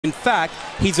In fact,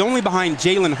 he's only behind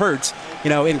Jalen Hurts,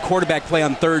 in quarterback play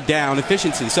on third down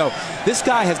efficiency. So this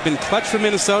guy has been clutch for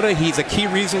Minnesota. He's a key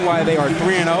reason why they are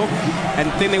 3-0. And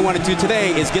the thing they want to do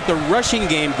today is get the rushing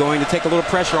game going to take a little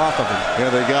pressure off of him. Yeah,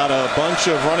 they got a bunch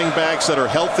of running backs that are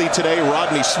healthy today.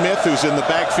 Rodney Smith, who's in the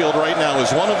backfield right now,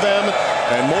 is one of them.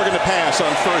 And Morgan to pass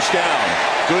on first down.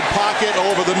 Good pocket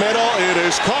over the middle. It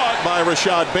is caught by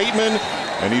Rashad Bateman.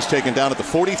 And he's taken down at the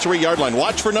 43-yard line.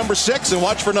 Watch for number 6 and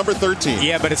watch for number 13.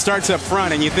 Yeah, but it starts up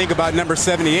front, and you think about number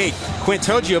 78. Quint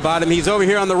told you about him. He's over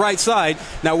here on the right side.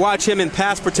 Now watch him in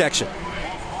pass protection.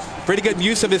 Pretty good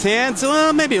use of his hands.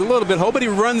 Maybe a little bit hold, but he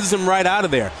runs him right out of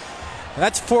there.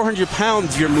 That's 400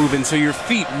 pounds you're moving, so your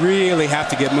feet really have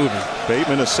to get moving.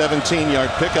 Bateman, a 17-yard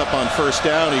pickup on first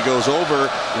down. He goes over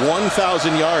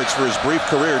 1,000 yards for his brief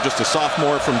career, just a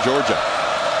sophomore from Georgia.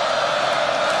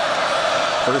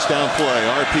 First down play,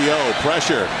 RPO,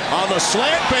 pressure on the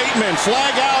slant. Bateman,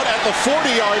 flag out at the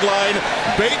 40-yard line.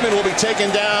 Bateman will be taken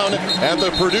down at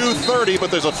the Purdue 30, but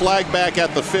there's a flag back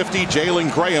at the 50.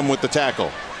 Jalen Graham with the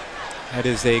tackle. That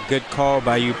is a good call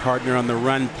by you, partner, on the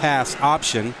run-pass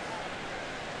option.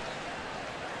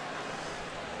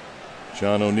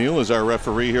 John O'Neill is our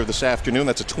referee here this afternoon.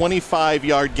 That's a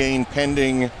 25-yard gain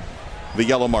pending the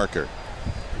yellow marker.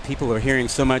 People are hearing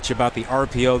so much about the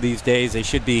RPO these days. They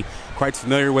should be quite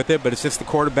familiar with it, but it's just the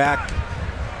quarterback.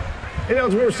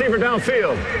 Ineligible receiver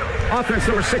downfield. Offense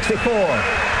number 64.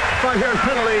 5-yard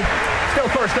penalty. Still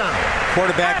first down.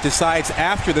 Quarterback decides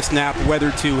after the snap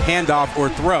whether to hand off or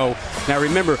throw. Now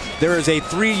remember, there is a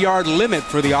 3-yard limit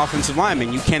for the offensive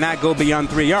lineman. You cannot go beyond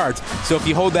 3 yards. So if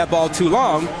you hold that ball too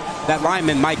long, that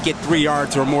lineman might get 3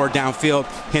 yards or more downfield,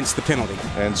 hence the penalty.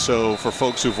 And so for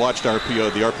folks who've watched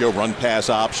RPO, the RPO run pass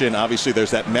option, obviously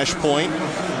there's that mesh point,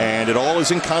 and it all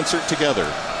is in concert together.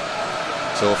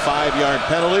 So a 5-yard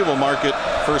penalty will mark it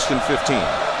 1st and 15.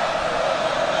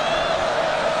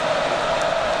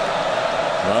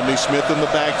 Rodney Smith in the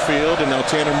backfield, and now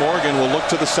Tanner Morgan will look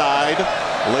to the side.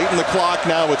 Late in the clock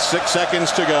now with 6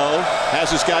 seconds to go.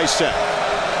 Has his guys set.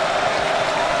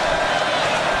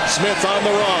 Smith on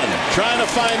the run, trying to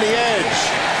find the edge.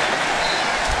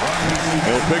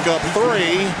 He'll pick up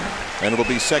 3, and it'll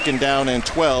be 2nd down and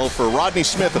 12 for Rodney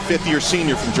Smith, a 5th-year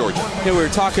senior from Georgia. Yeah, we were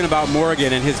talking about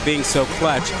Morgan and his being so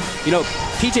clutch.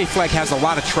 PJ Fleck has a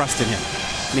lot of trust in him.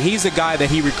 I mean, he's a guy that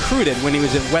he recruited when he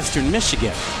was at Western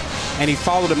Michigan, and he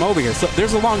followed him over here. So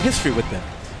there's a long history with them.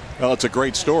 Well, it's a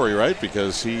great story, right?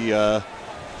 Because he,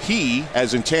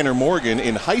 as in Tanner Morgan,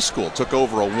 in high school, took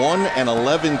over a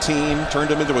 1-11 team,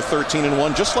 turned him into a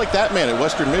 13-1, just like that man at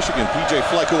Western Michigan, PJ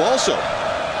Fleck, who also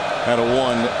had a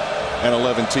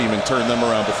 1-11 team and turned them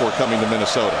around before coming to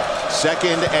Minnesota.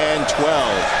 2nd and 12.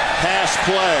 Pass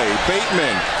play.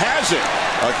 Bateman has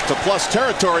it to plus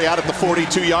territory out at the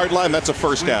 42-yard line. That's a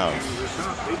first down.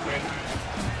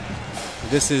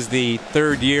 This is the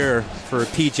 3rd year for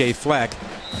PJ Fleck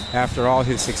after all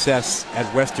his success at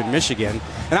Western Michigan.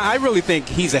 And I really think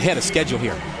he's ahead of schedule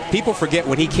here. People forget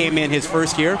when he came in his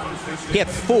first year, he had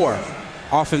 4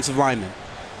 offensive linemen.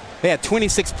 They had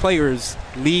 26 players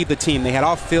leave the team. They had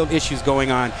off-field issues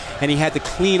going on, and he had to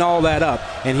clean all that up.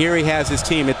 And here he has his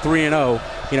team at 3-0,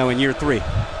 in year 3.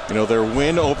 Their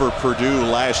win over Purdue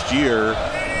last year,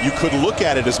 you could look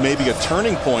at it as maybe a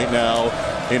turning point now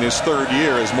in his 3rd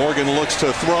year as Morgan looks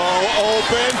to throw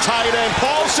open. Tight end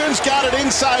Paulson's got it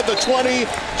inside the 20.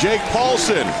 Jake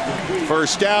Paulson,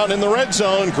 first down in the red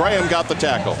zone. Graham got the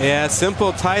tackle. Yeah,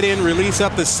 simple tight end release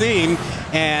up the seam,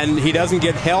 and he doesn't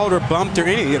get held or bumped or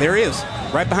anything. There he is,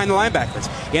 right behind the linebackers,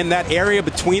 in that area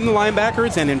between the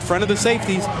linebackers and in front of the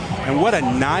safeties. And what a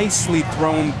nicely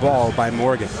thrown ball by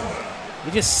Morgan.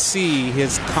 You just see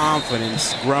his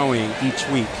confidence growing each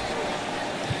week.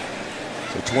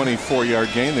 It's a 24-yard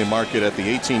gain. They mark it at the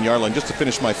 18-yard line. Just to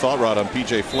finish my thought, Rod, on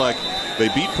PJ Fleck, they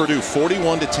beat Purdue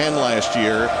 41-10 last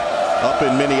year up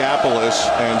in Minneapolis,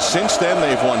 and since then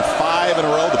they've won 5 in a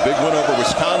row. The big win over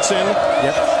Wisconsin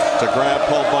to grab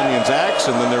Paul Bunyan's axe,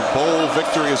 and then their bowl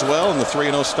victory as well in the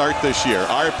 3-0 start this year.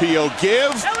 RPO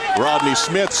give. Rodney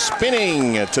Smith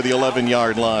spinning to the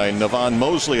 11-yard line. Navon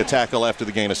Mosley a tackle after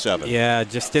the gain of 7. Yeah,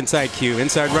 just inside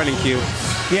running Q.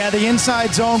 Yeah, the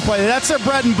inside zone play. That's their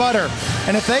bread and butter.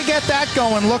 And if they get that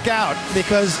going, look out,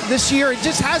 because this year it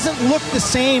just hasn't looked the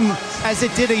same as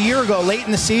it did a year ago late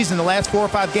in the season, the last 4 or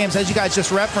 5 games, as you guys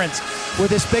just referenced, where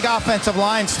this big offensive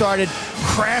line started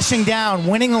crashing down,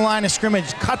 winning the line of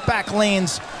scrimmage, cutback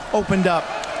lanes opened up.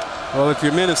 Well, if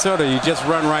you're Minnesota, you just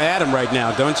run right at him right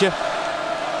now, don't you?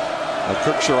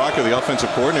 Kirk Shiraka, the offensive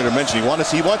coordinator, mentioned he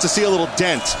wants to see a little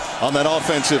dent on that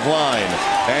offensive line.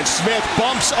 And Smith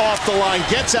bumps off the line,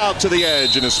 gets out to the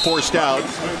edge, and is forced out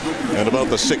at about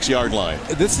the 6-yard line.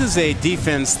 This is a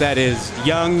defense that is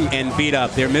young and beat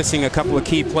up. They're missing a couple of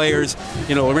key players.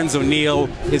 You know, Lorenzo Neal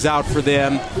is out for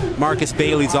them. Marcus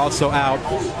Bailey's also out.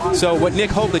 So what Nick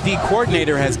Holt, the D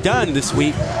coordinator, has done this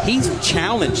week, he's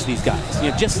challenged these guys.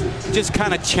 You know, just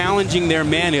kind of challenging their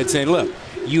manhood, saying, look,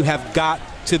 you have got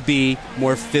to be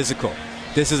more physical.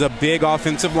 This is a big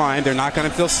offensive line. They're not going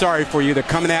to feel sorry for you. They're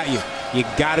coming at you. You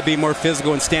got to be more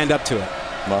physical and stand up to it.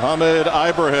 Mohamed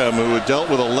Ibrahim, who had dealt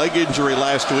with a leg injury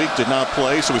last week, did not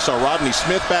play. So we saw Rodney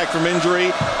Smith back from injury.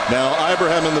 Now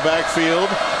Ibrahim in the backfield.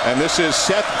 And this is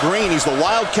Seth Green. He's the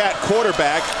Wildcat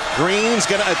quarterback. Green's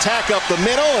going to attack up the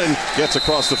middle and gets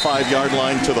across the 5-yard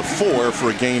line to the 4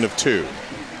 for a gain of 2.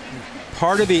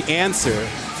 Part of the answer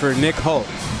for Nick Holt,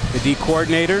 the D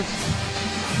coordinator,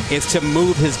 is to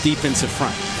move his defensive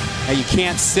front. And you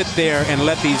can't sit there and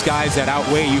let these guys that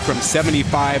outweigh you from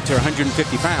 75 to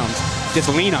 150 pounds just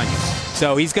lean on you.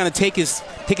 So he's going to take his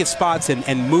spots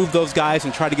and move those guys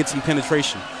and try to get some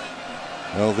penetration.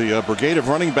 Well, the brigade of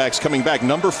running backs coming back.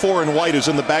 Number 4 in white is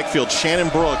in the backfield. Shannon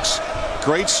Brooks.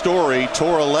 Great story.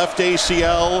 Tore a left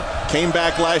ACL, came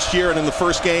back last year, and in the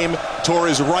first game tore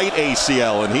his right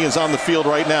ACL. And he is on the field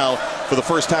right now for the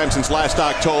first time since last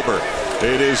October.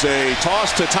 It is a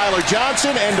toss to Tyler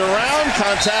Johnson, end around,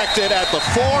 contacted at the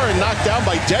 4 and knocked down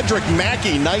by Dedrick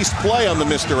Mackey. Nice play on the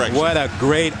misdirection. What a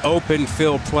great open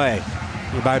field play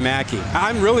by Mackey.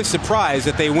 I'm really surprised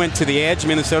that they went to the edge,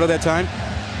 Minnesota, that time.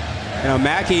 You know,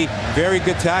 Mackey, very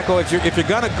good tackle. If you're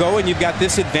going to go and you've got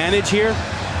this advantage here,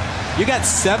 you got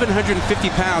 750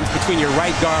 pounds between your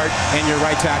right guard and your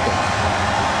right tackle.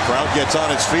 Crowd gets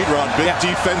on its feet, Ron. Big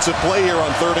defensive play here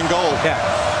on 3rd and goal.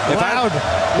 Yeah.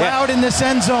 Loud in this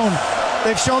end zone.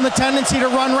 They've shown the tendency to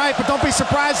run right, but don't be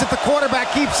surprised if the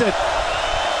quarterback keeps it.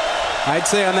 I'd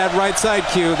say on that right side,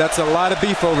 Q, that's a lot of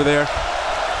beef over there.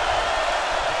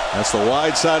 That's the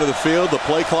wide side of the field. The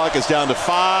play clock is down to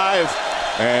 5.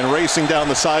 And racing down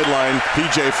the sideline,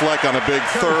 P.J. Fleck on a big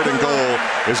 3rd and goal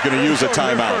is going to use a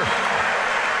timeout.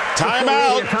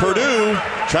 Timeout, Purdue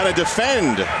trying to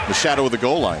defend the shadow of the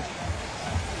goal line.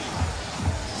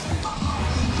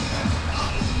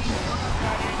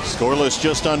 Scoreless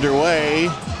just underway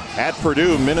at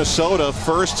Purdue, Minnesota.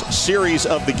 First series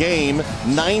of the game,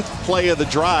 9th play of the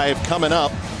drive coming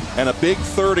up, and a big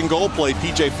 3rd and goal play.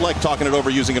 P.J. Fleck talking it over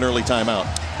using an early timeout.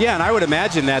 Yeah, and I would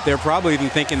imagine that they're probably even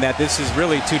thinking that this is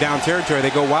really 2-down territory. They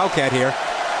go Wildcat here.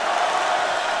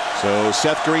 So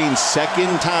Seth Green's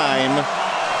second time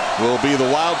will be the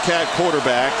Wildcat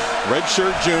quarterback,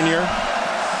 redshirt junior.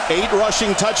 8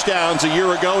 rushing touchdowns a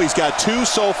year ago. He's got 2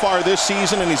 so far this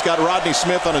season, and he's got Rodney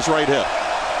Smith on his right hip.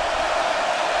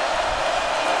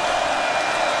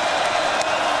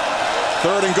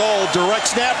 Third and goal, direct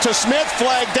snap to Smith,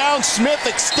 flag down, Smith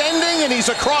extending, and he's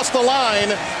across the line.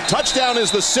 Touchdown is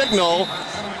the signal,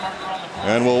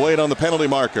 and we'll wait on the penalty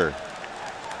marker.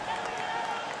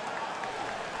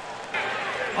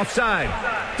 Offside.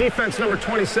 Defense number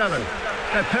 27.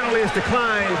 That penalty is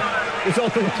declined.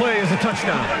 Result of the play is a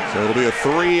touchdown. So it'll be a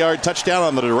 3-yard touchdown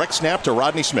on the direct snap to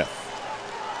Rodney Smith.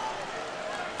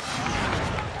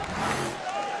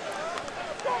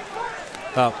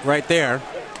 Right there.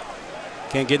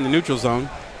 Can't get in the neutral zone.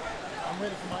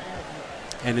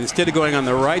 And instead of going on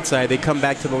the right side, they come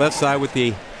back to the left side with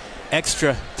the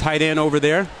extra tight end over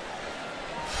there.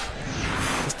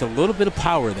 Just a little bit of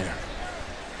power there.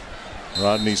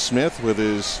 Rodney Smith with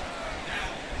his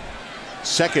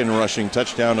second rushing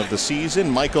touchdown of the season.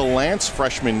 Michael Lance,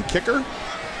 freshman kicker,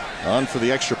 on for the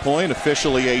extra point.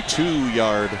 Officially a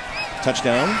 2-yard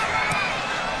touchdown.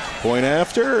 Point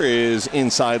after is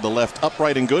inside the left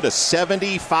upright and good. A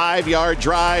 75-yard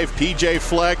drive. P.J.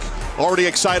 Fleck already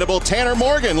excitable. Tanner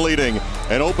Morgan leading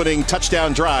an opening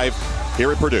touchdown drive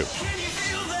here at Purdue.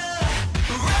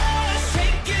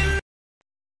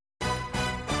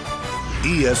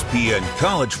 ESPN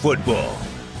College Football,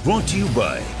 brought to you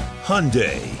by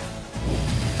Hyundai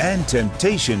and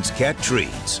Temptations Cat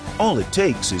Treats. All it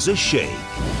takes is a shake.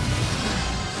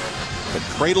 The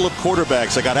cradle of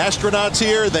quarterbacks. They got astronauts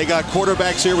here. They got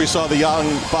quarterbacks here. We saw the young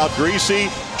Bob Greasy.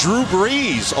 Drew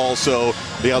Brees also,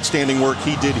 the outstanding work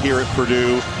he did here at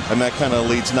Purdue. And that kind of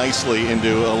leads nicely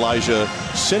into Elijah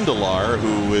Sindelar,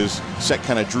 who is set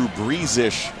kind of Drew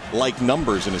Brees-ish like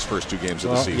numbers in his first 2 games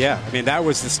of the season. Yeah, I mean, that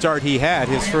was the start he had.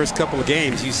 His first couple of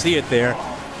games, you see it there.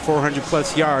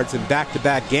 400-plus yards in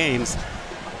back-to-back games.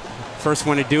 First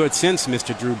one to do it since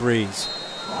Mr. Drew Brees.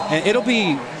 And it'll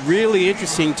be really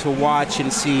interesting to watch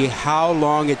and see how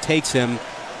long it takes him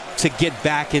to get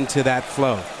back into that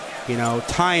flow. You know,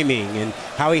 timing and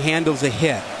how he handles a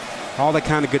hit, all that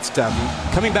kind of good stuff.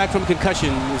 Coming back from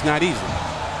concussion is not easy.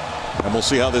 And we'll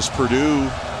see how this Purdue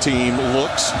team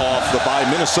looks off the bye.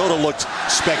 Minnesota looked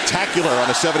spectacular on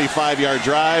a 75-yard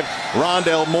drive.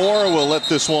 Rondell Moore will let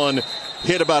this one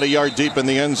hit about a yard deep in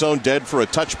the end zone, dead for a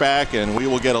touchback, and we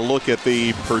will get a look at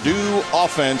the Purdue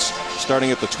offense starting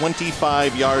at the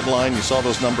 25-yard line. You saw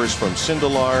those numbers from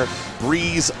Sindelar.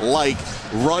 Breeze-like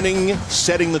running,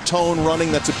 setting the tone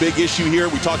running. That's a big issue here.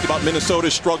 We talked about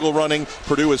Minnesota's struggle running.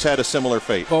 Purdue has had a similar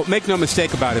fate. Well, make no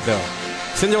mistake about it, though.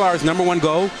 Sindelar's number one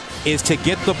goal is to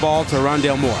get the ball to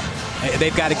Rondell Moore.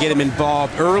 They've got to get him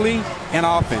involved early and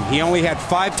often. He only had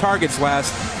 5 targets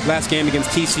last game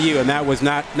against TCU, and that was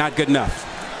not good enough.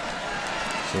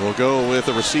 So we'll go with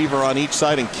a receiver on each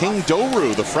side, and King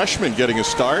Doru, the freshman, getting a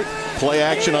start. Play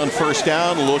action on first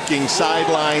down, looking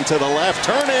sideline to the left,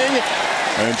 turning,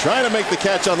 and trying to make the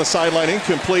catch on the sideline.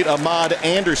 Incomplete. Ahmad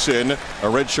Anderson, a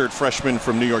redshirt freshman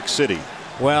from New York City.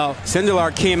 Well,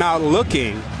 Sindelar came out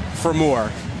looking for Moore,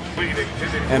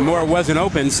 and Moore wasn't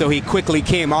open, so he quickly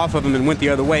came off of him and went the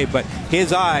other way. But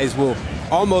his eyes will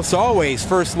almost always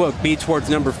first look be towards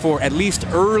number 4, at least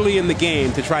early in the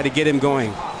game, to try to get him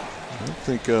going. I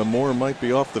think Moore might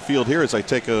be off the field here as I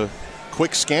take a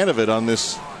quick scan of it on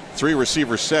this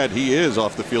 3-receiver set. He is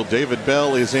off the field. David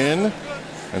Bell is in,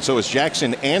 and so is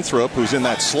Jackson Anthrop, who's in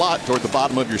that slot toward the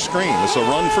bottom of your screen. This will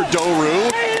run for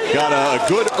Doru. Got a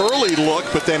good early look,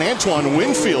 but then Antoine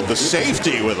Winfield, the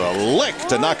safety, with a lick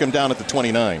to knock him down at the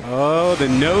 29. Oh, the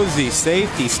nosy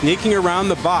safety sneaking around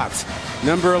the box.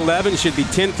 Number 11 should be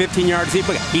 10, 15 yards deep.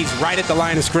 He's right at the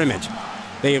line of scrimmage.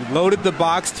 They have loaded the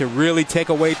box to really take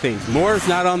away things. Moore's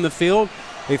not on the field.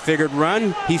 They figured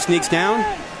run. He sneaks down,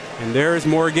 and there's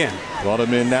Moore again. Brought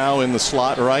him in now in the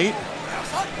slot right.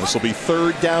 This will be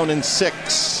 3rd down and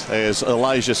 6 as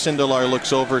Elijah Sindelar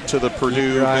looks over to the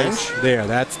Purdue bench. There,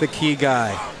 that's the key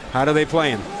guy. How do they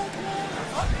play him?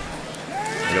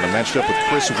 They're going to match up with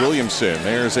Chris Williamson.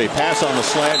 There's a pass on the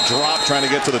slant, drop, trying to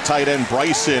get to the tight end,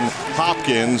 Bryson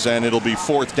Hopkins, and it'll be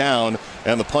 4th down,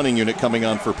 and the punting unit coming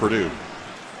on for Purdue.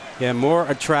 Yeah, Moore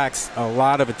attracts a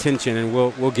lot of attention, and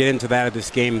we'll get into that as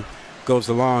this game goes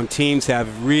along. Teams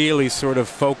have really sort of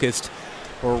focused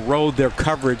or rolled their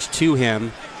coverage to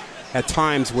him at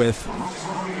times with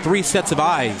 3 sets of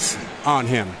eyes on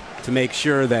him to make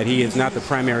sure that he is not the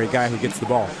primary guy who gets the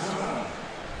ball.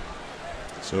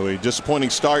 So a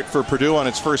disappointing start for Purdue on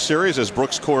its first series as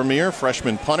Brooks Cormier,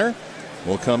 freshman punter,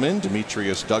 will come in.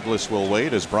 Demetrius Douglas will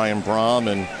wait as Brian Brom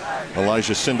and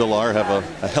Elijah Sindelar have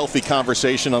a healthy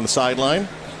conversation on the sideline.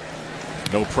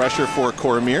 No pressure for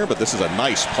Cormier, but this is a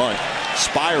nice punt.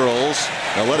 Spirals.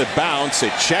 Now let it bounce.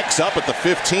 It checks up at the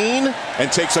 15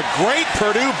 and takes a great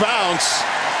Purdue bounce.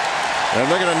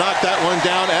 And they're going to knock that one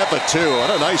down at the 2. What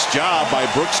a nice job by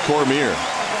Brooks Cormier.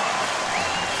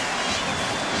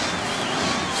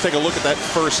 Let's take a look at that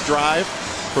first drive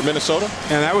for Minnesota.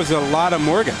 And that was a lot of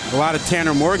Morgan, a lot of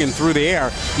Tanner Morgan through the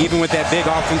air, even with that big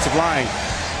offensive line.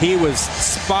 He was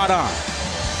spot on.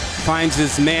 Finds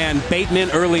his man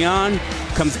Bateman early on,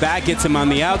 comes back, gets him on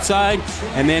the outside,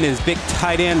 and then his big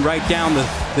tight end right down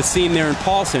the seam there in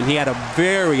Paulson. He had a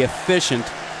very efficient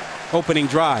opening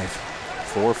drive.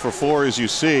 4 for 4, as you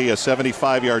see, a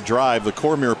 75-yard drive. The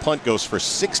Cormier punt goes for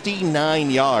 69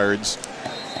 yards.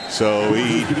 So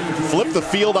he flipped the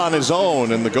field on his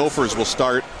own, and the Gophers will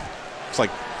start. It's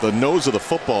like the nose of the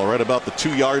football right about the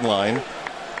 2-yard line.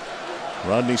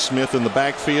 Rodney Smith in the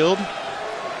backfield.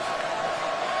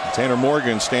 Tanner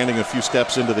Morgan standing a few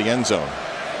steps into the end zone.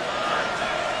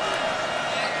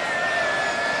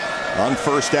 On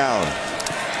first down.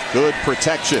 Good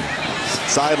protection.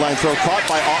 Sideline throw caught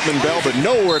by Ottman Bell, but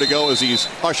nowhere to go as he's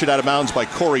ushered out of bounds by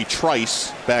Corey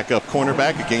Trice, backup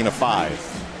cornerback, a gain of 5.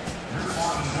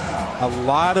 A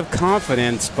lot of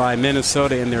confidence by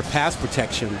Minnesota in their pass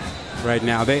protection right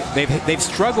now. They've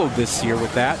struggled this year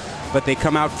with that, but they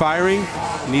come out firing,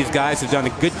 and these guys have done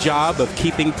a good job of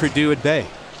keeping Purdue at bay.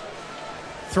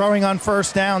 Throwing on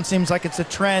first down seems like it's a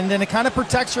trend, and it kind of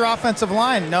protects your offensive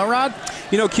line. No, Rod?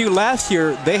 You know, Q, last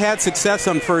year they had success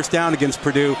on first down against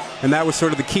Purdue, and that was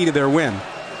sort of the key to their win.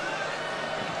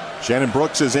 Shannon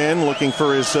Brooks is in, looking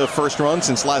for his first run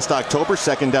since last October.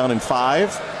 2nd down and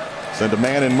 5. Send a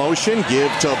man in motion, give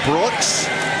to Brooks.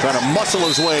 Trying to muscle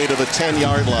his way to the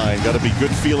 10-yard line. Got to be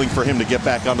good feeling for him to get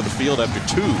back onto the field after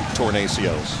 2 torn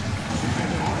ACLs.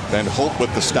 Then Holt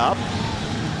with the stop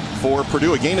for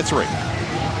Purdue, a gain of 3.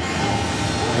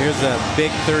 Here's a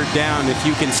big 3rd down. If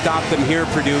you can stop them here,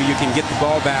 Purdue, you can get the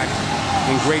ball back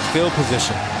in great field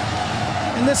position.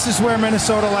 And this is where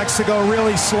Minnesota likes to go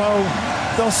really slow.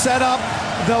 They'll set up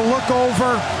they'll look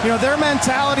over. You know, their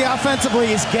mentality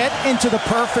offensively is get into the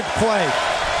perfect play.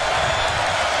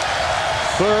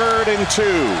 3rd and 2.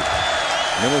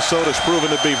 Minnesota's proven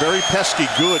to be very pesky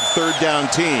good third down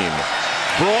team.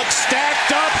 Brooks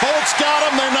stacked up. Holt's got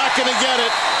him. They're not going to get it.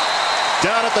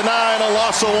 Down at the 9, a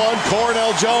loss of 1.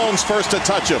 Cornell Jones first to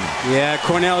touch him. Yeah,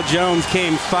 Cornell Jones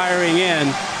came firing in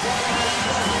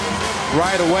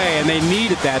right away, and they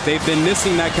needed that. They've been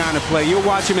missing that kind of play. You'll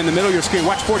watch him in the middle of your screen.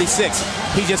 Watch 46.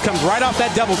 He just comes right off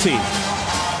that double team.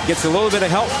 Gets a little bit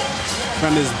of help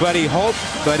from his buddy Holt,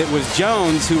 but it was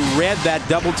Jones who read that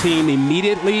double team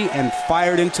immediately and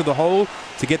fired into the hole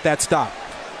to get that stop.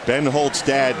 Ben Holt's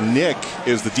dad, Nick,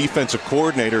 is the defensive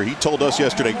coordinator. He told us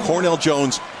yesterday Cornell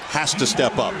Jones has to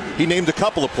step up. He named a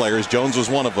couple of players. Jones was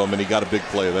one of them, and he got a big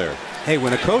play there. Hey,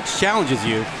 when a coach challenges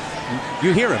you,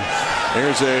 you hear him.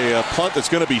 There's a punt that's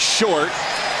going to be short.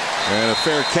 And a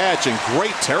fair catch in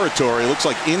great territory. Looks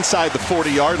like inside the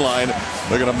 40-yard line.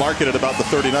 They're going to mark it at about the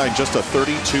 39, just a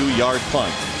 32-yard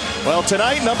punt. Well,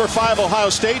 tonight, number 5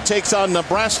 Ohio State takes on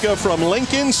Nebraska from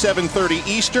Lincoln, 7:30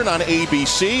 Eastern on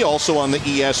ABC, also on the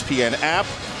ESPN app.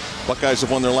 Buckeyes have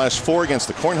won their last 4 against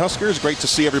the Cornhuskers. Great to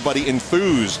see everybody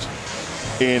enthused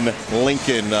in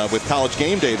Lincoln with College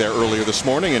Game Day there earlier this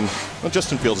morning. And well,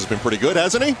 Justin Fields has been pretty good,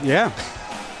 hasn't he? Yeah.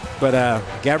 But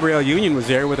Gabrielle Union was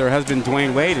there with her husband,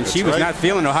 Dwayne Wade, and she was not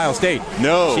feeling Ohio State.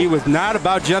 No. She was not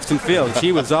about Justin Fields.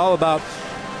 She was all about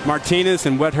Martinez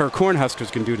and what her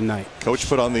Cornhuskers can do tonight. Coach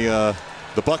put on the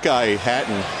Buckeye hat,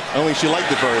 and I don't think she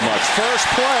liked it very much. First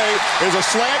play is a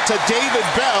slant to David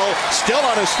Bell, still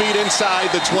on his feet inside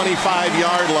the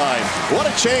 25-yard line. What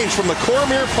a change from the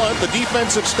Cormier punt, the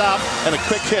defensive stop, and a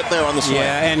quick hit there on the slant.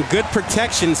 Yeah, and good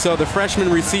protection, so the freshman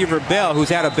receiver Bell, who's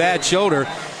had a bad shoulder,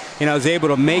 is able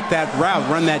to make that route,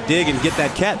 run that dig, and get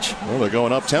that catch. Well, they're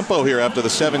going up tempo here after the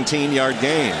 17-yard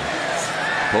gain.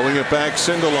 Pulling it back,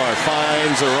 Sindelar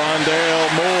finds a Rondale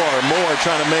Moore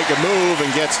trying to make a move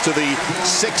and gets to the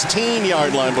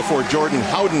 16-yard line before Jordan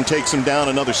Howden takes him down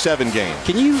another 7 gain.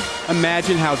 Can you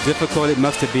imagine how difficult it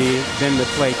must have been to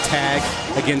play tag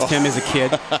against him as a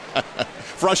kid?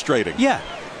 Frustrating. Yeah.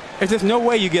 There's just no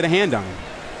way you get a hand on him.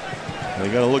 Well,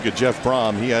 you got to look at Jeff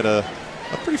Brom. He had a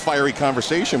pretty fiery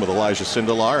conversation with Elijah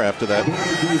Sindelar after that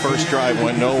first drive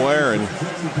went nowhere, and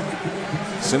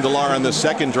Sindelar on the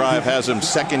second drive has him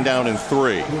 2nd down and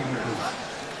 3.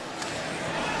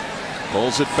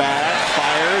 Pulls it back,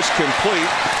 fires,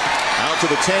 complete. Out to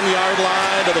the 10-yard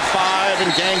line, to the 5,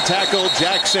 and gang tackle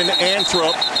Jackson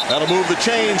Anthrop. That'll move the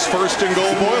chains. 1st and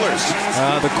goal Boilers.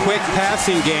 The quick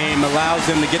passing game allows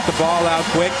them to get the ball out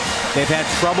quick. They've had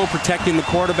trouble protecting the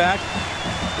quarterback.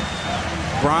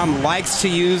 Brom likes to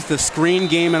use the screen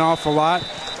game an awful lot.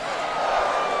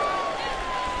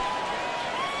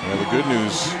 Yeah, the good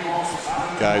news,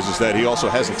 guys, is that he also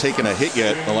hasn't taken a hit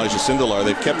yet, Elijah Sindelar.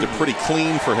 They've kept it pretty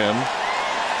clean for him.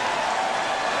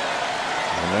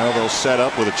 And now they'll set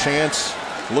up with a chance,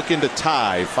 looking to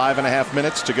tie. 5.5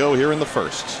 minutes to go here in the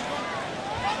first.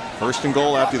 1st and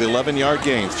goal after the 11-yard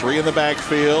gain. 3 in the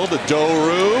backfield.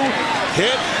 Doru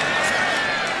hit.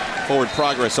 Forward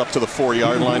progress up to the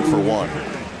 4-yard line for 1.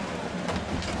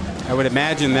 I would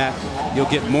imagine that you'll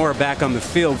get more back on the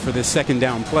field for this 2nd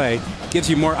down play. Gives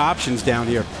you more options down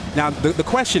here. Now, the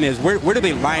question is, where do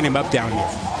they line him up down here?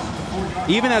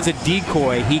 Even as a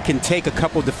decoy, he can take a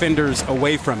couple defenders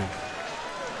away from him.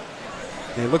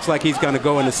 And it looks like he's going to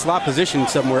go in a slot position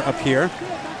somewhere up here.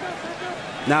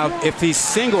 Now, if he's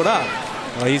singled up,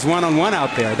 well, he's one-on-one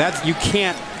out there. You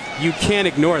can't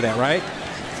ignore that, right?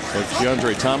 So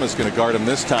DeAndre Thomas going to guard him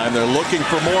this time. They're looking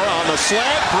for more on the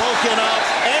slant. Broken up,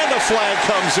 and a flag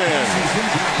comes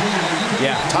in.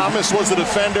 Yeah. Thomas was the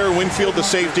defender. Winfield the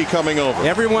safety coming over.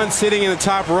 Everyone sitting in the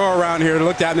top row around here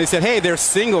looked at and they said, hey, there's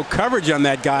single coverage on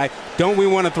that guy. Don't we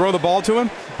want to throw the ball to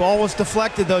him? Ball was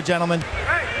deflected, though, gentlemen.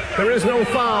 There is no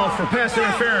foul for pass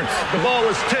interference. The ball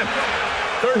was tipped.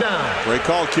 3rd down. Great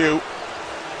call, Q.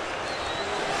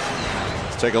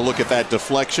 Let's take a look at that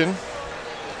deflection.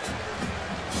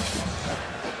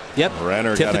 Yep.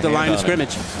 Renner tipped got at the line of it.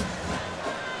 scrimmage.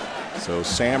 So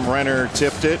Sam Renner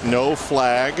tipped it. No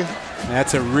flag.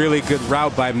 That's a really good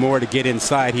route by Moore to get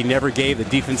inside. He never gave the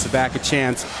defensive back a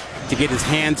chance to get his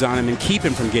hands on him and keep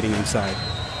him from getting inside.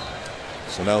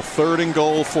 So now 3rd and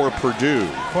goal for Purdue.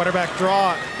 Quarterback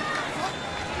draw.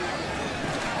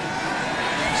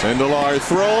 Sindelar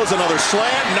throws another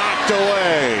slant, knocked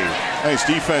away. Nice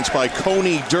defense by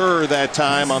Coney Durr that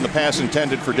time on the pass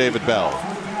intended for David Bell.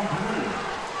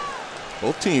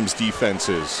 Both teams'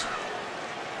 defenses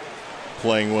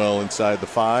playing well inside the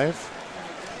 5.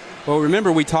 Well,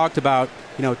 remember we talked about,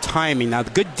 timing. Now, the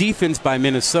good defense by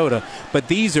Minnesota, but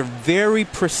these are very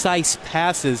precise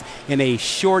passes in a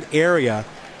short area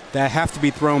that have to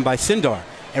be thrown by Sindar.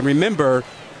 And remember,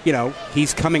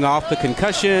 he's coming off the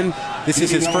concussion. This is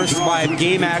his first live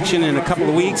game action in a couple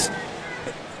of weeks.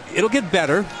 It'll get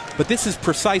better, but this is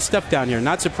precise stuff down here.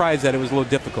 Not surprised that it was a little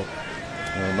difficult.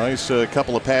 A nice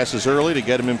couple of passes early to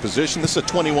get him in position. This is a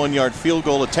 21-yard field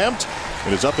goal attempt.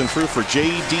 It is up and through for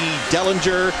J.D.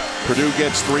 Dellinger. Purdue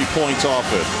gets 3 points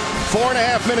off it.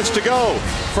 4.5 minutes to go.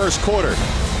 First quarter.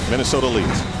 Minnesota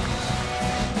leads.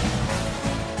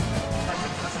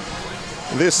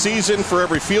 This season, for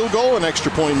every field goal, an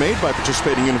extra point made by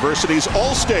participating universities,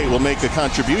 Allstate will make a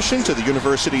contribution to the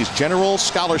university's General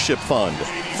Scholarship Fund.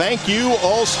 Thank you,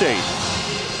 Allstate.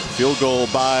 Field goal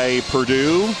by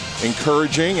Purdue,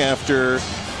 encouraging after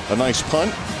a nice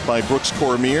punt by Brooks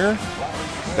Cormier.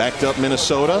 Backed up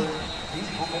Minnesota.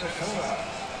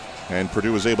 And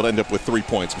Purdue was able to end up with 3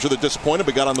 points. I'm sure they're disappointed,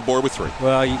 but got on the board with 3.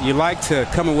 Well, you like to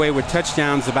come away with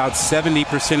touchdowns about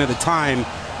 70% of the time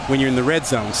when you're in the red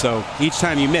zone. So each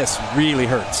time you miss really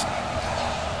hurts.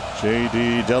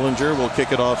 J.D. Dellinger will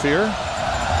kick it off here.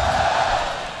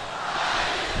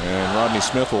 And Rodney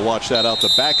Smith will watch that out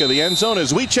the back of the end zone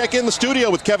as we check in the studio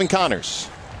with Kevin Connors.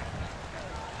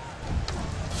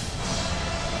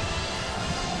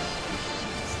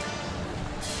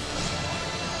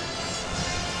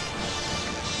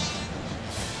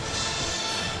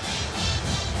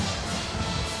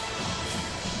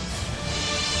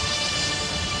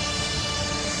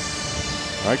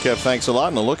 All right, Kev, thanks a lot.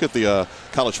 And a look at the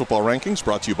college football rankings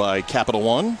brought to you by Capital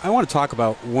One. I want to talk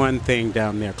about one thing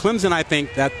down there. Clemson, I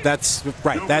think that's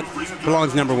right. That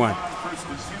belongs number 1.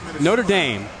 Notre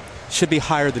Dame should be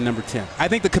higher than number 10. I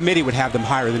think the committee would have them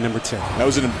higher than number 10. That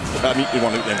was an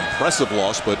impressive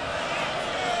loss, but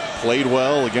played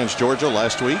well against Georgia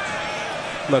last week.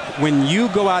 Look, when you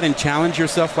go out and challenge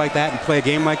yourself like that and play a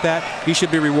game like that, you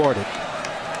should be rewarded.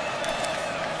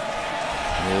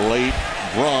 Late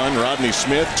run, Rodney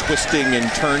Smith twisting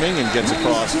and turning and gets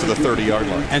across to the 30-yard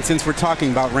line. And since we're talking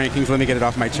about rankings, let me get it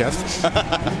off my chest.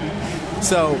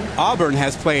 So Auburn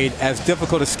has played as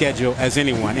difficult a schedule as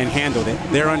anyone and handled it.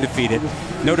 They're undefeated.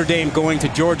 Notre Dame going to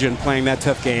Georgia and playing that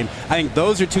tough game. I think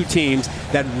those are 2 teams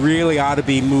that really ought to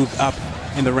be moved up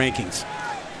in the rankings.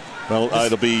 Well,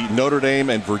 it'll be Notre Dame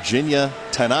and Virginia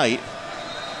tonight.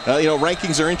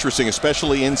 Rankings are interesting,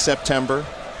 especially in September.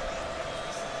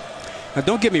 Now,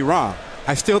 don't get me wrong.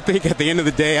 I still think at the end of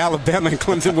the day, Alabama and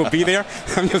Clemson will be there.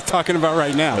 I'm just talking about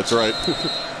right now. That's right.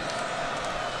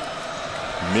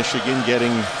 Michigan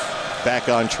getting back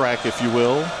on track, if you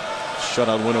will.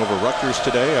 Shutout win over Rutgers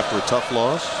today after a tough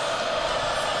loss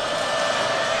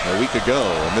a week ago.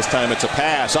 And this time it's a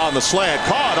pass on the slant.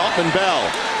 Caught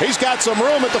Autman-Bell. He's got some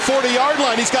room at the 40-yard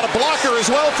line. He's got a blocker as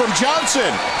well from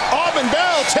Johnson.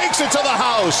 Autman-Bell takes it to the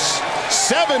house.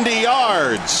 70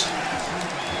 yards.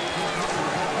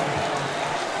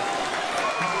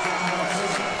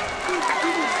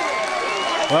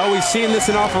 Well, we've seen this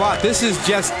an awful lot. This is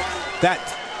just that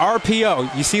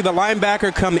RPO. You see the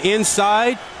linebacker come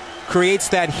inside, creates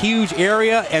that huge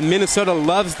area, and Minnesota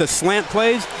loves the slant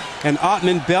plays, and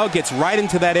Autman-Bell gets right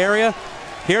into that area.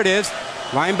 Here it is.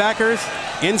 Linebackers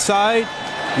inside,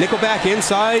 nickelback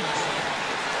inside,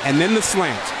 and then the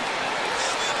slant.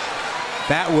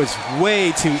 That was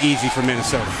way too easy for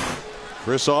Minnesota.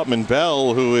 Chris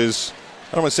Autman-Bell, who is,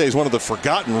 I don't want to say he's one of the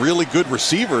forgotten really good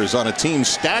receivers on a team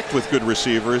stacked with good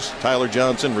receivers. Tyler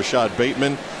Johnson, Rashad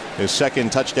Bateman. His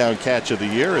second touchdown catch of the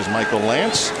year is Michael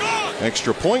Lance.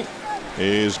 Extra point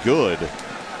is good.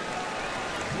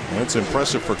 That's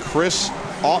impressive for Chris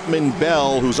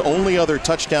Autman-Bell, whose only other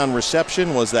touchdown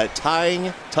reception was that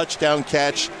tying touchdown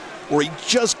catch where he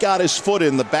just got his foot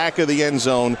in the back of the end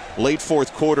zone late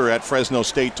fourth quarter at Fresno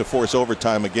State to force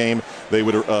overtime, a game they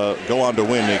would go on to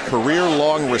win. A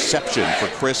career-long reception for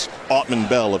Chris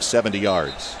Autman-Bell of 70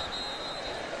 yards.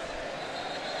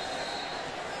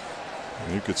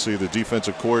 And you could see the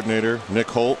defensive coordinator, Nick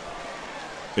Holt.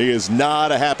 He is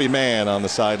not a happy man on the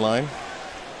sideline.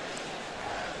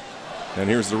 And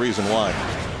here's the reason why.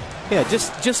 Yeah,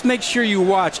 just make sure you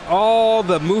watch all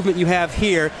the movement you have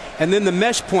here and then the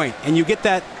mesh point, and you get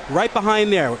that right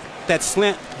behind there, that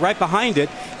slant right behind it,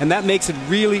 and that makes it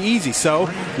really easy.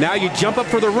 So now you jump up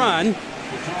for the run,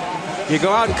 you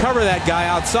go out and cover that guy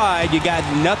outside, you got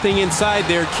nothing inside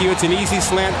there, Q. It's an easy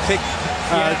slant pick.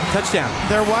 Touchdown.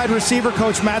 Their wide receiver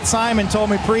coach, Matt Simon, told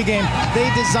me pregame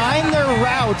they design their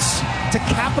routes to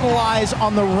capitalize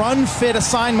on the run-fit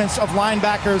assignments of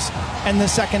linebackers and the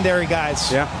secondary guys.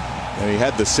 Yeah. And he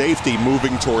had the safety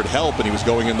moving toward help, and he was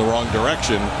going in the wrong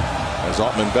direction. as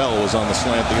Altman Bell was on the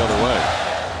slant the other way.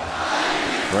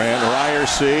 Grant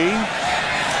Ryerson,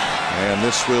 and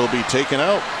this will be taken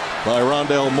out by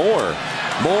Rondell Moore.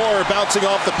 Moore bouncing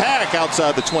off the pack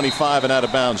outside the 25 and out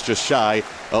of bounds just shy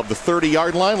of the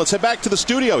 30-yard line. Let's head back to the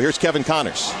studio. Here's Kevin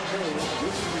Connors.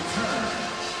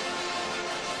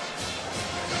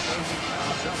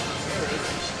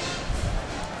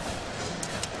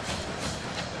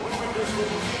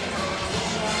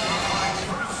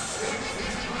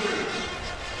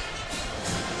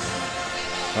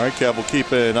 All right, Kev, we'll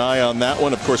keep an eye on that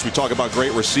one. Of course, we talk about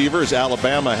great receivers.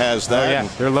 Alabama has that. Oh, yeah.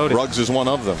 They're loaded. Ruggs is one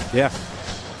of them. Yeah.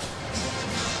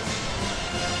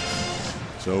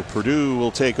 So Purdue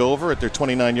will take over at their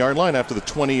 29-yard line after the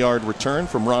 20-yard return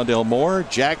from Rondell Moore.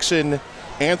 Jackson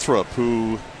Anthrop,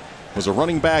 who was a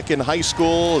running back in high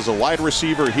school, is a wide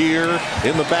receiver here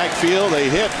in the backfield. They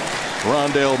hit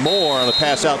Rondell Moore on a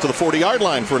pass out to the 40-yard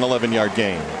line for an 11-yard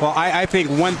gain. Well, I think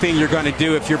one thing you're going to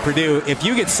do if you're Purdue, if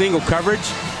you get single coverage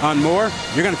on Moore,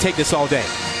 you're going to take this all day.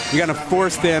 You're going to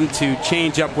force them to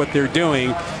change up what they're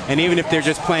doing, and even if they're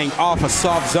just playing off a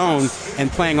soft zone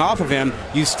and playing off of him,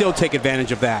 you still take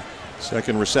advantage of that.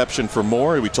 Second reception for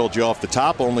Moore. We told you off the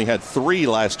top, only had 3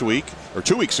 last week, or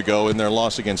 2 weeks ago, in their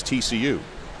loss against TCU.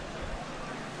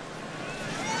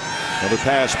 Another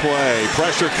pass play,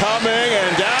 pressure coming,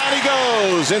 and down he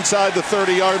goes inside the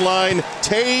 30-yard line.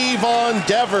 Tavon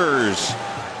Devers.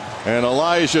 And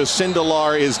Elijah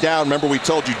Sindelar is down. Remember, we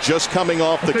told you just coming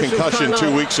off the concussion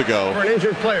 2 weeks ago. For an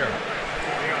injured player.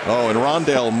 Oh, and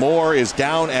Rondell Moore is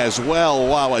down as well.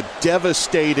 Wow, a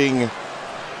devastating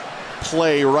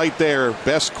play right there.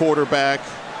 Best quarterback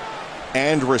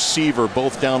and receiver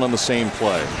both down on the same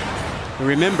play.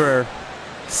 Remember,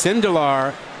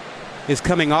 Sindelar is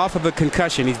coming off of a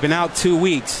concussion. He's been out 2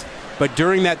 weeks, but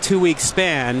during that 2-week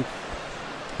span,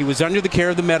 he was under the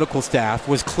care of the medical staff,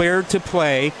 was cleared to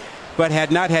play, but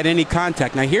had not had any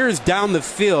contact. Now here's down the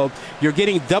field, you're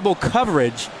getting double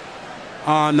coverage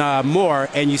on Moore,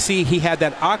 and you see he had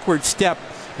that awkward step,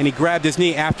 and he grabbed his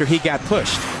knee after he got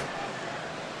pushed.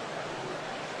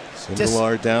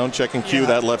 Sindelar down, check and cue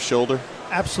that left shoulder.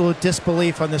 Absolute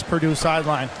disbelief on this Purdue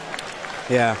sideline.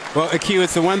 Yeah, well, Q,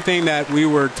 it's the one thing that we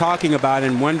were talking about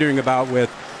and wondering about with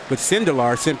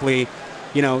Sindelar, simply,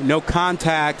 you know, no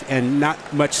contact and not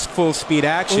much full speed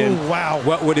action. Ooh, wow.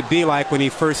 What would it be like when he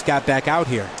first got back out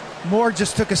here? Moore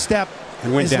just took a step,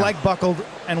 and went his down. leg buckled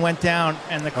and went down,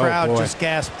 and the crowd just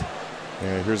gasped.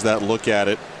 Yeah, here's that look at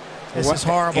it. This is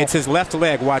horrible. It's his left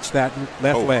leg. Watch that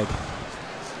left leg.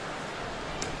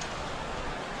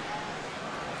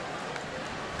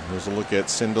 Here's a look at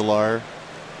Sindelar.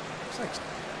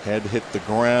 Head hit the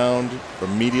ground,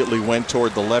 immediately went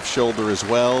toward the left shoulder as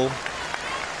well.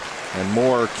 And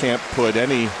Moore can't put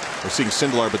any, we're seeing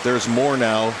Sindelar, but there's Moore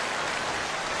now.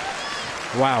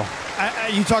 Wow.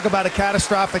 You talk about a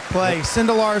catastrophic play.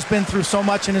 Sindelar's been through so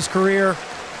much in his career.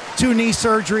 2 knee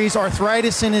surgeries,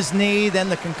 arthritis in his knee, then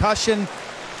the concussion,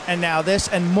 and now this.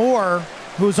 And Moore,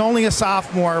 who's only a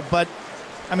sophomore, but,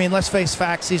 I mean, let's face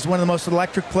facts, he's one of the most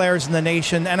electric players in the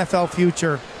nation, NFL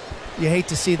future. You hate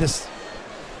to see this.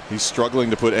 He's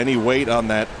struggling to put any weight on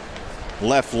that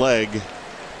left leg,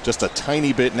 just a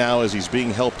tiny bit now as he's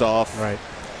being helped off. Right.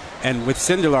 And with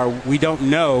Sindelar, we don't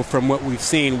know from what we've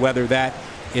seen whether that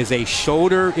is a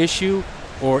shoulder issue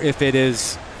or if it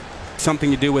is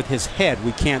something to do with his head.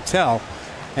 We can't tell.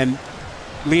 And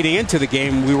leading into the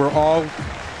game, we were all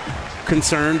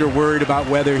concerned or worried about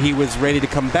whether he was ready to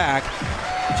come back.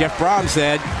 Jeff Brom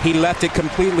said he left it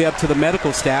completely up to the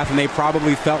medical staff, and they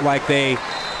probably felt like they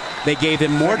gave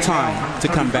him more time to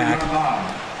come back.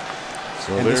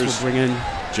 So and there's this will bring in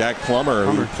Jack Plummer,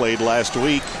 who played last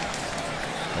week.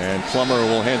 And Plummer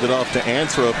will hand it off to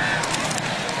Anthrop,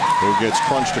 who gets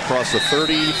crunched across the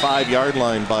 35-yard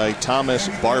line by Thomas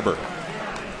Barber.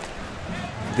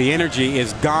 The energy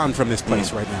is gone from this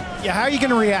place right now. Yeah, how are you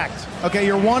going to react? Okay,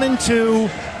 you're 1 and 2,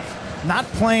 not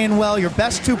playing well. Your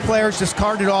best 2 players just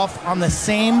carted off on the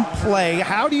same play.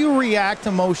 How do you react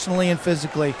emotionally and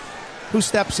physically? Who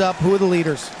steps up? Who are the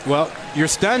leaders? Well, you're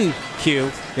stunned,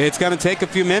 Q. It's going to take a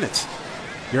few minutes.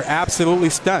 You're absolutely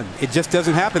stunned. It just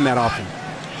doesn't happen that often.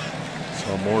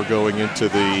 So Moore going into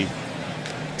the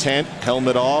tent,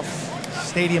 helmet off.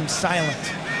 Stadium silent.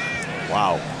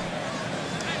 Wow.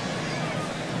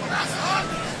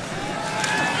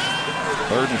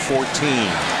 3rd and 14.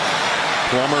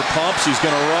 Plummer pumps. He's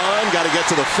going to run. Got to get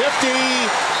to the 50.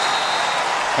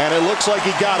 And it looks like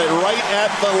he got it right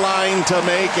at the line to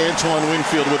make. Antoine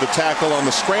Winfield with a tackle on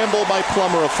the scramble by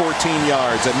Plummer of 14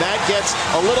 yards. And that gets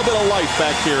a little bit of life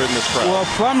back here in this crowd. Well,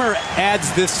 Plummer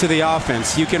adds this to the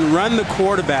offense. You can run the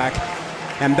quarterback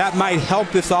And that might help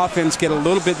this offense get a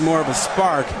little bit more of a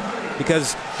spark,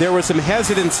 because there was some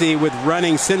hesitancy with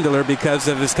running Sindelar because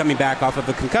of his coming back off of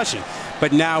a concussion.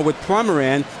 But now with Plummer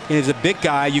in, and he's a big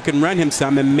guy, you can run him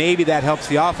some, and maybe that helps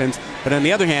the offense. But on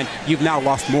the other hand, you've now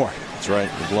lost more. That's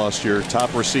right. You've lost your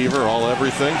top receiver, all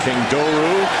everything. King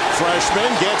Doru,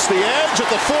 freshman, gets the edge at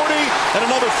the 40, and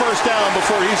another first down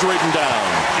before he's ridden down.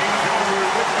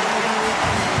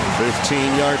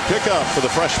 15-yard pickup for the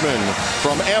freshman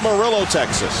from Amarillo,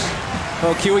 Texas.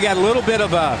 Okay, we got a little bit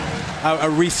of a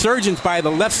resurgence by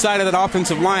the left side of that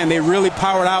offensive line. They really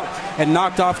powered out and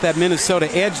knocked off that Minnesota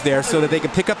edge there so that they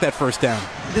could pick up that first down.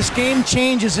 This game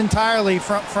changes entirely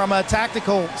from a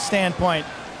tactical standpoint.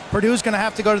 Purdue's going to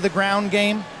have to go to the ground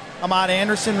game. Ahmad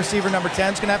Anderson, receiver number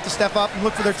 10, is going to have to step up and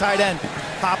look for their tight end,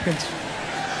 Hopkins.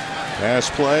 Pass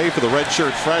play for the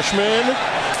redshirt freshman.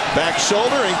 Back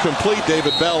shoulder, incomplete.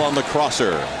 David Bell on the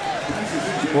crosser.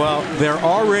 Well, they're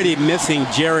already missing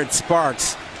Jared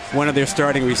Sparks, one of their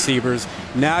starting receivers.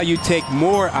 Now you take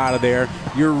more out of there.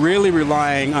 You're really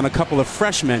relying on a couple of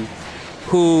freshmen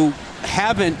who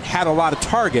haven't had a lot of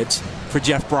targets for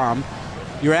Jeff Brom.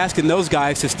 You're asking those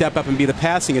guys to step up and be the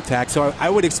passing attack. So I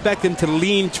would expect them to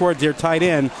lean towards their tight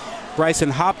end, Bryson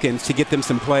Hopkins, to get them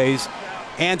some plays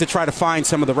and to try to find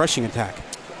some of the rushing attack.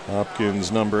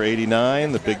 Hopkins, number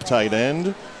 89, the big tight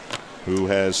end, who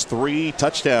has 3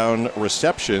 touchdown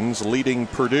receptions, leading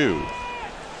Purdue.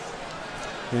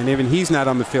 And even he's not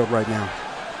on the field right now.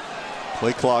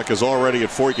 Play clock is already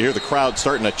at 4. You can hear the crowd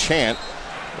starting to chant.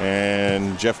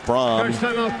 And Jeff Brom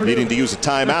needing to use a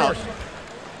timeout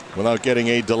without getting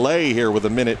a delay here with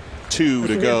 1:02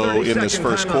 to go in this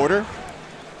first quarter.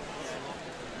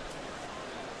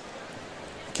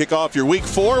 Kick off your week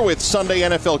 4 with Sunday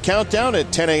NFL Countdown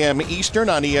at 10 a.m. Eastern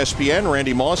on ESPN.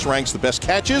 Randy Moss ranks the best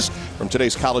catches from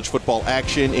today's college football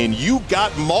action in You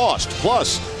Got Mossed.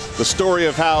 Plus, the story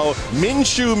of how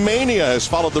Minshew Mania has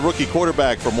followed the rookie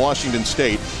quarterback from Washington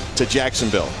State to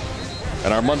Jacksonville.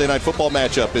 And our Monday Night Football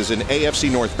matchup is an AFC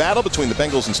North battle between the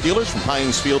Bengals and Steelers from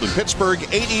Heinz Field in Pittsburgh,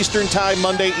 8 Eastern Time,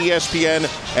 Monday, ESPN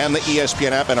and the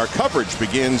ESPN app. And our coverage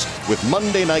begins with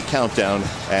Monday Night Countdown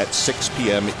at 6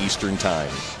 p.m. Eastern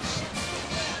Time.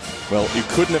 Well, you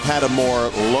couldn't have had a more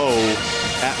low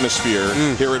atmosphere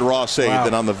here at Ross-Ade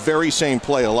than on the very same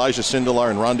play. Elijah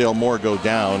Sindelar and Rondale Moore go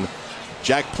down.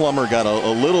 Jack Plummer got a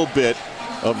little bit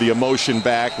of the emotion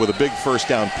back with a big first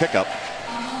down pickup.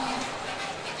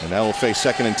 And now we'll face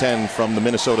 2nd and 10 from the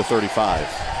Minnesota 35.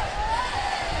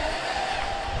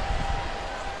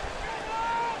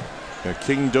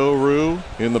 King Doru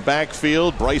in the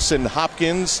backfield. Bryson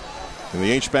Hopkins in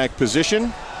the H-back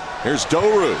position. Here's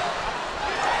Doru.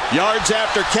 Yards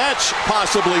after catch,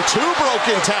 possibly 2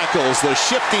 broken tackles. The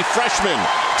shifty freshman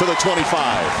to the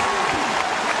 25.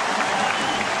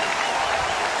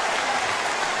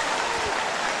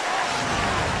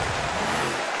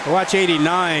 Watch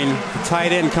 89, the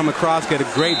tight end come across, get a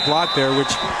great block there,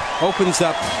 which opens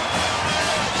up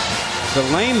the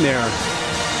lane there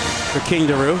for King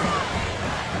Doru.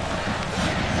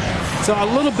 So a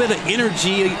little bit of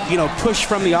energy, push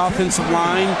from the offensive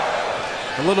line.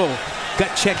 A little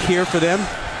gut check here for them.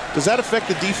 Does that affect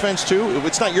the defense too?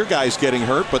 It's not your guys getting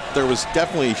hurt, but there was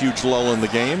definitely a huge lull in the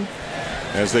game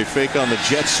as they fake on the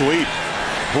jet sweep.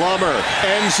 Plummer,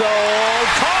 end zone,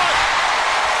 caught!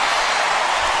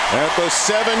 At the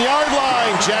 7-yard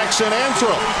line, Jackson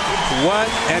Anthrop. What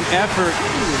an effort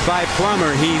by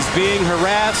Plummer. He's being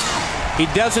harassed. He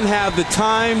doesn't have the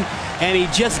time, and he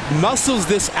just muscles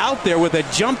this out there with a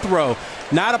jump throw.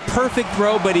 Not a perfect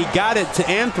throw, but he got it to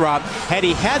Anthrop. Had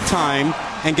he had time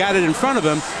and got it in front of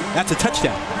him, that's a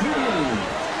touchdown.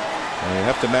 And you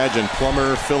have to imagine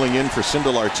Plummer filling in for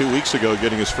Sindelar 2 weeks ago,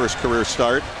 getting his first career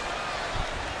start.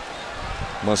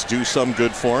 Must do some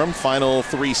good for him. Final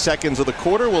 3 seconds of the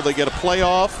quarter. Will they get a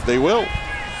playoff? They will.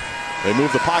 They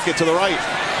move the pocket to the right.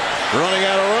 Running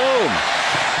out of room.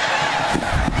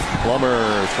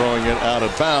 Plummer throwing it out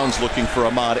of bounds, looking for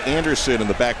Ahmad Anderson in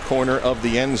the back corner of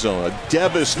the end zone. A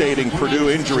devastating Purdue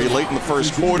injury late in the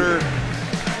first quarter.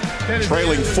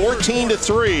 Trailing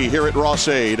 14-3 here at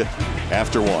Ross-Ade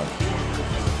after 1.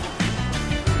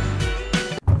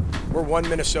 We're one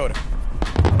Minnesota.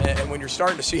 And when you're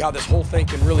starting to see how this whole thing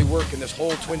can really work in this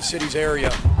whole Twin Cities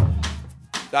area,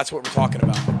 that's what we're talking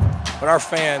about. But our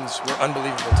fans were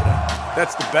unbelievable today.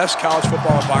 That's the best college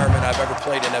football environment I've ever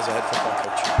played in as a head football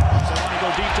coach. So let me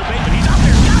go deep to Bateman. He's out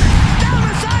there. Got it. Down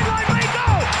the sideline. Let it go.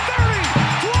 30,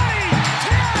 20,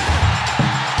 10.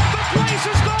 The place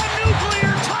has gone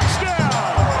nuclear. Touchdown.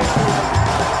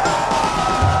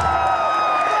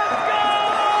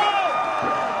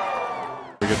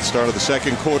 We Look at the start of the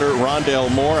second quarter. Rondale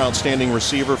Moore, outstanding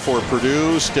receiver for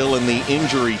Purdue, still in the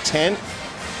injury tent.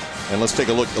 And let's take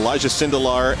a look. Elijah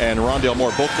Sindelar and Rondale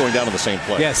Moore both going down on the same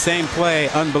play. Yeah, same play.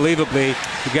 Unbelievably,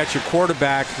 you got your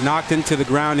quarterback knocked into the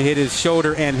ground, hit his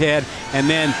shoulder and head, and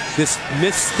then this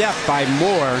misstep by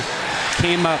Moore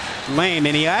came up lame,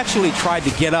 and he actually tried to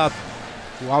get up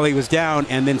while he was down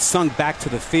and then sunk back to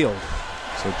the field.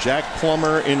 So Jack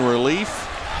Plummer in relief.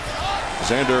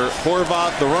 Xander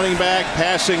Horvath, the running back,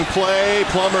 passing play.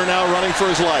 Plummer now running for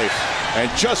his life and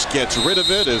just gets rid of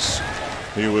it as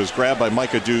he was grabbed by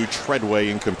Micah Dew. Treadway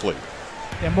incomplete.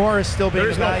 And Moore is still being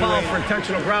evaluated. There is no foul for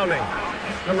intentional grounding.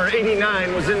 Number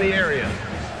 89 was in the area.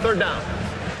 Third down.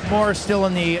 Moore is still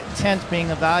in the tent being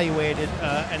evaluated,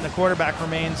 and the quarterback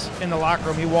remains in the locker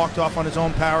room. He walked off on his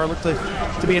own power. Looked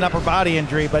to be an upper body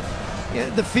injury, but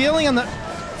the feeling on the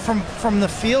from the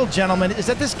field, gentlemen, is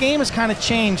that this game has kind of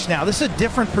changed now. This is a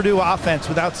different Purdue offense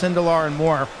without Sindelar and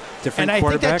Moore. Different and I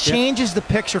think that yeah. changes the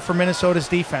picture for Minnesota's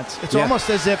defense. It's almost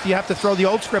as if you have to throw the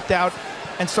old script out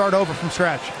and start over from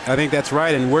scratch. I think that's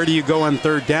right. And where do you go on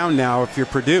third down now if you're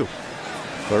Purdue?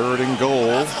 Third and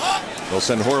goal. They'll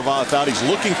send Horvath out. He's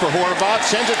looking for Horvath.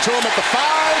 Sends it to him at the 5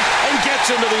 and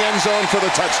gets into the end zone for the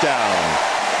touchdown.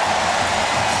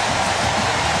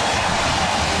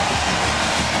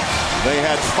 They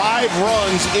had 5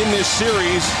 runs in this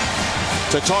series.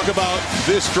 To talk about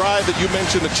this drive that you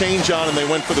mentioned the change on, and they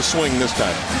went for the swing this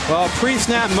time. Well,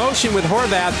 pre-snap motion with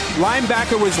Horvath.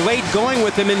 Linebacker was late going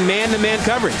with him in man-to-man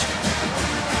coverage.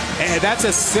 And that's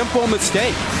a simple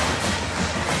mistake.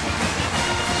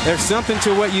 There's something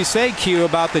to what you say, Q,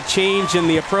 about the change in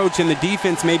the approach and the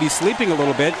defense maybe sleeping a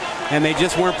little bit, and they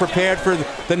just weren't prepared for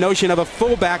the notion of a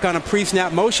fullback on a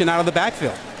pre-snap motion out of the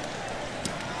backfield.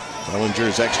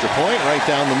 Bellinger's extra point right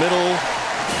down the middle.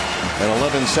 And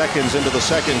 11 seconds into the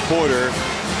second quarter,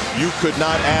 you could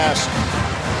not ask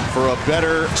for a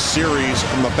better series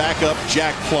from the backup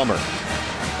Jack Plummer.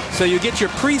 So you get your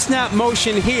pre-snap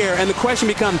motion here, and the question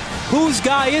becomes, whose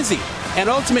guy is he? And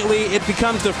ultimately, it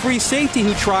becomes the free safety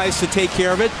who tries to take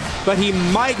care of it, but he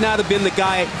might not have been the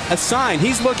guy assigned.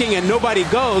 He's looking and nobody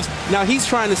goes. Now he's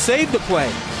trying to save the play.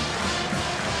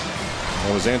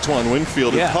 That was Antoine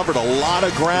Winfield, who covered a lot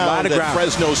of ground at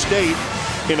Fresno State.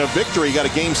 In a victory, got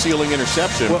a game-sealing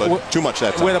interception, but too much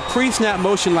that time. With a pre-snap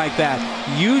motion like that,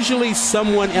 usually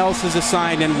someone else is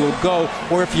assigned and will go,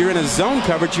 or if you're in a zone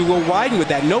coverage, you will widen with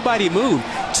that. Nobody moved.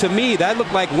 To me, that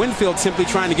looked like Winfield simply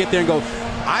trying to get there and go,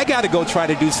 I got to go try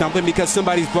to do something because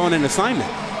somebody's blown an assignment.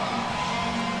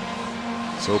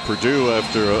 So Purdue,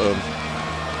 after a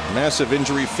massive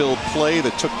injury-filled play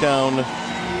that took down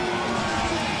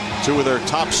 2 of their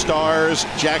top stars,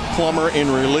 Jack Plummer in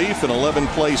relief, an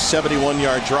 11-play,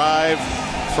 71-yard drive.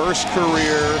 First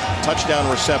career touchdown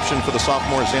reception for the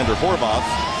sophomore Xander Horvath.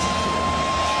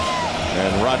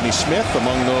 And Rodney Smith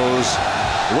among those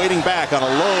waiting back on a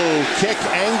low kick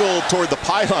angle toward the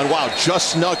pylon. Wow,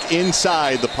 just snuck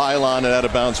inside the pylon and out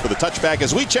of bounds for the touchback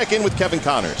as we check in with Kevin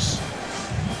Connors.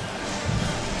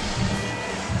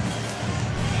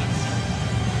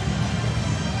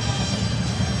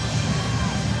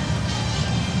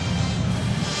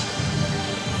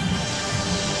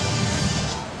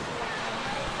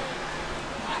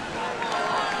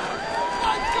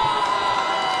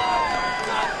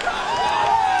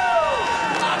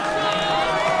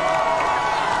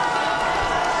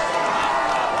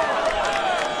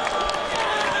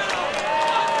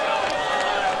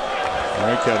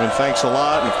 Kevin, thanks a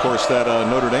lot. And of course, that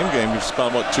Notre Dame game, you've spent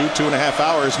about 2.5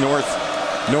 hours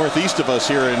northeast of us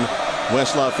here in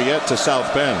West Lafayette to South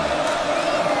Bend.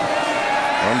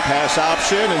 One pass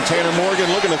option, and Tanner Morgan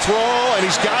looking to throw, and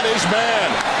he's got his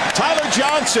man. Tyler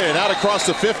Johnson out across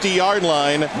the 50-yard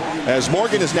line as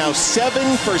Morgan is now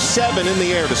 7 for 7 in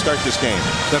the air to start this game.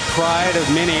 The pride of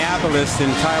Minneapolis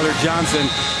and Tyler Johnson,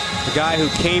 the guy who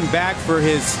came back for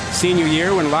his senior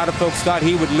year when a lot of folks thought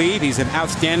he would leave. He's an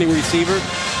outstanding receiver.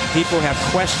 People have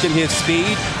questioned his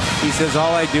speed. He says,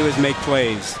 all I do is make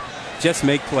plays. Just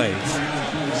make plays.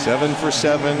 7 for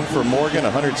 7 for Morgan,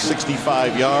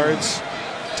 165 yards.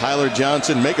 Tyler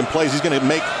Johnson making plays. He's going to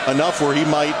make enough where he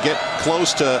might get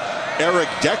close to Eric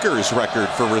Decker's record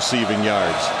for receiving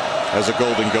yards as a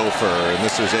Golden Gopher. And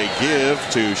this is a give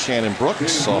to Shannon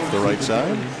Brooks off the right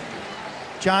side.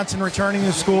 Johnson returning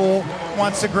to school,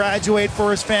 wants to graduate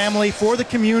for his family, for the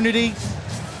community.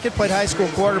 Kid played high school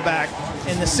quarterback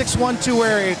in the 612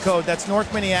 area code. That's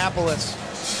North Minneapolis.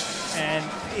 And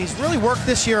he's really worked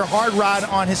this year hard, Rod,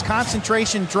 on his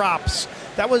concentration drops.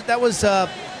 That was a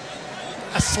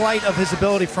slight of his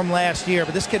ability from last year,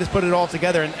 but this kid has put it all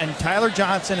together. And Tyler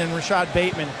Johnson and Rashad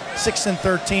Bateman, 6 and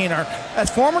 13, are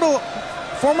as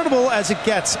formidable as it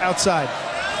gets outside.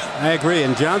 I agree,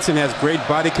 and Johnson has great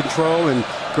body control and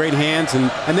great hands,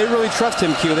 and they really trust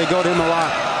him, Q. They go to him a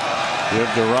lot. Give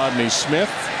to Rodney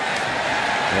Smith.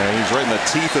 And he's right in the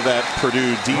teeth of that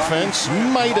Purdue defense.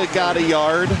 Might have got a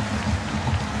yard.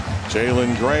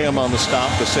 Jalen Graham on the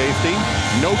stop, the safety.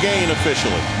 No gain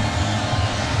officially.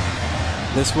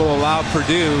 This will allow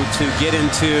Purdue to get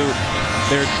into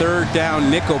their third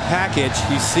down nickel package.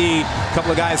 You see a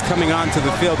couple of guys coming onto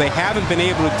the field. They haven't been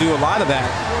able to do a lot of that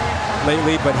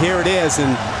lately, but here it is,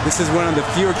 and this is one of the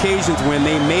few occasions when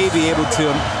they may be able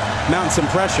to mount some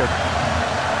pressure.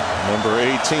 Number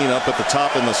 18 up at the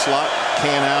top in the slot.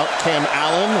 Cam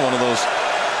Allen, one of those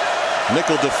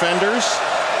nickel defenders.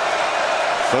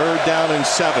 Third down and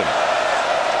 7.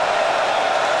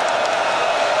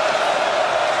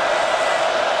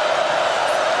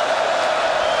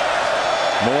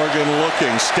 Morgan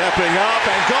looking, stepping up,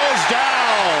 and goes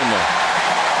down.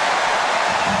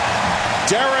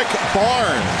 Derek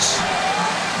Barnes.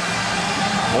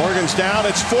 Morgan's down.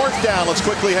 It's 4th down. Let's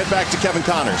quickly head back to Kevin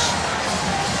Connors.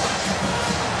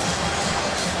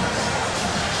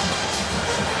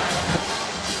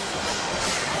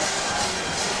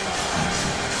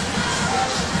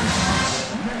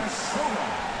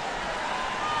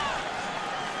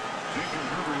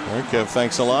 All right, Kev,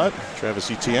 thanks a lot. Travis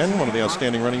Etienne, one of the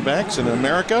outstanding running backs in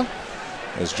America,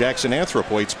 as Jackson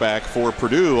Anthrop waits back for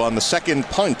Purdue on the second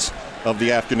punt of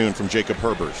the afternoon from Jacob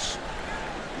Herbers.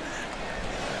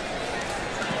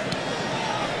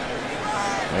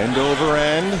 End over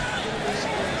end.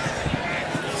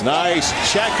 Nice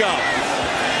checkup.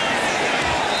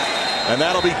 And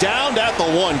that'll be downed at the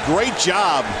 1. Great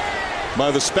job by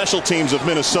the special teams of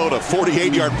Minnesota.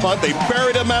 48-yard punt. They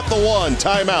buried him at the 1.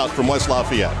 Timeout from West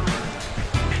Lafayette.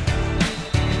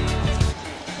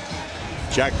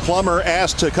 Jack Plummer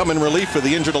asked to come in relief for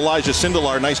the injured Elijah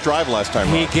Sindelar. Nice drive last time.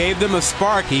 He gave them a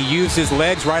spark. He used his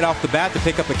legs right off the bat to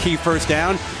pick up a key first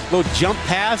down. Little jump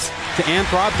pass to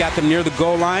Anthrop, got them near the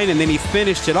goal line, and then he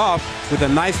finished it off with a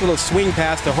nice little swing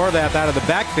pass to Horvath out of the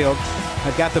backfield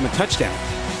that got them a touchdown.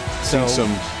 So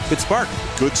some good spark.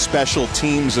 Good special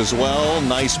teams as well.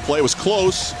 Nice play. It was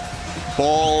close.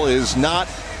 Ball is not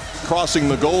crossing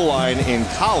the goal line in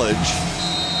college.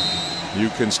 You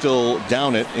can still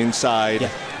down it inside.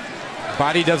 Yeah.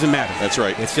 Body doesn't matter. That's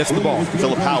right. It's just the ball.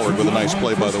 Philip Howard with a nice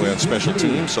play, by the way, on special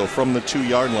teams. So from the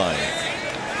 2-yard line.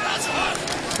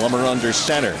 Plummer under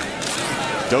center.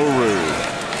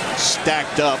 Doru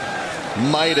stacked up.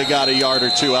 Might have got a yard or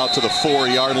two out to the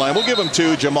 4-yard line. We'll give him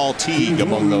 2. Jamal Teague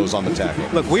among those on the tackle.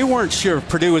 Look, we weren't sure if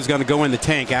Purdue was going to go in the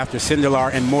tank after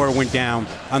Sindelar and Moore went down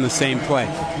on the same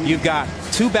play. You've got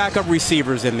 2 backup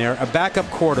receivers in there, a backup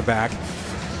quarterback.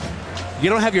 You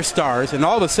don't have your stars, and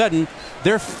all of a sudden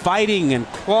they're fighting and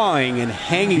clawing and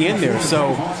hanging in there.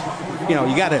 So, you know,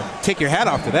 you got to take your hat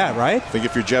off to that, right? I think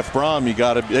if you're Jeff Brom, you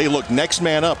got to, hey, look, next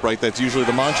man up, right? That's usually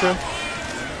the mantra.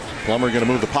 Plummer going to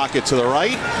move the pocket to the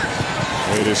right.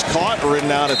 It is caught, ridden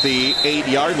out at the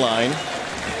 8-yard line.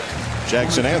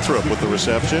 Jackson Anthrop with the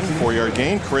reception. 4-yard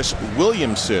gain. Chris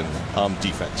Williamson on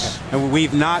defense. And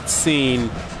we've not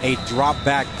seen a drop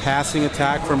back passing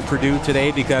attack from Purdue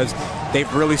today because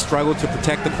they've really struggled to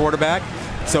protect the quarterback.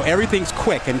 So everything's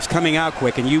quick and it's coming out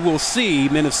quick, and you will see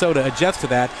Minnesota adjust to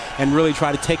that and really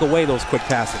try to take away those quick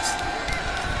passes.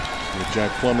 What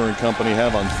Jack Plummer and company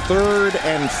have on 3rd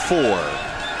and 4.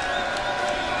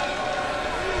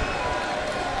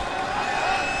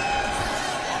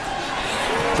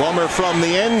 Plummer from the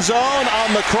end zone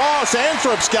on the cross.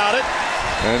 Anthrop's got it.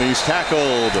 And he's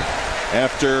tackled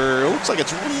after, it looks like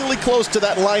it's really close to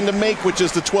that line to make, which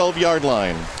is the 12-yard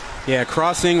line. Yeah,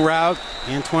 crossing route.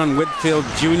 Antoine Whitfield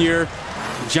Jr.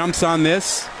 jumps on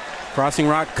this. Crossing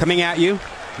route coming at you.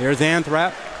 There's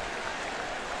Anthrop.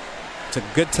 It's a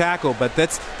good tackle, but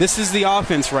this is the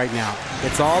offense right now.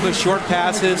 It's all the short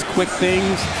passes, quick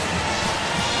things.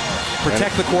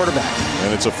 Protect the quarterback.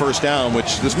 And it's a first down,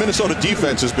 which this Minnesota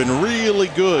defense has been really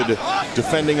good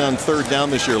defending on 3rd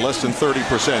down this year, less than 30%.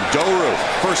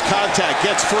 Doru, first contact,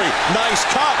 gets free. Nice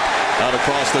cut out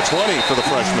across the 20 for the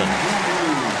freshman.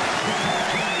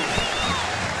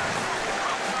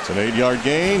 It's an 8-yard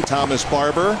gain. Thomas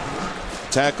Barber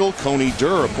tackle. Coney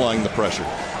Durr applying the pressure.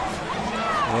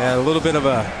 Yeah, a little bit of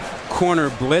a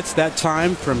corner blitz that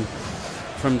time from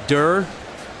Durr.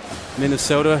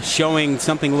 Minnesota showing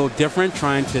something a little different,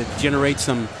 trying to generate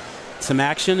some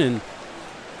action, and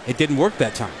it didn't work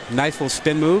that time. Nice little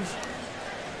spin move.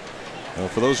 Well,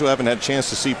 for those who haven't had a chance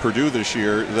to see Purdue this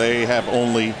year, they have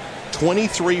only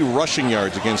 23 rushing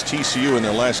yards against TCU in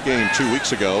their last game 2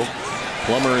 weeks ago.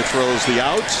 Plummer throws the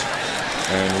out.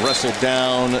 and wrestled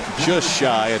down just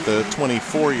shy at the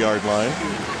 24-yard line.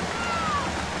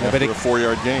 After a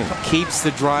 4-yard gain. Keeps the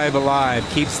drive alive,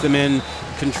 keeps them in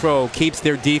control, keeps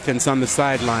their defense on the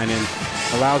sideline, and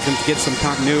allows them to get some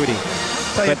continuity.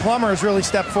 Plummer has really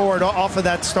stepped forward off of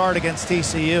that start against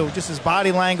TCU. Just his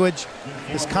body language,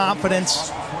 his confidence.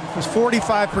 He was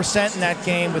 45% in that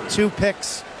game with 2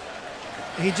 picks.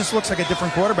 He just looks like a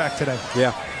different quarterback today.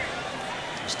 Yeah.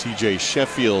 It's TJ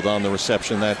Sheffield on the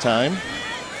reception that time.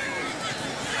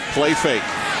 Play fake.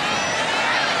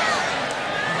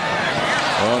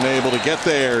 Unable to get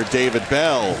there, David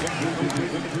Bell.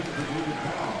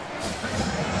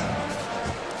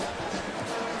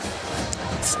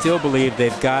 Still believe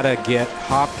they've got to get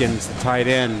Hopkins, the tight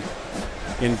end,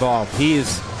 involved.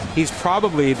 He's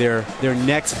probably their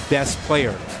next best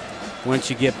player. Once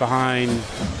you get behind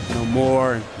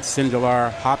Moore and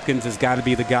Sindelar, Hopkins has got to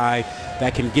be the guy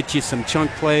that can get you some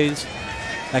chunk plays,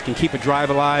 that can keep a drive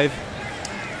alive.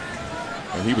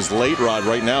 And he was late, Rod,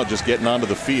 right now, just getting onto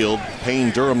the field.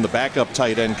 Payne Durham, the backup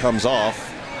tight end, comes off.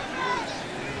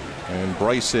 And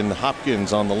Bryson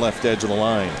Hopkins on the left edge of the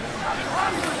line.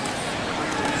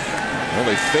 Well,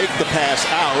 they faked the pass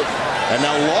out, and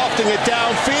now lofting it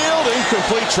downfield,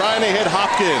 incomplete, trying to hit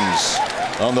Hopkins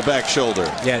on the back shoulder.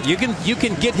 Yeah, you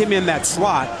can get him in that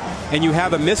slot, and you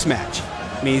have a mismatch.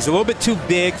 I mean, he's a little bit too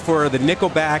big for the nickel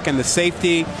back and the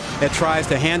safety that tries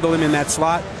to handle him in that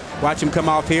slot. Watch him come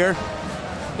off here.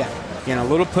 Yeah, a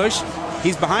little push.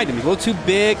 He's behind him. He's a little too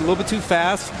big, a little bit too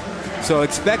fast. So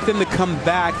expect them to come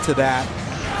back to that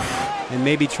and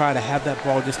maybe try to have that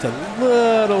ball just a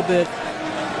little bit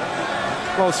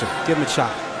closer. Give him a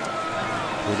shot.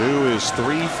 Purdue is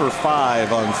 3 for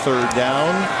 5 on 3rd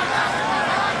down.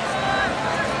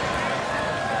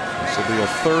 This will be a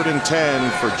 3rd and 10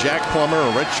 for Jack Plummer,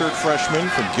 a redshirt freshman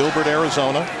from Gilbert,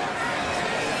 Arizona.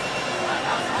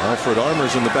 Alfred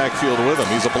Armour's in the backfield with him.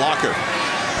 He's a blocker.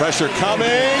 Pressure coming,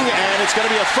 and it's going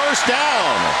to be a 1st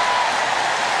down.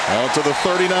 Out to the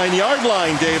 39-yard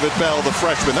line, David Bell, the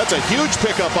freshman. That's a huge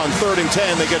pickup on 3rd and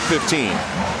 10. They get 15.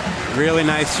 Really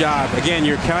nice job. Again,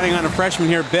 you're counting on a freshman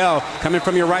here, Bell, coming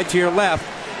from your right to your left,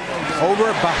 over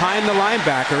behind the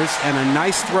linebackers, and a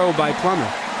nice throw by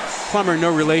Plummer. Plummer,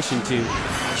 no relation to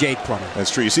Jake Plummer. That's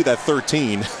true. You see that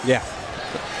 13. Yeah.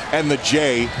 And the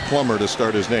J, Plummer, to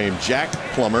start his name. Jack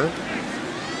Plummer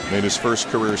made his first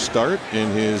career start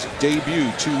in his debut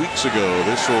 2 weeks ago.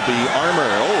 This will be Armour.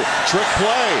 Oh, trick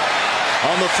play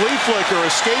on the flea flicker,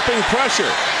 escaping pressure.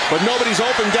 But nobody's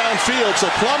open downfield, so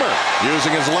Plummer,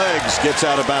 using his legs, gets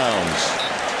out of bounds.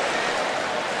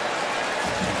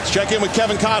 Let's check in with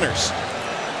Kevin Connors.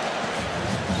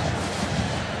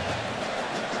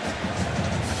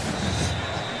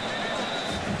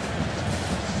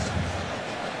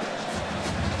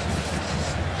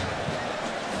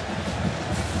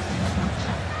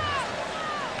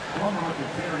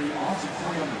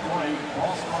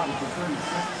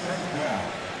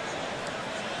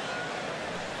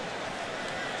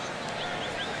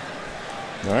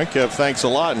 All right, Kev, thanks a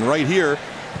lot. And right here,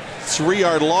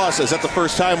 3-yard loss. Is that the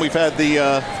first time we've had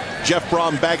the Jeff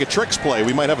Brom bag of tricks play?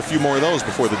 We might have a few more of those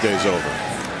before the day's over.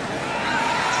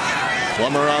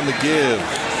 Plummer on the give.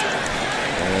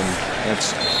 And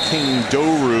that's King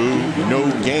Doru, no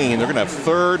gain. They're going to have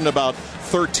 3rd and about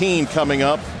 13 coming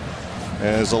up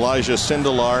as Elijah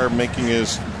Sindelar making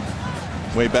his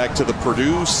way back to the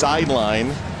Purdue sideline.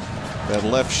 That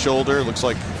left shoulder looks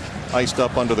like iced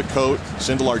up under the coat.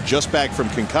 Sindelar just back from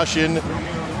concussion.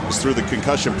 Was through the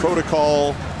concussion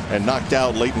protocol and knocked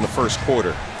out late in the 1st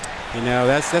quarter.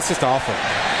 That's just awful.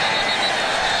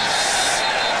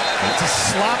 It's a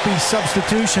sloppy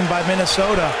substitution by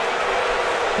Minnesota.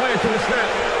 Player to the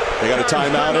snap. They got a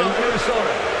timeout in.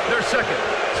 Minnesota, their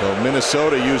 2nd. So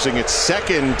Minnesota using its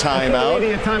 2nd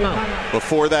timeout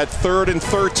before that 3rd and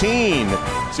 13.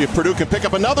 See if Purdue can pick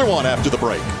up another one after the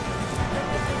break.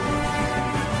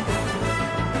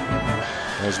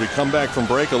 As we come back from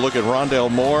break, a look at Rondale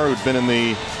Moore, who'd been in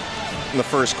the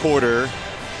 1st quarter,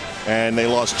 and they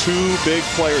lost 2 big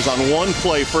players on one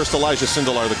play. First, Elijah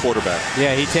Sindelar, the quarterback.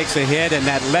 Yeah, he takes a hit, and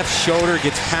that left shoulder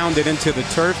gets pounded into the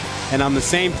turf. And on the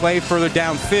same play further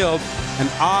downfield, an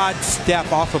odd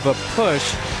step off of a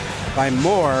push by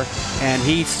Moore, and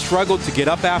he struggled to get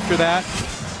up after that.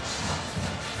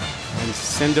 And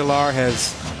Sindelar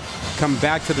has come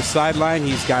back to the sideline.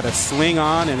 He's got a sling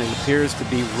on, and it appears to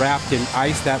be wrapped in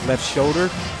ice, that left shoulder.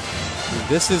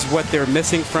 This is what they're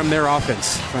missing from their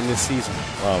offense from this season.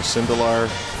 Wow, Sindelar,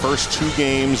 first 2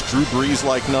 games, Drew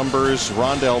Brees-like numbers.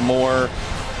 Rondale Moore,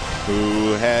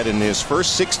 who had in his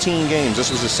first 16 games, this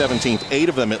was his 17th, 8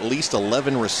 of them at least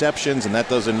 11 receptions, and that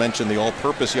doesn't mention the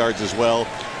all-purpose yards as well.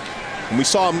 And we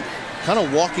saw him kind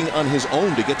of walking on his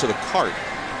own to get to the cart.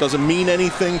 Doesn't mean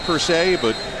anything per se,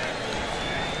 but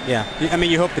yeah, I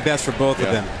mean, you hope the best for both of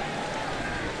them.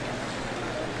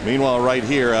 Meanwhile, right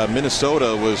here,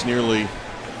 Minnesota was nearly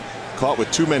caught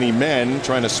with too many men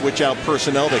trying to switch out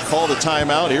personnel. They called a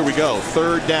timeout. Here we go.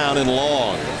 3rd down and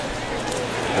long.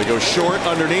 They go short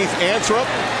underneath. Anthrop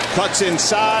cuts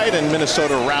inside, and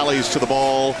Minnesota rallies to the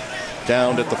ball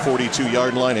down at the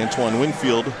 42-yard line. Antoine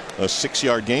Winfield, a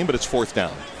 6-yard gain, but it's 4th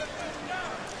down.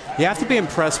 You have to be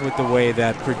impressed with the way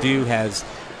that Purdue has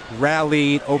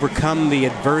rallied, overcome the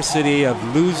adversity of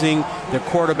losing their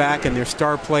quarterback and their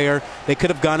star player. They could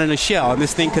have gone in a shell, and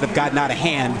this thing could have gotten out of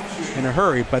hand in a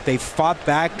hurry, but they fought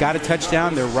back, got a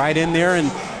touchdown. They're right in there,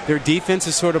 and their defense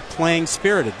is sort of playing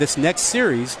spirited. This next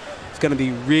series is going to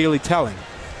be really telling.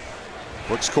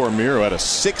 Brooks Cormier had a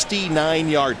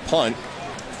 69-yard punt.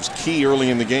 It was key early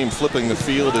in the game. Flipping the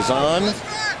field is on.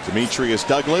 Demetrius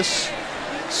Douglas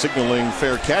signaling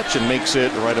fair catch and makes it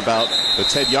right about the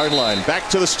 10-yard line. Back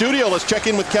to the studio. Let's check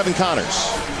in with Kevin Connors.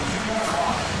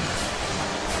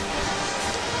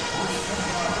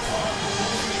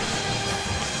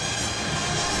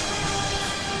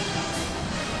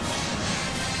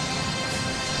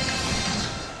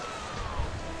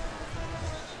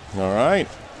 All right.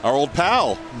 Our old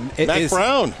pal, Mac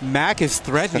Brown. Mac is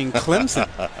threatening Clemson.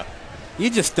 You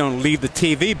just don't leave the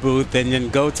TV booth and then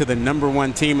go to the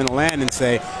 #1 team in the land and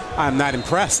say, I'm not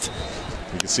impressed.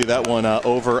 You can see that one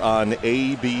over on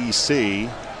ABC.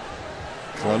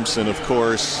 Clemson, of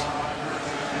course,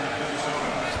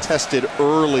 tested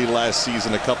early last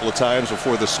season a couple of times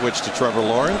before the switch to Trevor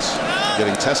Lawrence.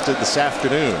 Getting tested this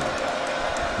afternoon.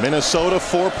 Minnesota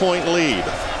 4-point lead.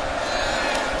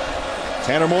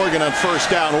 Tanner Morgan on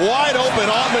 1st down. Wide open,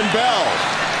 Autman Bell.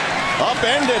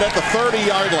 Upended at the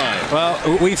 30-yard line.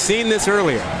 Well, we've seen this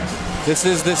earlier. This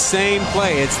is the same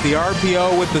play. It's the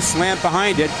RPO with the slant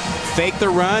behind it. Fake the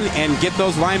run and get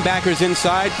those linebackers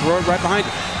inside, throw it right behind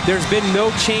it. There's been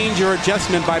no change or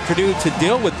adjustment by Purdue to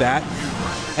deal with that.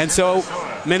 And so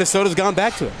Minnesota's gone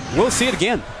back to it. We'll see it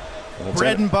again.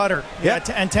 Bread and butter. Yeah.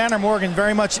 And Tanner Morgan,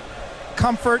 very much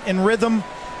comfort and rhythm.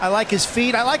 I like his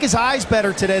feet. I like his eyes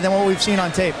better today than what we've seen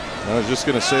on tape. I was just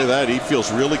going to say that. He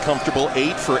feels really comfortable.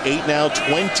 8 for 8 now,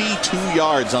 22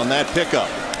 yards on that pickup.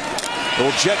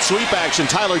 Little jet sweep action.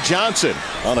 Tyler Johnson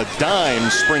on a dime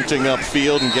sprinting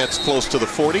upfield and gets close to the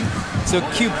 40. So,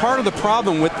 Q, part of the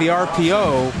problem with the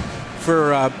RPO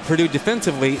for Purdue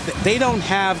defensively, they don't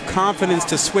have confidence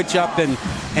to switch up and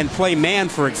play man,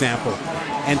 for example,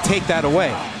 and take that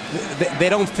away. They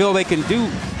don't feel they can do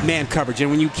man coverage.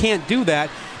 And when you can't do that,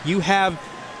 you have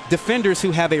defenders who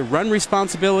have a run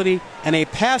responsibility and a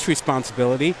pass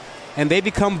responsibility, and they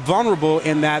become vulnerable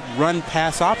in that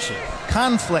run-pass option.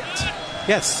 Conflict.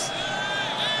 Yes.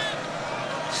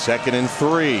 2nd and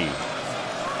 3.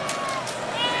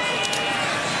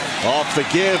 Off the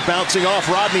give, bouncing off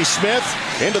Rodney Smith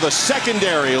into the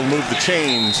secondary. He'll move the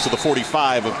chains to the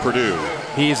 45 of Purdue.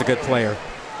 He's a good player.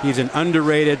 He's an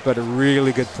underrated but a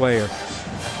really good player.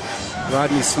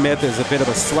 Rodney Smith is a bit of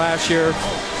a slasher.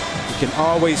 You can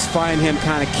always find him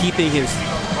kind of keeping his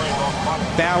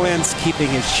balance, keeping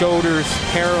his shoulders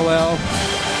parallel.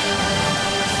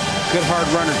 Good hard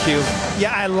runner, Q.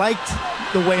 Yeah, I liked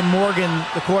the way Morgan,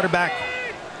 the quarterback,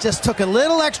 just took a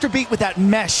little extra beat with that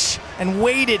mesh and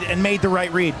waited and made the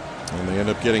right read. And they end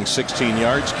up getting 16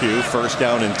 yards, Q. 1st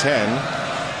down and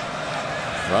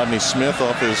 10. Rodney Smith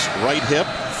off his right hip.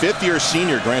 5th-year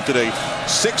senior, granted a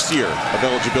 6th year of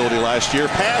eligibility last year.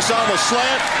 Pass on the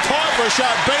slant, caught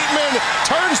Rashad Bateman,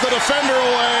 turns the defender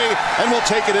away, and will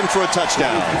take it in for a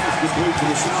touchdown.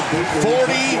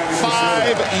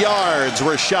 45 yards,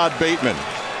 Rashad Bateman.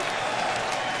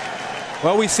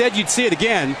 Well, we said you'd see it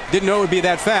again. Didn't know it would be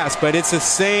that fast, but it's the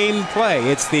same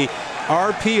play. It's the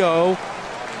RPO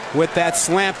with that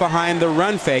slant behind the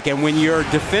run fake. And when your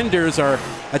defenders are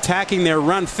attacking their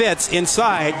run fits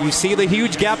inside, you see the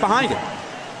huge gap behind it.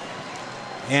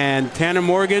 And Tanner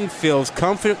Morgan feels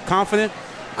confident,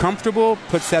 comfortable,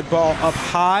 puts that ball up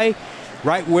high,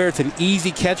 right where it's an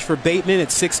easy catch for Bateman at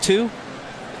 6'2".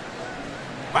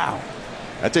 Wow.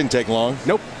 That didn't take long.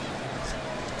 Nope.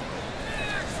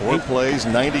 4 plays,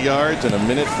 90 yards, and a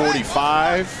minute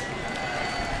 45.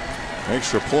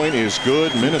 Extra point is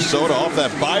good. Minnesota off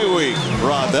that bye week.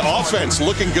 Rod, the offense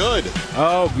looking good.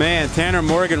 Oh, man. Tanner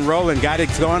Morgan rolling. Got it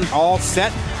going. All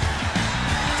set.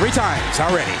 3 times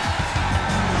already.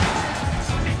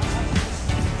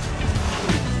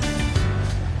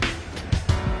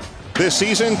 This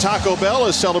season, Taco Bell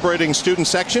is celebrating student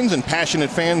sections and passionate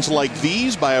fans like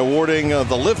these by awarding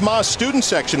the Liv Moss Student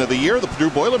Section of the Year. The Purdue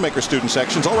Boilermaker Student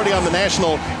Section is already on the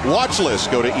national watch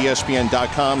list. Go to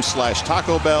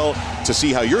ESPN.com/Taco Bell to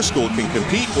see how your school can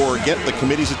compete or get the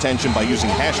committee's attention by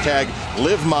using hashtag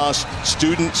Liv Moss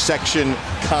Student Section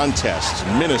Contest.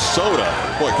 Minnesota,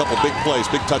 boy, a couple big plays,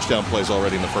 big touchdown plays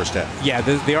already in the first half. Yeah,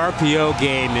 the RPO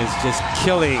game is just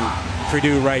killing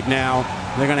Purdue right now.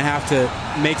 They're going to have to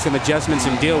make some adjustments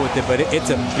and deal with it, but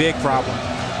it's a big problem.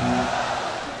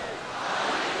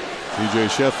 TJ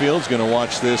Sheffield's going to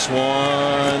watch this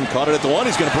one. Caught it at the 1.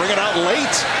 He's going to bring it out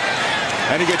late.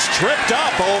 And he gets tripped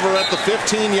up over at the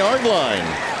 15-yard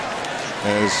line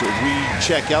as we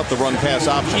check out the run-pass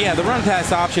option. Yeah, the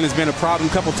run-pass option has been a problem.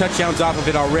 A couple touchdowns off of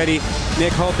it already.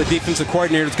 Nick Holt, the defensive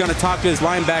coordinator, is going to talk to his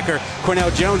linebacker,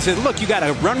 Cornell Jones, says, look, you got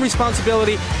a run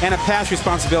responsibility and a pass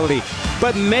responsibility,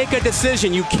 but make a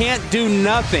decision. You can't do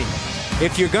nothing.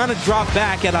 If you're going to drop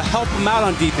back, it'll help him out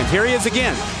on defense. Here he is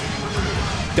again.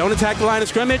 Don't attack the line of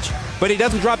scrimmage, but he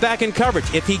doesn't drop back in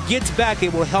coverage. If he gets back,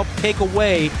 it will help take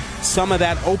away some of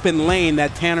that open lane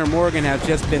that Tanner Morgan has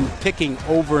just been picking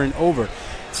over and over.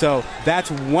 So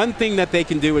that's one thing that they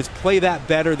can do is play that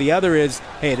better. The other is,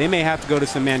 hey, they may have to go to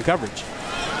some man coverage.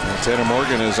 Well, Tanner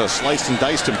Morgan has sliced and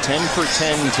diced him 10 for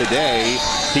 10 today.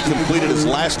 He completed his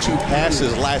last 2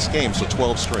 passes last game, so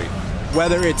 12 straight.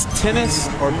 Whether it's tennis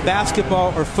or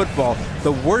basketball or football,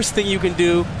 the worst thing you can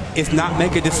do is not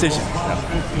make a decision.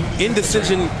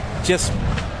 Indecision just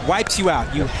wipes you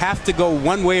out. You have to go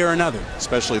one way or another.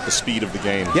 Especially at the speed of the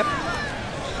game. Yep.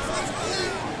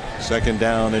 2nd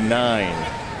down and 9.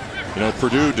 You know,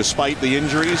 Purdue, despite the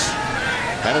injuries,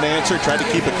 had an answer, tried to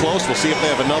keep it close. We'll see if they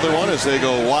have another one as they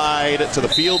go wide to the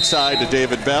field side to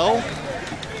David Bell.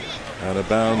 Out of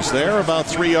bounds there, about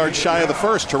 3 yards shy of the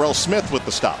first. Terrell Smith with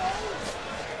the stop.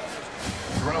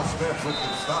 Terrell Smith with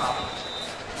the stop.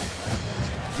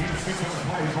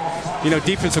 You know,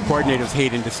 defensive coordinators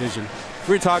hate indecision.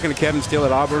 We were talking to Kevin Steele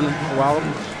at Auburn a while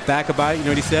back about it. You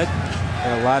know what he said?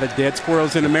 There are a lot of dead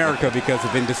squirrels in America because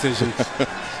of indecision.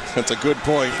 That's a good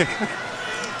point.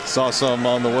 Saw some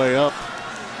on the way up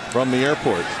from the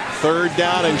airport. 3rd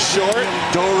down and short.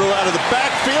 Doru out of the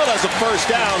backfield has a first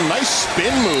down. Nice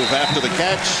spin move after the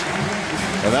catch.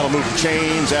 And that'll move the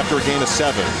chains after a gain of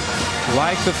 7.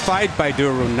 Like the fight by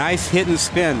Doru. Nice hit and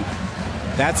spin.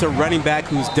 That's a running back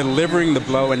who's delivering the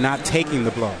blow and not taking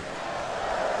the blow.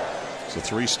 It's a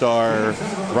 3-star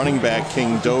running back,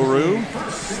 King Doru.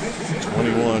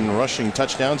 21 rushing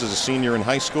touchdowns as a senior in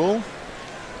high school.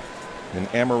 In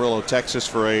Amarillo, Texas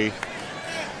for a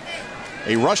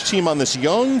rush team on this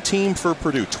young team for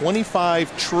Purdue.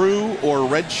 25 true or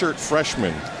redshirt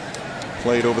freshmen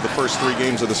played over the first 3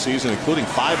 games of the season, including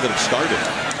 5 that have started.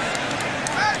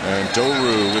 And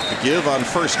Doru with the give on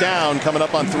first down, coming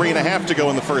up on 3.5 to go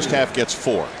in the first half, gets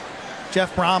 4.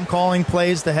 Jeff Brom calling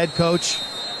plays, the head coach.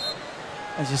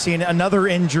 As you see, another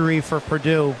injury for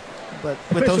Purdue. But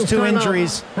with those 2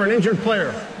 injuries, for an injured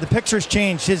player, the picture's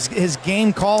changed. His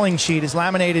game calling sheet, his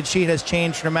laminated sheet, has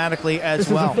changed dramatically as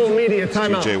well. This is a full media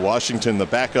timeout. TJ Washington, the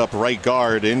backup right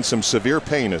guard, in some severe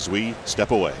pain as we step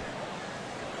away.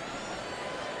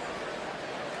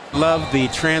 Love the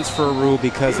transfer rule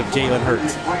because of Jalen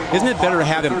Hurts. Isn't it better to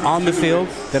have him on the field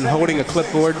than holding a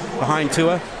clipboard behind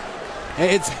Tua?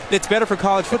 It's better for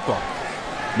college football.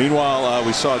 Meanwhile,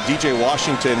 we saw DJ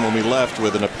Washington when we left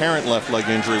with an apparent left leg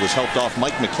injury, was helped off.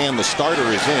 Mike McCann, the starter,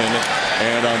 is in.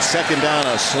 And on 2nd down,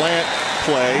 a slant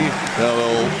play.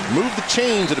 They'll move the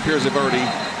chains. It appears they've already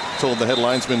told the head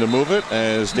linesman to move it.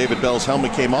 As David Bell's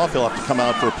helmet came off, he'll have to come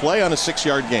out for a play on a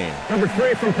 6-yard gain. Number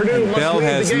 3 from Purdue. Bell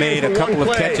has made a couple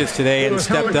of catches today and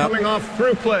stepped up.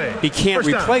 He can't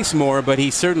replace more, but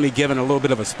he's certainly given a little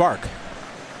bit of a spark.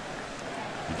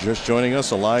 Just joining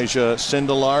us, Elijah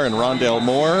Sindelar and Rondale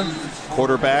Moore,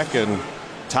 quarterback and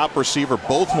top receiver,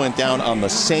 both went down on the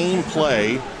same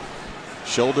play.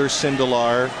 Shoulder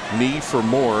Sindelar, knee for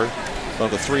Moore, about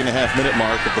the 3.5-minute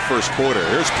mark of the first quarter.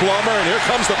 Here's Plummer, and here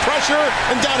comes the pressure,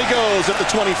 and down he goes at the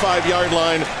 25-yard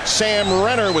line. Sam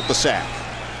Renner with the sack.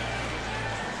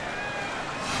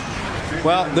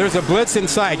 Well, there's a blitz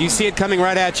inside. You see it coming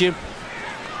right at you.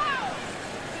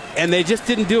 And they just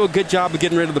didn't do a good job of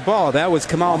getting rid of the ball. That was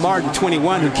Kamal Martin,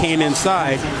 21, who came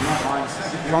inside.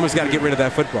 You almost got to get rid of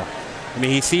that football. I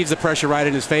mean, he sees the pressure right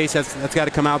in his face. That's got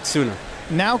to come out sooner.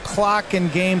 Now clock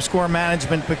and game score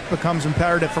management becomes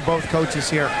imperative for both coaches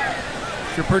here.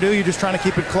 If you're Purdue, you're just trying to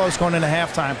keep it close going into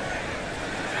halftime.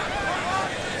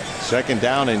 2nd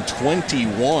down and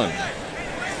 21.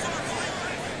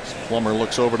 Plummer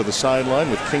looks over to the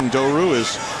sideline with King Doru,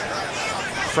 his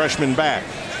freshman back.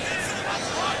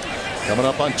 Coming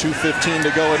up on 2:15 to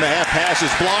go in the half. Pass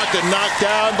is blocked and knocked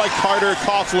down by Carter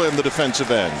Coughlin, the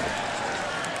defensive end.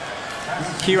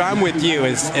 Q, I'm with you.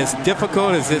 As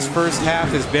difficult as this first half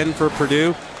has been for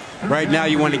Purdue, right now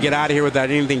you want to get out of here without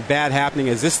anything bad happening,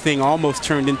 as this thing almost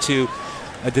turned into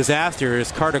a disaster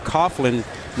as Carter Coughlin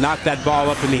knocked that ball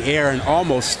up in the air and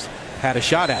almost had a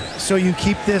shot at it. So you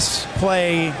keep this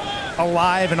play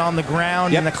alive and on the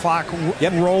ground, and the clock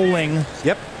rolling.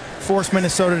 Yep. Force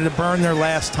Minnesota to burn their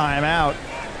last time out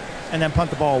and then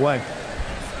punt the ball away.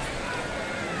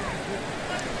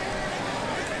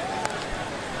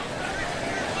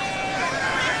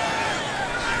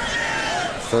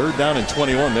 Third down and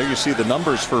 21. There you see the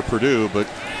numbers for Purdue, but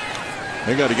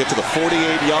they got to get to the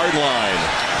 48-yard line.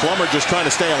 Plummer just trying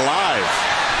to stay alive.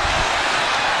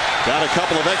 Got a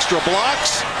couple of extra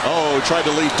blocks. Oh, tried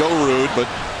to lead Dorud, but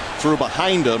threw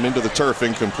behind him into the turf,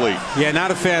 incomplete. Yeah, not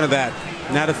a fan of that.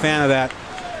 Not a fan of that.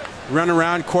 Run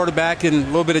around, quarterback in a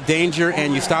little bit of danger,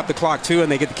 and you stop the clock too, and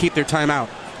they get to keep their timeout.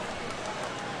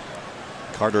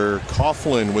 Carter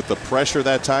Coughlin with the pressure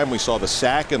that time. We saw the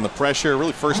sack and the pressure.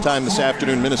 Really first time this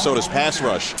afternoon Minnesota's pass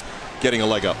rush getting a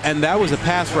leg up. And that was a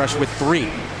pass rush with 3.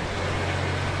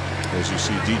 As you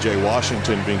see DJ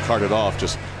Washington being carted off.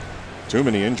 Just too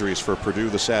many injuries for Purdue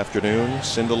this afternoon.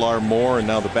 Sindelar, Moore, and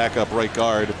now the backup right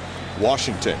guard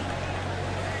Washington.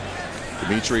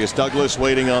 Demetrius Douglas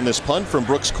waiting on this punt from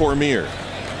Brooks Cormier.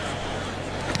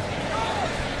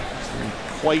 Didn't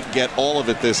quite get all of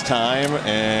it this time,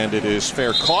 and it is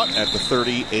fair caught at the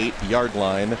 38-yard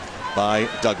line by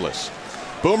Douglas.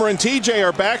 Boomer and TJ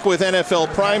are back with NFL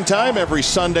Primetime every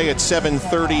Sunday at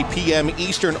 7:30 p.m.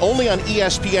 Eastern, only on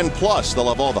ESPN Plus. They'll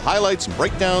have all the highlights and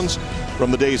breakdowns from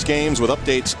the day's games with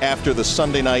updates after the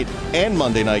Sunday night and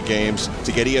Monday night games.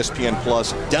 To get ESPN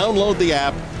Plus, download the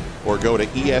app or go to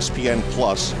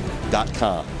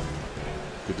espnplus.com.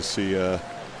 Good to see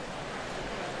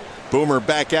Boomer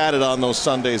back at it on those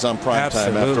Sundays on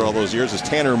primetime after all those years. Is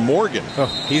Tanner Morgan. Oh,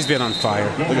 he's been on fire.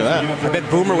 Look at that. I bet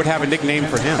Boomer would have a nickname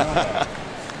for him.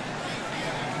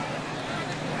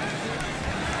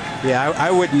 Yeah, I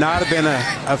would not have been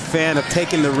a fan of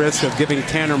taking the risk of giving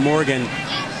Tanner Morgan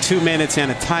 2 minutes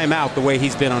and a timeout the way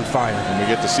he's been on fire. And we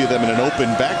get to see them in an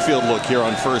open backfield look here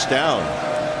on first down.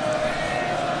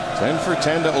 10 for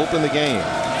 10 to open the game.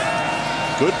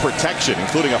 Good protection,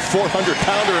 including a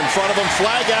 400-pounder in front of him.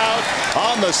 Flag out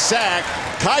on the sack.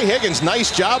 Kai Higgins, nice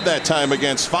job that time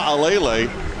against Fa'alele.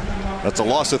 That's a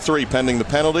loss of 3 pending the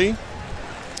penalty.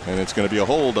 And it's going to be a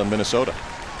hold on Minnesota.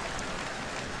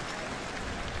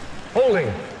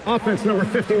 Holding, offense number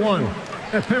 51.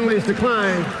 That penalty is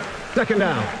declined. Second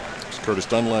down. It's Curtis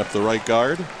Dunlap, the right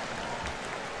guard.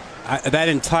 That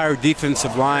entire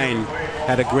defensive line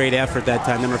had a great effort that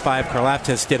time. Number 5,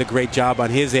 Karlaftis, did a great job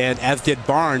on his end, as did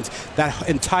Barnes. That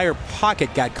entire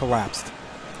pocket got collapsed.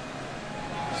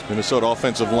 This Minnesota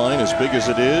offensive line, as big as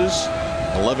it is,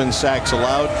 11 sacks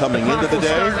allowed coming into the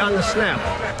day. On the snap.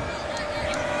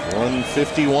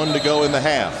 1:51 to go in the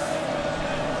half.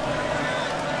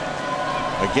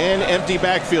 Again, empty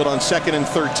backfield on 2nd and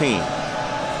 13.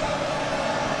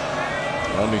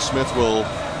 Rodney Smith will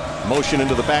motion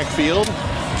into the backfield.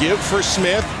 Give for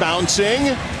Smith,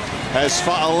 bouncing. Has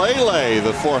Fa'alele,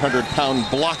 the 400-pound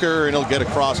blocker, and he'll get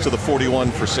across to the 41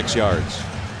 for 6 yards.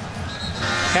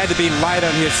 Had to be light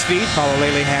on his feet.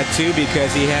 Fa'alele had to,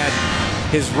 because he had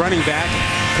his running back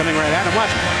coming right at him. Watch.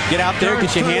 Get out there,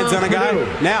 get your hands on a guy.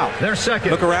 Now, they're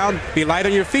second. Look around, be light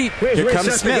on your feet. Here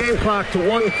comes Smith. The game clock to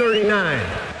 1:39.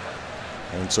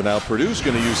 And so now Purdue's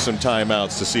going to use some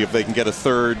timeouts to see if they can get a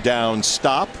third down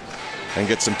stop and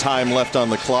get some time left on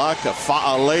the clock.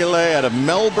 Fa'alele out of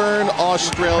Melbourne,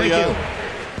 Australia.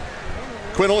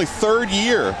 Quinn, only third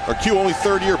year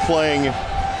playing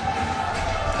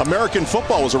American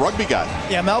football. Was a rugby guy.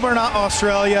 Yeah, Melbourne,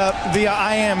 Australia via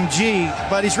IMG,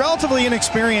 but he's relatively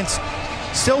inexperienced,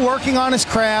 still working on his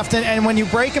craft, and when you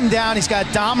break him down, he's got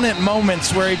dominant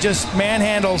moments where he just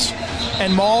manhandles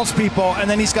and mauls people, and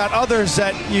then he's got others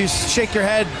that you shake your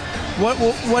head,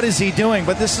 what is he doing?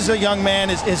 But this is a young man.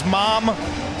 His mom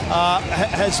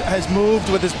has moved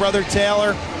with his brother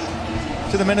Taylor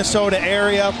to the Minnesota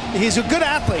area. He's a good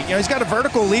athlete. You know, he's got a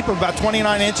vertical leap of about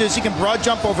 29 inches. He can broad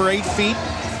jump over 8 feet.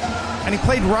 And he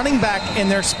played running back in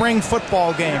their spring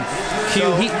football game. He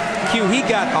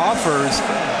got offers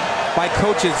by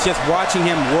coaches just watching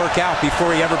him work out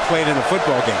before he ever played in a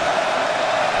football game.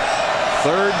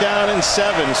 3rd down and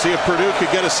 7. See if Purdue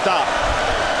could get a stop.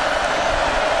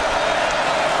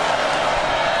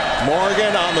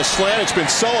 Morgan on the slant. It's been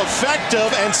so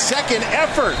effective, and second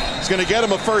effort is going to get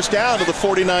him a first down to the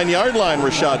 49-yard line,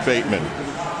 Rashad Bateman.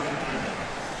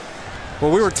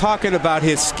 Well, we were talking about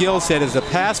his skill set as a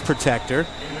pass protector,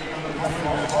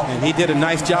 and he did a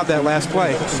nice job that last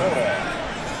play.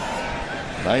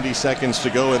 90 seconds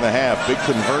to go in the half. Big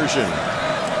conversion.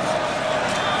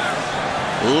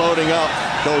 Loading up.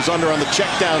 Goes under on the check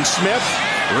down. Smith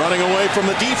running away from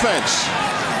the defense.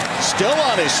 Still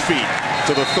on his feet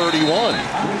to the 31.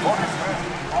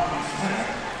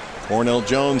 Cornell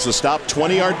Jones, the stop,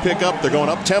 20-yard pickup. They're going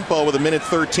up tempo with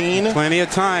 1:13. Plenty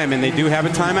of time, and they do have a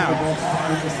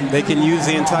timeout. They can use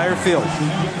the entire field.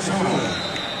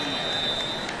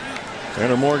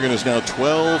 Tanner Morgan is now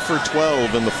 12 for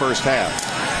 12 in the first half.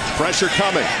 Pressure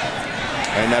coming.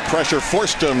 And that pressure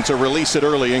forced him to release it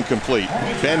early, incomplete.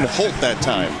 Ben Holt that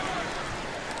time.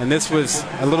 And this was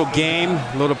a little game,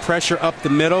 a little pressure up the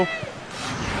middle.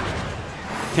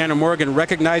 Tanner Morgan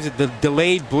recognized the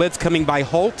delayed blitz coming by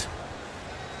Holt.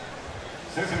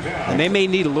 And they may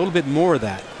need a little bit more of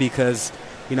that because,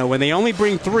 you know, when they only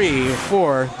bring 3 or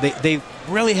 4, they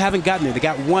really haven't gotten there. They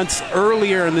got once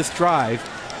earlier in this drive,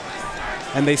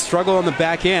 and they struggle on the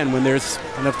back end when there's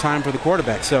enough time for the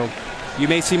quarterback. So you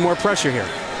may see more pressure here.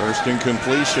 First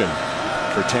incompletion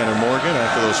for Tanner Morgan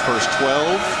after those first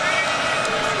 12.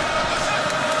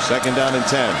 Second down and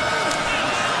 10.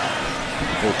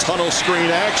 Little tunnel screen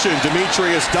action.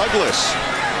 Demetrius Douglas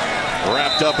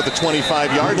wrapped up at the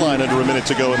 25-yard line under a minute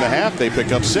to go in the half. They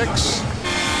pick up 6.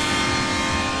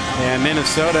 And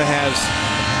Minnesota has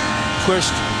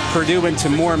pushed Purdue into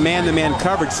more man-to-man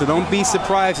coverage, so don't be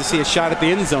surprised to see a shot at the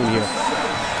end zone here.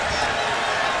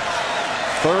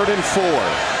 3rd and 4.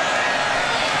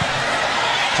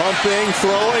 Pumping,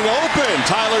 throwing, open.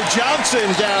 Tyler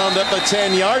Johnson down at the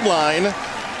 10-yard line.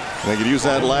 They could use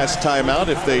that last timeout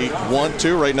if they want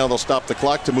to. Right now they'll stop the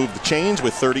clock to move the chains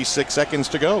with 36 seconds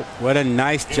to go. What a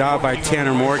nice job by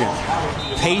Tanner Morgan.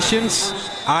 Patience,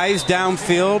 eyes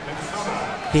downfield.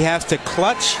 He has to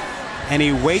clutch, and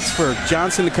he waits for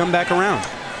Johnson to come back around.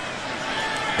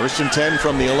 1st and 10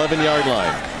 from the 11-yard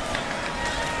line.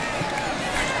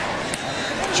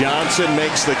 Johnson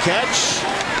makes the catch.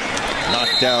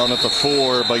 Knocked down at the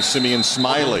 4 by Simeon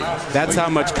Smiley. That's how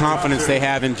much confidence they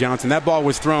have in Johnson. That ball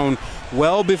was thrown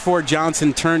well before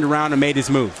Johnson turned around and made his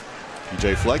move.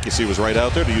 PJ Fleck, you see, was right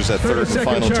out there to use that 3rd and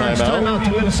final timeout. Timeout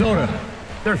to Minnesota.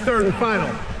 Their 3rd and final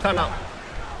timeout.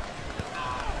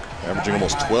 Averaging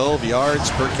almost 12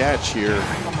 yards per catch here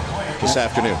this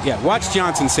afternoon. Yeah, watch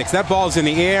Johnson 6. That ball's in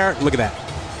the air. Look at that.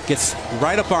 Gets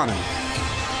right up on him.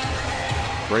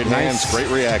 Great hands, great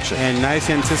reaction. And nice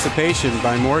anticipation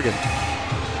by Morgan.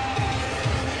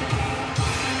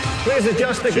 Please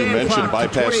adjust the game mentioned clock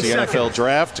bypass to 20 the NFL seconds.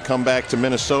 draft to come back to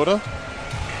Minnesota.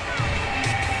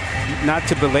 Not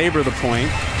to belabor the point,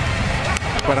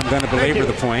 but I'm going to belabor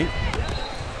the point.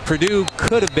 Purdue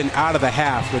could have been out of the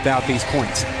half without these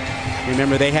points.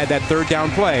 Remember, they had that 3rd down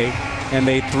play, and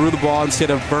they threw the ball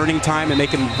instead of burning time, and they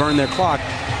can burn their clock.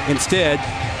 Instead,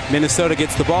 Minnesota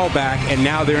gets the ball back, and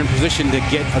now they're in position to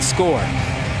get a score.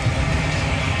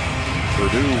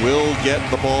 Purdue will get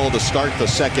the ball to start the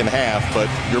second half, but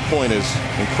your point is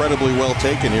incredibly well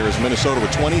taken here as Minnesota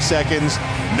with 20 seconds,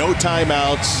 no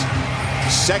timeouts,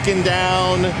 2nd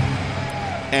down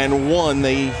and 1.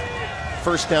 The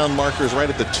first down markers right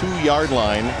at the 2-yard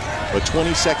line, but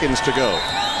 20 seconds to go.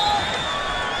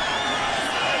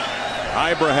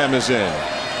 Ibrahim is in.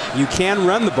 You can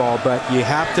run the ball, but you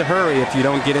have to hurry if you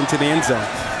don't get into the end zone.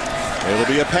 It'll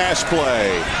be a pass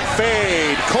play.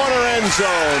 Fade, corner end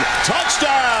zone,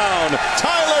 touchdown,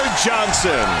 Tyler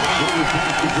Johnson.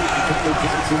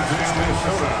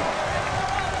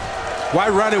 Why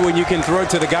run it when you can throw it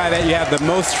to the guy that you have the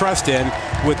most trust in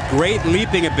with great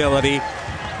leaping ability,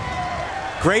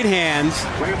 great hands,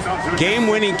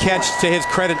 game-winning catch to his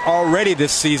credit already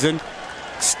this season.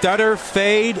 Stutter,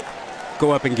 fade,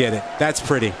 go up and get it. That's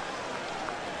pretty.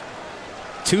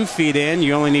 2 feet in,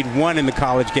 you only need 1 in the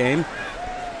college game.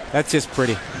 That's just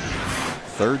pretty.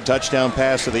 3rd touchdown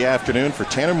pass of the afternoon for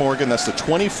Tanner Morgan. That's the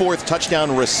 24th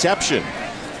touchdown reception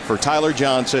for Tyler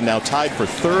Johnson, now tied for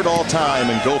 3rd all time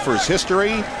in Gophers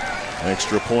history. An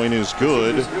extra point is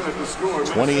good.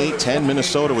 28-10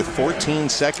 Minnesota with 14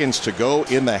 seconds to go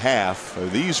in the half.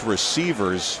 These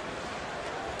receivers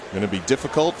going to be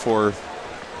difficult for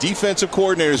defensive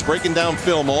coordinators breaking down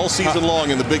film all season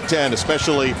long in the Big Ten,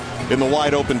 especially in the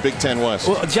wide open Big Ten West.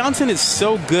 Well, Johnson is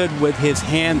so good with his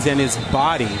hands and his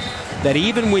body that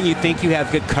even when you think you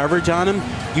have good coverage on him,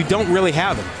 you don't really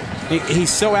have him. He's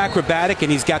so acrobatic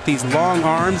and he's got these long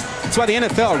arms. That's why the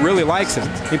NFL really likes him.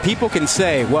 And people can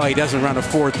say, well, he doesn't run a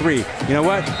 4.3. You know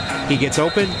what? He gets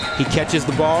open, he catches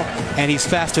the ball, and he's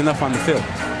fast enough on the field.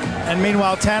 And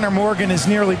meanwhile, Tanner Morgan is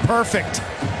nearly perfect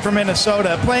for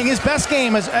Minnesota, playing his best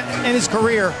game in his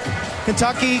career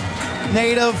Kentucky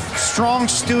native, strong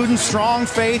student, strong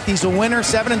faith. He's a winner,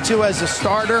 7-2 as a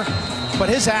starter. But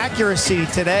his accuracy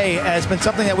today has been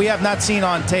something that we have not seen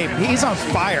on tape. He's on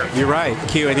fire. You're right,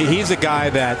 Q. And he's a guy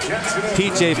that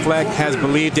PJ Fleck has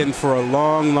believed in for a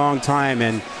long, long time.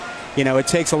 And, you know, it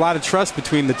takes a lot of trust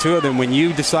between the two of them when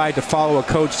you decide to follow a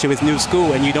coach to his new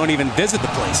school and you don't even visit the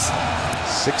place.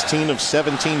 16 of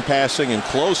 17 passing and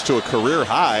close to a career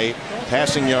high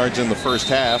passing yards in the first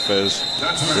half, as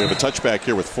we have a touchback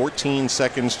here with 14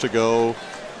 seconds to go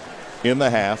in the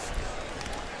half.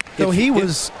 So he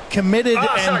was committed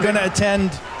and going to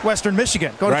attend Western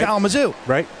Michigan, go to Kalamazoo.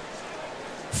 Right.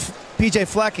 PJ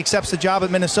Fleck accepts the job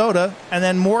at Minnesota, and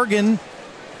then Morgan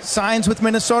signs with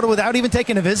Minnesota without even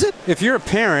taking a visit? If you're a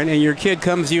parent and your kid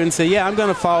comes to you and say, yeah, I'm going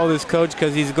to follow this coach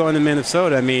because he's going to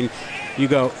Minnesota, I mean, you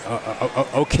go,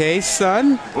 okay,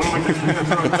 son.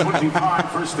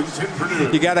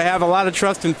 You got to have a lot of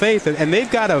trust and faith, and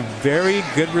they've got a very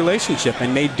good relationship,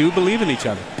 and they do believe in each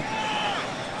other.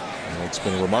 It's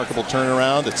been a remarkable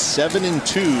turnaround. It's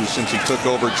 7-2 since he took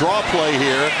over. Draw play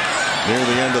here near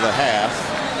the end of the half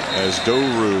as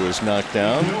Doru is knocked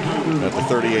down at the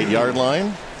 38-yard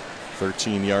line.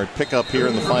 13-yard pickup here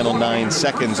in the final 9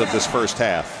 seconds of this first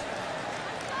half.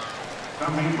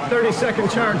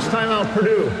 30-second charge, timeout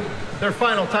Purdue. Their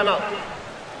final timeout.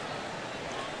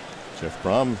 Jeff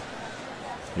Brom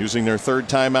using their third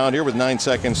timeout here with 9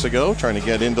 seconds to go, trying to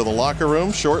get into the locker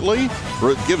room shortly.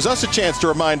 Gives us a chance to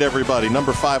remind everybody,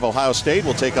 number 5 Ohio State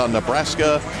will take on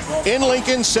Nebraska in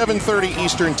Lincoln, 7:30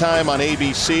 Eastern time on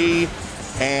ABC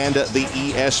and the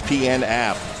ESPN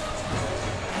app.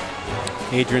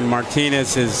 Adrian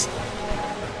Martinez is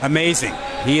amazing.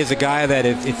 He is a guy that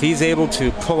if he's able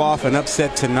to pull off an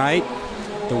upset tonight,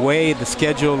 the way the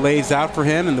schedule lays out for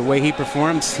him and the way he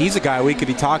performs, he's a guy we could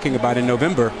be talking about in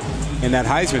November in that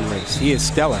Heisman race. He is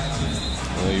stellar.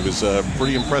 Well, he was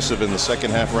pretty impressive in the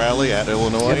second half rally at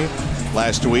Illinois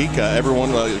last week.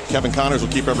 Kevin Connors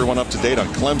will keep everyone up to date on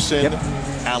Clemson,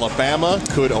 Alabama.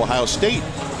 Could Ohio State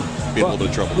be able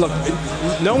to trouble? Look,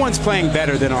 no one's playing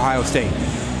better than Ohio State.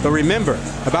 But remember,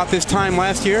 about this time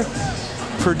last year,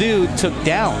 Purdue took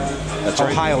down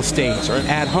Ohio State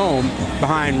at home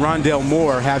behind Rondell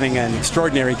Moore having an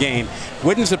extraordinary game.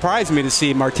 Wouldn't surprise me to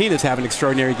see Martinez have an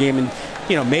extraordinary game and,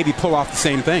 you know, maybe pull off the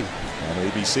same thing. On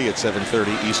ABC at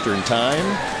 7:30 Eastern time.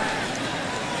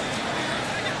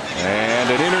 And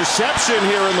an interception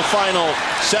here in the final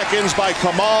seconds by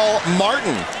Kamal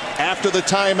Martin after the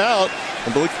timeout.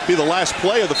 And will be the last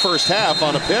play of the first half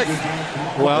on a pick.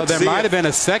 Well, there might have been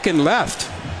a second left.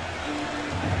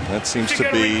 That seems to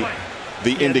be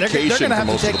the indication. They're going to have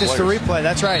to take this to replay.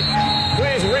 That's right.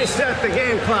 Please reset the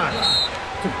game clock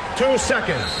to 2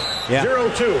 seconds.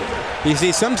 0-2. You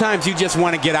see, sometimes you just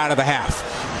want to get out of the half.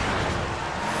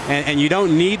 And you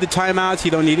don't need the timeouts.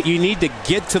 You don't need it. You need to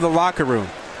get to the locker room.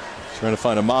 Trying to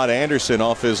find Ahmad Anderson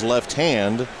off his left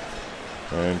hand.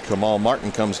 And Kamal Martin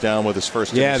comes down with his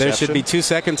first interception. There should be 2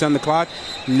 seconds on the clock.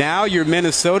 Now you're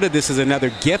Minnesota. This is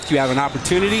another gift. You have an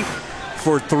opportunity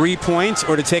for 3 points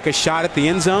or to take a shot at the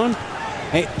end zone.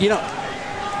 Hey, you know,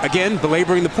 again,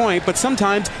 belaboring the point, but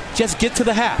sometimes just get to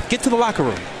the half. Get to the locker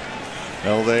room.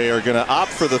 Well, they are going to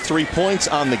opt for the 3 points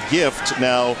on the gift.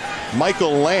 Now,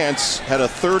 Michael Lance had a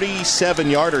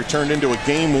 37-yarder turned into a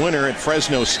game winner at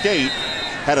Fresno State.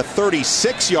 Had a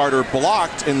 36-yarder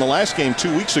blocked in the last game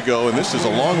 2 weeks ago, and this is a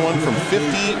long one from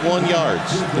 51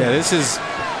 yards. Yeah, this is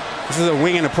a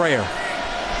wing and a prayer.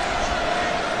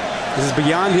 This is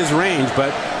beyond his range,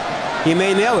 but he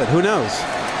may nail it. Who knows?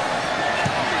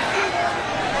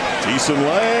 Decent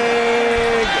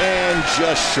leg and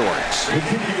just short.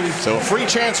 So a free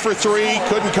chance for 3.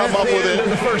 Couldn't come up with it. In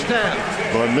the first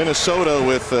half. But Minnesota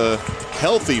with a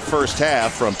healthy first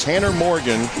half from Tanner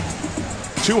Morgan.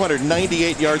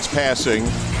 298 yards passing.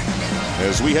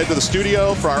 As we head to the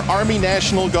studio for our Army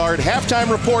National Guard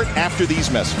halftime report after these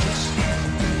messages.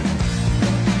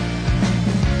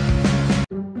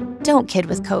 Don't kid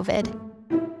with COVID.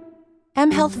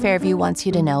 mHealth Fairview wants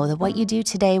you to know that what you do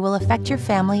today will affect your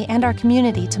family and our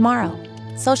community tomorrow.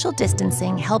 Social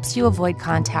distancing helps you avoid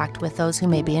contact with those who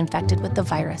may be infected with the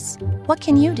virus. What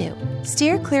can you do?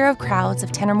 Steer clear of crowds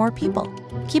of 10 or more people.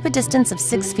 Keep a distance of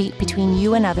 6 feet between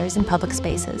you and others in public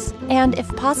spaces. And if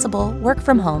possible, work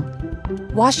from home.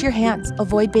 Wash your hands,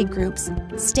 avoid big groups.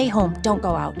 Stay home, don't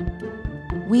go out.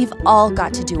 We've all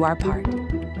got to do our part.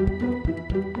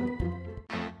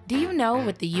 Do you know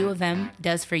what the U of M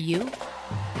does for you?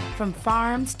 From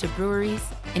farms to breweries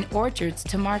and orchards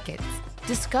to markets,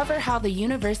 discover how the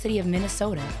University of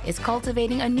Minnesota is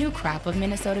cultivating a new crop of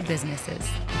Minnesota businesses.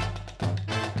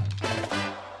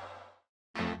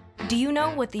 Do you know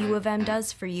what the U of M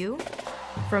does for you?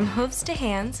 From hooves to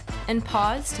hands and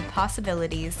paws to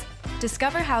possibilities.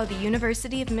 Discover how the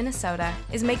University of Minnesota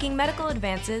is making medical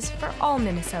advances for all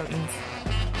Minnesotans.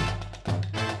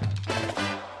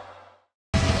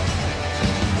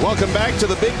 Welcome back to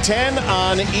the Big Ten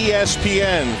on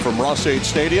ESPN from Ross-Ade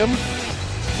Stadium,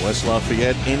 West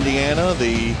Lafayette, Indiana.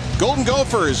 The Golden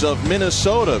Gophers of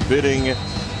Minnesota bidding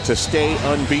to stay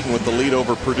unbeaten with the lead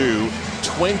over Purdue.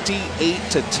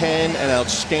 28-10, an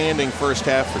outstanding first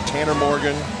half for Tanner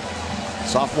Morgan,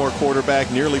 sophomore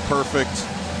quarterback, nearly perfect.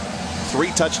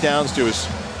 3 touchdowns to his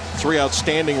 3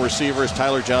 outstanding receivers,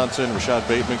 Tyler Johnson, Rashad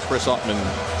Bateman, Chris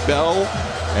Ottman-Bell,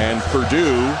 and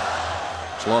Purdue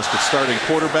lost its starting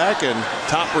quarterback, and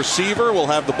top receiver will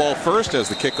have the ball first as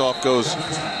the kickoff goes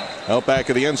out back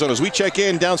of the end zone. As we check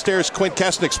in downstairs, Quint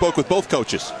Kesnick spoke with both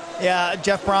coaches. Yeah,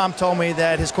 Jeff Brom told me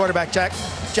that his quarterback, Jack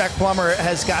Plummer,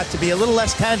 has got to be a little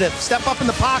less tentative. Step up in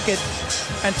the pocket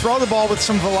and throw the ball with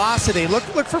some velocity. Look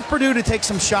for Purdue to take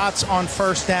some shots on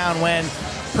first down when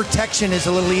protection is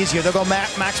a little easier. They'll go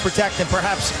max protect and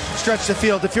perhaps stretch the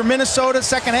field. If you're Minnesota,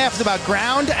 second half is about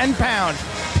ground and pound.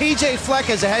 PJ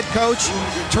Fleck as a head coach,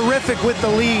 terrific with the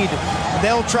lead.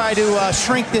 They'll try to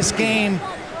shrink this game,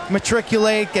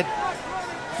 matriculate, get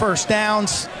first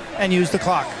downs, and use the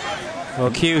clock.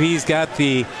 Well, Q, he's got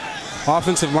the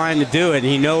offensive line to do it.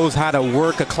 He knows how to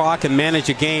work a clock and manage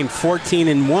a game.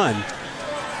 14-1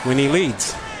 when he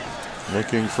leads.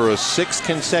 Looking for a 6th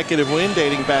consecutive win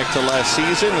dating back to last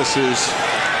season. This is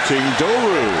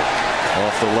Doru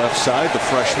off the left side. The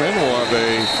freshman will have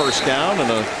a first down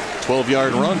and a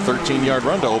 12-yard run, 13-yard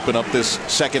run to open up this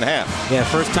second half. Yeah,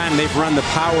 first time they've run the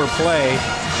power play,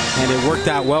 and it worked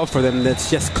out well for them. That's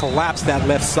just collapsed that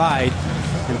left side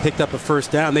and picked up a first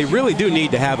down. They really do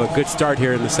need to have a good start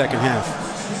here in the second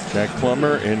half. Jack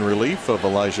Plummer in relief of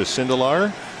Elijah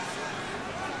Sindelar.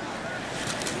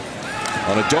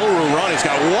 On a Doru run, he's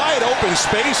got wide open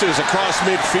spaces across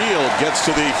midfield. Gets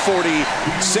to the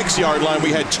 46-yard line.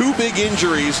 We had 2 big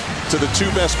injuries to the 2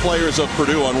 best players of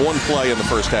Purdue on one play in the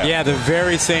first half. Yeah, the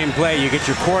very same play. You get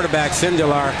your quarterback,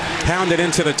 Sindelar, pounded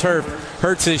into the turf,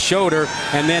 hurts his shoulder,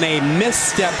 and then a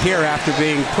misstep here after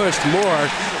being pushed more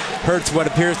hurts what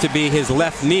appears to be his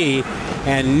left knee,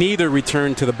 and neither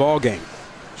returned to the ball game.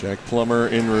 Jack Plummer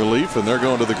in relief, and they're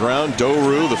going to the ground.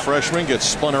 Doru, the freshman, gets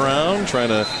spun around, trying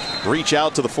to reach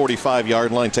out to the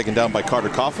 45-yard line, taken down by Carter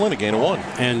Coughlin, a gain of 1.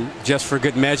 And just for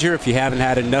good measure, if you haven't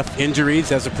had enough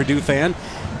injuries as a Purdue fan,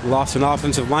 lost an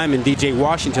offensive lineman, DJ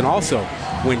Washington, also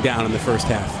went down in the first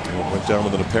half. Went down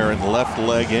with an apparent left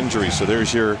leg injury. So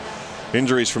there's your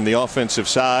injuries from the offensive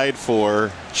side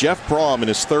for Jeff Brom in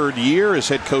his 3rd year as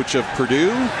head coach of Purdue.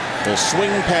 A swing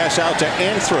pass out to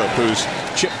Anthrop, who's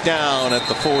chipped down at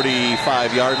the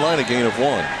 45-yard line, a gain of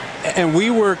 1. And we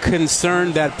were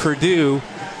concerned that Purdue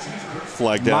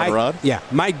flagged down, Rod. Yeah,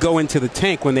 might go into the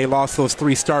tank when they lost those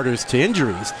 3 starters to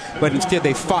injuries, but instead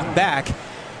they fought back,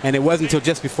 and it wasn't until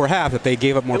just before half that they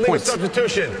gave up more points.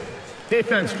 Substitution.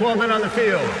 Defense, 12 men on the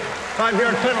field.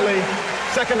 5-yard penalty.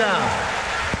 Second down.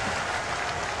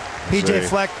 PJ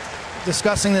Fleck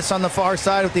discussing this on the far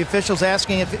side with the officials,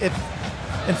 asking if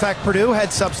in fact Purdue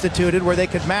had substituted where they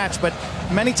could match, but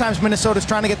many times Minnesota's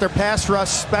trying to get their pass rush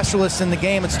specialists in the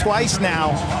game. It's twice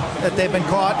now that they've been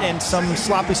caught in some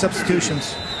sloppy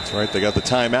substitutions. That's right, they got the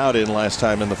timeout in last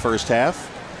time in the first half.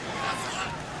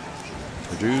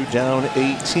 Purdue down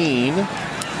 18.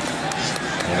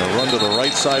 And a run to the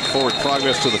right side, forward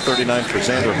progress to the 39 for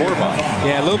Xander Horvath.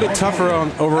 Yeah, a little bit tougher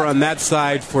over on that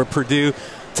side for Purdue.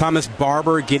 Thomas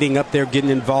Barber getting up there, getting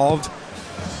involved.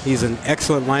 He's an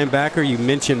excellent linebacker. You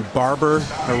mentioned Barber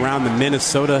around the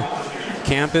Minnesota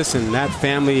campus, and that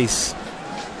family's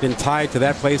been tied to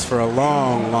that place for a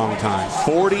long, long time.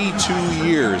 42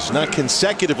 years, not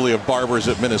consecutively of Barbers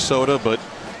at Minnesota, but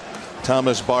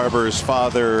Thomas Barber's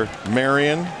father,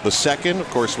 Marion II, of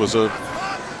course, was a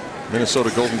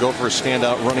Minnesota Golden Gophers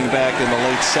standout running back in the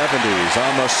late 70s.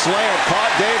 On the slant,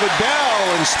 caught David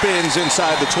Bell and spins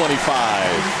inside the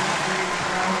 25.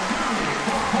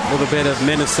 A little bit of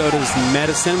Minnesota's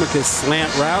medicine with this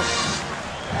slant route.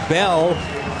 Bell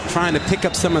trying to pick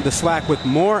up some of the slack with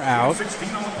Moore out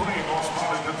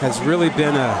has really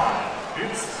been a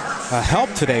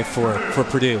help today for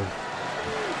Purdue.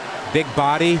 Big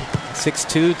body,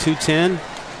 6'2", 210.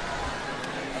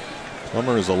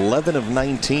 Plummer is 11 of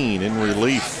 19 in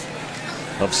relief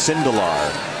of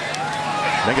Sindelar.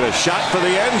 They get a shot for the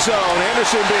end zone.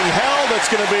 Anderson being held. That's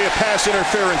going to be a pass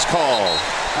interference call.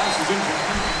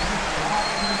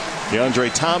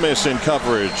 DeAndre Thomas in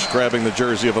coverage, grabbing the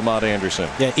jersey of Ahmad Anderson.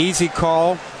 Yeah, easy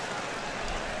call.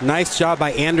 Nice job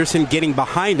by Anderson getting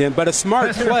behind him, but a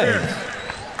smart play.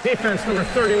 Defense number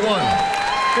 31.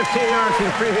 15 yards from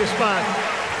the previous spot.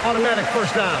 Automatic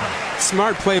first down.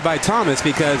 Smart play by Thomas,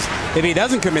 because if he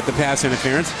doesn't commit the pass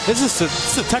interference, this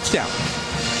is a touchdown.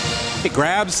 He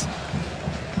grabs.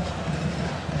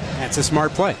 That's a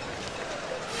smart play.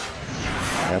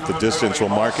 At the distance, will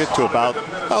mark it to about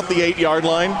the 8-yard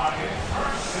line.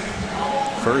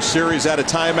 First series at a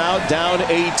timeout, down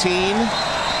 18.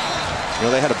 You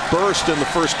know, they had a burst in the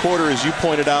first quarter, as you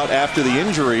pointed out, after the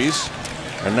injuries.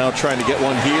 And now trying to get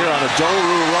one here on a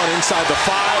Doru run inside the 5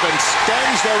 and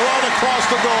stems the run across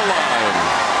the goal line.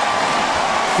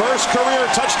 First career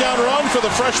touchdown run for the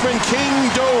freshman King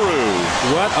Doru.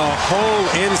 What a hole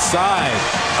inside.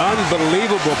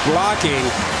 Unbelievable blocking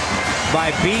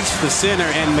by Beach, the center,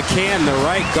 and McCann, the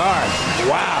right guard.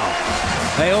 Wow.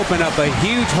 They open up a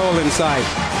huge hole inside.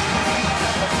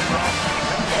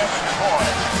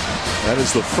 That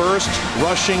is the first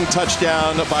rushing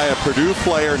touchdown by a Purdue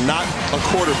player, not a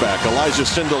quarterback. Elijah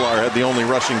Sindelar had the only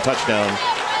rushing touchdown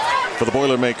for the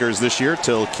Boilermakers this year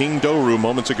till King Doru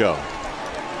moments ago.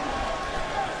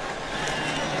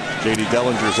 J.D.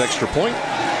 Dellinger's extra point,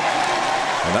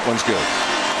 and that one's good.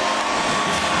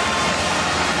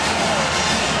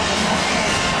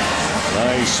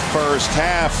 Nice first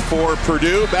half for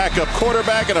Purdue. Backup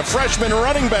quarterback and a freshman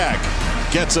running back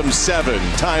gets him 7.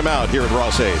 Timeout here at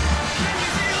Ross-Ade.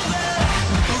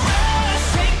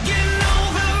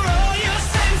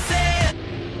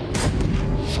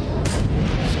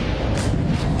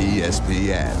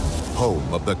 ESPN,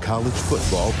 home of the college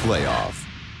football playoff.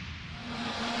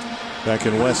 Back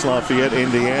in West Lafayette,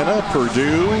 Indiana,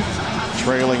 Purdue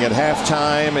trailing at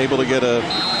halftime, able to get a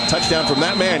touchdown from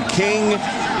that man, King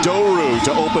Doru,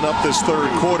 to open up this third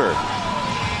quarter.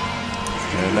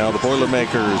 And now the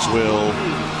Boilermakers will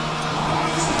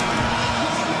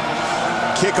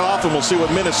kick off, and we'll see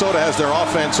what Minnesota has. Their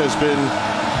offense has been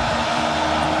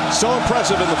so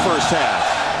impressive in the first half.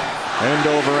 End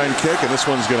over end kick, and this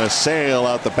one's going to sail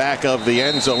out the back of the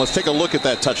end zone. Let's take a look at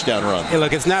that touchdown run. Hey,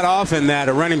 look, it's not often that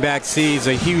a running back sees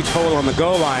a huge hole on the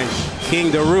goal line.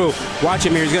 King Doru, watch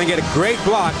him here. He's going to get a great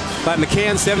block by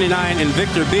McCann, 79, and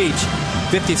Victor Beach,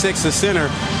 56, the center.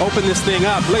 Open this thing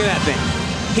up. Look at that thing.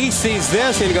 He sees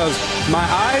this and he goes, my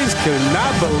eyes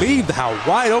cannot believe how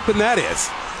wide open that is.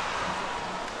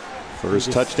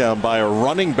 First touchdown by a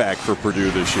running back for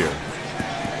Purdue this year.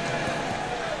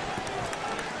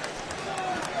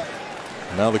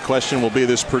 Now the question will be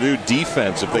this Purdue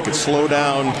defense, if they could slow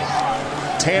down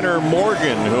Tanner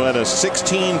Morgan, who had a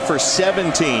 16 for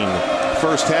 17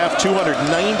 first half,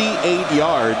 298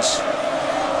 yards.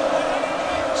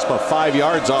 It's about 5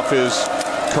 yards off his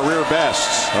career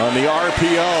best on the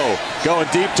RPO. Going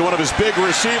deep to one of his big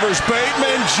receivers.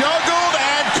 Bateman juggled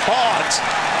and caught.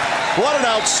 What an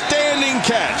outstanding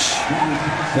catch.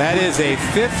 That is a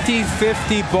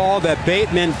 50-50 ball that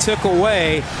Bateman took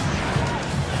away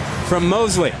from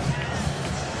Mosley.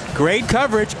 Great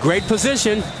coverage, great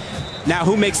position. Now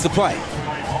who makes the play?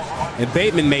 And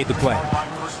Bateman made the play.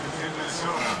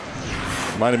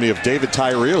 Reminded me of David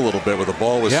Tyree a little bit, where the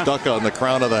ball was stuck on the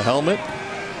crown of the helmet.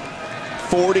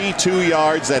 42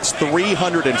 yards, that's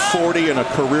 340 and a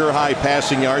career high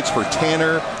passing yards for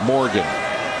Tanner Morgan.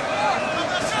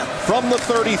 From the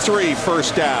 33,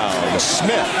 first down.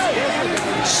 Smith,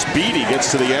 speedy,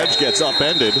 gets to the edge, gets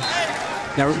upended.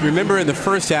 Now remember, in the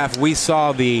first half we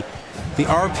saw the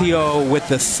RPO with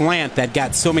the slant that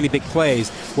got so many big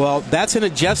plays. Well, that's an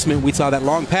adjustment. We saw that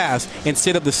long pass.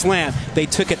 Instead of the slant, they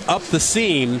took it up the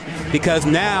seam, because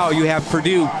now you have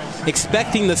Purdue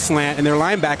expecting the slant and their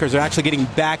linebackers are actually getting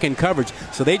back in coverage.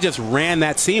 So they just ran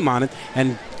that seam on it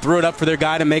and threw it up for their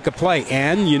guy to make a play.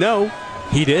 And, you know,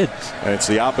 he did. And it's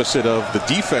the opposite of the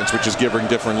defense, which is giving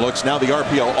different looks. Now the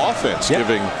RPO offense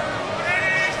giving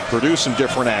Purdue some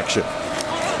different action.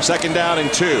 Second down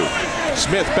and 2.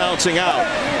 Smith bouncing out.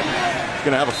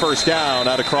 Going to have a first down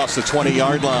out across the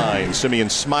 20-yard line.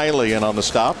 Simeon Smiley in on the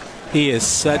stop. He is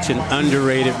such an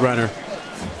underrated runner.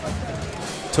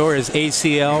 Tore his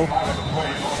ACL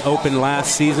open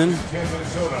last season.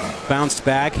 Bounced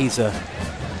back. He's a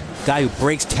guy who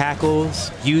breaks tackles,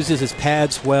 uses his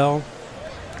pads well,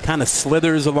 kind of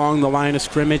slithers along the line of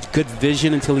scrimmage. Good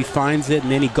vision until he finds it,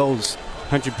 and then he goes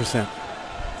 100%.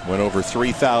 Went over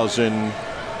 3,000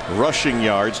 rushing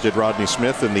yards, did Rodney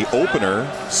Smith in the opener,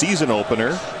 season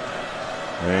opener.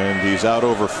 And he's out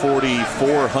over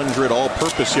 4,400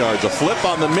 all-purpose yards. A flip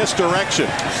on the misdirection.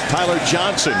 Tyler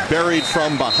Johnson buried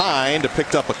from behind,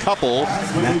 picked up a couple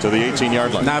to the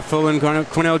 18-yard line. Not fooling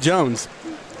Cornell Jones.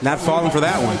 Not falling for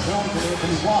that one.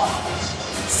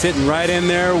 Sitting right in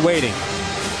there waiting.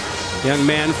 Young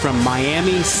man from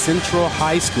Miami Central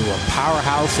High School, a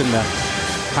powerhouse in the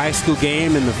high school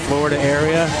game in the Florida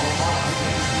area.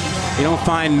 You don't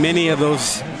find many of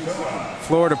those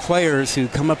Florida players who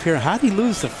come up here. How did he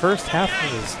lose the first half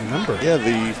of his number? Yeah,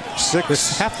 the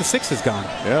six. Half the six is gone.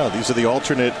 Yeah, these are the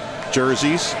alternate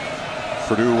jerseys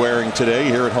Purdue wearing today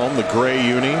here at home, the gray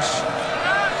unis.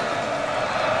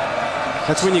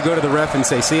 That's when you go to the ref and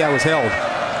say, see, I was held.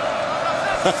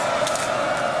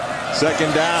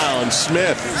 Second down,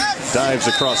 Smith dives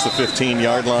across the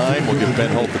 15-yard line. We'll give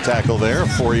Ben Holt the tackle there.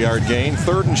 4-yard gain.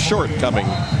 3rd and short coming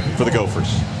for the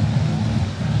Gophers.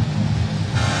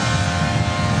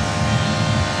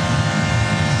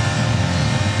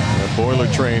 The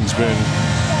Boiler train's been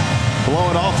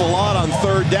blowing awful lot on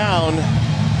 3rd down.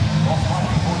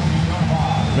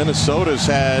 Minnesota's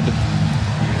had,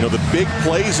 the big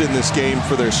plays in this game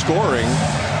for their scoring.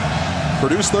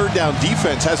 Purdue's 3rd down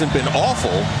defense hasn't been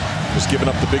awful, just giving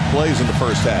up the big plays in the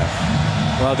first half.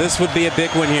 Well, this would be a big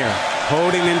one here.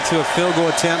 Holding into a field goal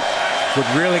attempt would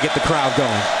really get the crowd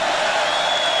going.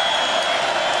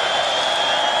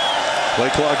 Play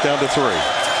clock down to 3.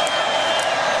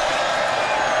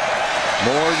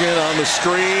 Morgan on the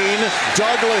screen.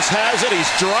 Douglas has it.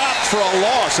 He's dropped for a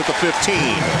loss at the 15.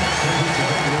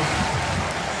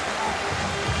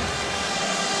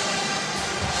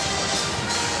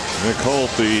 Nick Holt,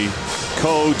 the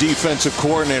co-defensive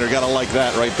coordinator, got to like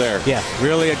that right there. Yeah,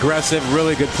 really aggressive,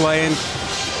 really good playing.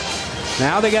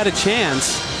 Now they got a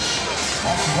chance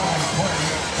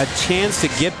to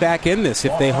get back in this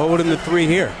if they hold in the 3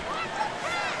 here.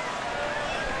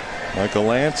 Michael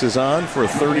Lance is on for a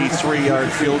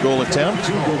 33-yard field goal attempt.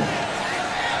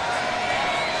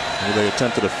 They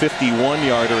attempted a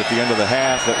 51-yarder at the end of the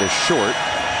half that was short.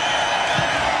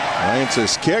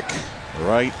 Lance's kick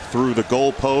right through the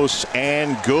goalposts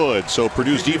and good. So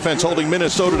Purdue's defense holding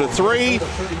Minnesota to 3.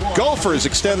 Gophers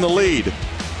extend the lead.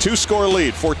 2-score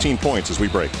lead, 14 points as we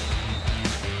break.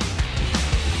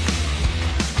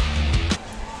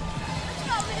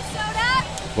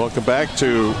 Welcome back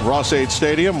to Ross-Ade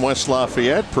Stadium, West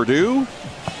Lafayette. Purdue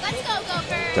Let's go,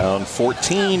 Gopher. down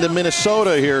 14 to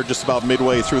Minnesota here just about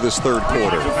midway through this 3rd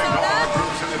quarter.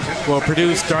 Well,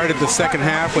 Purdue started the second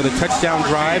half with a touchdown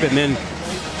drive and then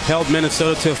held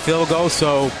Minnesota to a field goal,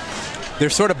 so they're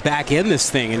sort of back in this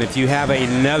thing. And if you have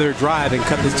another drive and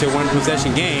cut this to a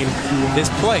 1-possession game, this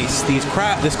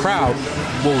crowd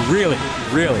will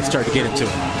really start to get into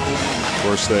it. Of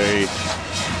course, they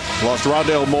lost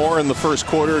Rondale Moore in the first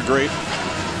quarter, great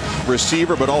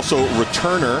receiver, but also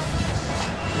returner.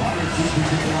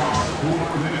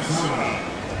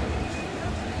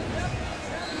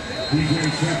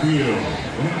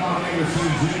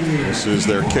 This is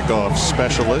their kickoff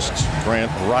specialist, Grant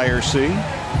Ryersey.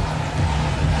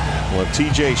 We'll have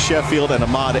TJ Sheffield and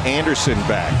Ahmad Anderson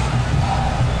back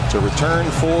to return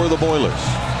for the Boilers.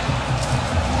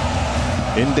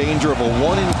 In danger of a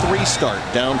 1-3 start,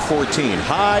 down 14.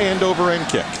 High end over end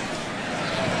kick.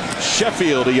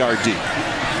 Sheffield a yard deep.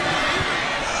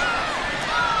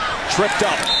 Tripped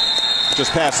up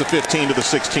just past the 15 to the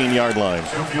 16-yard line.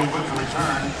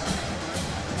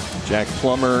 Jack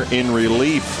Plummer in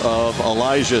relief of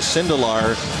Elijah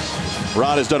Sindelar.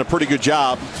 Rod has done a pretty good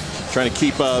job trying to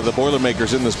keep the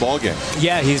Boilermakers in this ballgame.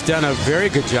 Yeah, he's done a very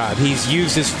good job. He's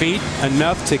used his feet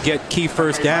enough to get key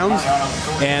first downs,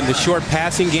 and the short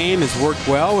passing game has worked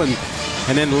well. And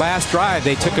then last drive,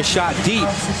 they took a shot deep,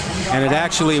 and it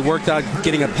actually worked out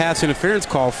getting a pass interference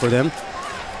call for them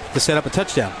to set up a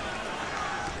touchdown.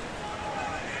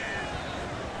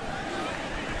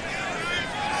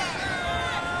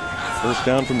 First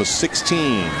down from the 16.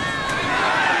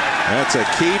 That's a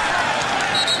keep.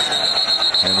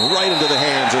 And right into the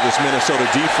hands of this Minnesota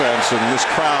defense. And this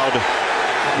crowd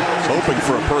is hoping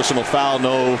for a personal foul.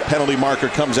 No penalty marker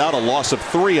comes out. A loss of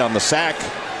 3 on the sack.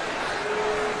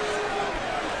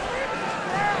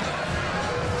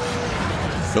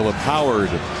 Philip Howard.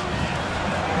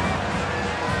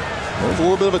 There's a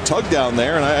little bit of a tug down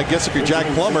there. And I guess if you're Jack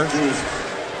Plummer,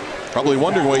 probably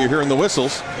wondering why you're hearing the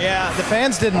whistles. Yeah, the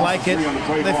fans didn't like it.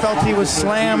 They felt he was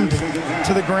slammed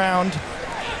to the ground.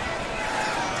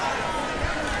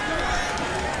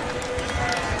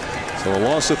 So a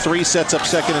loss of 3 sets up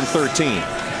 2nd and 13.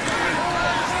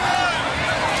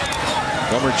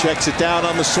 Plummer checks it down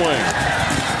on the swing.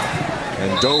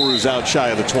 And Doru's out shy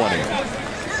of the 20.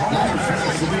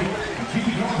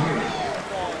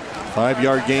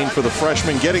 5-yard gain for the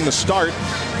freshman, getting the start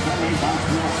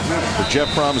for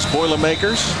Jeff Fromm's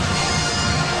Boilermakers.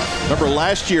 Remember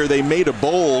last year they made a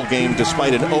bowl game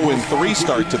despite an 0-3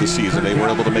 start to the season. They were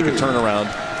able to make a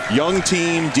turnaround. Young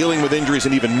team dealing with injuries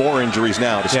and even more injuries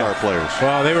now to star players.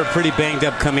 Well, they were pretty banged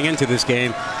up coming into this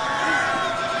game.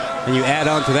 And you add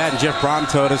on to that, and Jeff Brom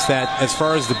told us that as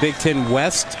far as the Big Ten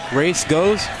West race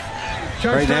goes,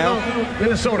 right now,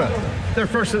 Minnesota, they're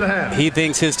first of the half. he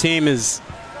thinks his team is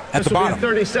at the bottom.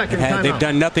 30-second They've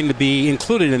done nothing to be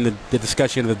included in the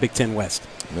discussion of the Big Ten West.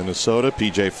 Minnesota,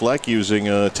 PJ Fleck using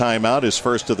a timeout, his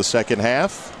first of the second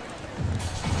half.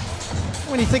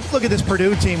 When you look at this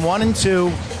Purdue team,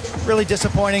 1-2, really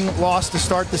disappointing loss to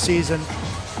start the season.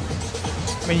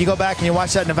 I mean, you go back and you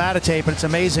watch that Nevada tape, and it's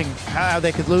amazing how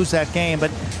they could lose that game.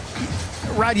 But,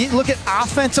 Rod, you look at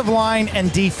offensive line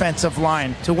and defensive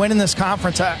line. To win in this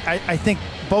conference, I think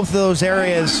both of those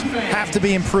areas have to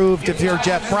be improved if you're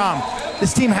Jeff Brom.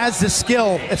 This team has the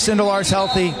skill if Sindelar's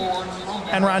healthy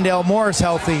and Rondale Moore is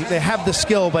healthy. They have the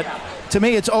skill, but to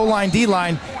me, it's O-line,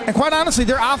 D-line. And quite honestly,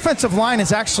 their offensive line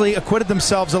has actually acquitted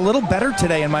themselves a little better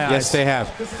today in my eyes. Yes, they have.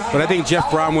 But I think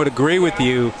Jeff Brom would agree with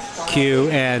you, Q,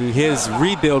 and his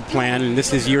rebuild plan, and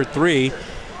this is year 3,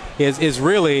 is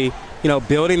really,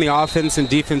 building the offense and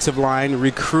defensive line,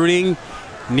 recruiting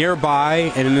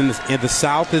nearby and in the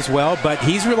South as well. But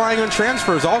he's relying on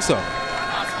transfers also.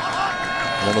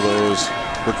 One of those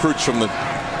recruits from the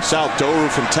South, Doru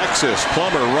from Texas.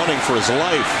 Plummer running for his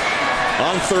life.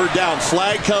 On third down,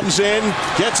 flag comes in,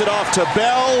 gets it off to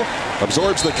Bell,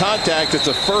 absorbs the contact. It's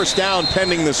a first down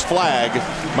pending this flag.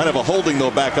 Might have a holding, though,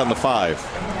 back on the 5.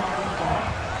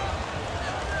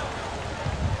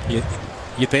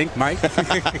 You think, Mike? It's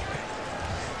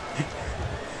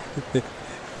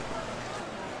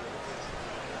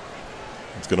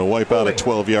going to wipe out a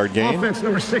 12-yard gain. Offense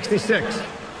number 66.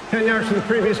 10 yards from the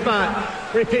previous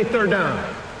spot. Repeat third down.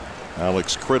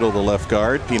 Alex Criddle, the left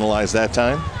guard, penalized that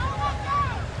time.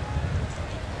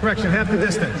 Correction, half the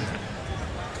distance.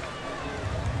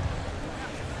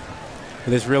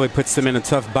 This really puts them in a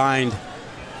tough bind.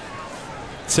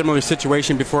 Similar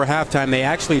situation before halftime. They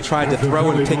actually tried to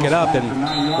throw and pick it up and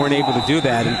weren't able to do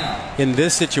that. And in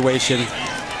this situation,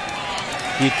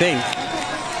 you think,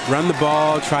 run the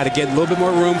ball, try to get a little bit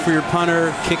more room for your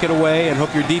punter, kick it away, and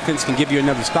hope your defense can give you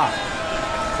another stop.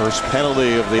 First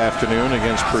penalty of the afternoon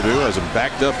against Purdue as it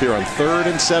backed up here on 3rd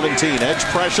and 17. Edge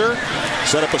pressure,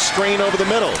 set up a screen over the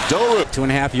middle. Doru.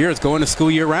 2.5 years, going to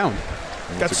school year round.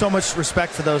 Got so much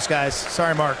respect for those guys.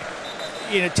 Sorry, Mark.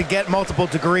 To get multiple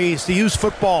degrees, to use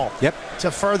football, to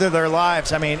further their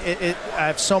lives. I mean, I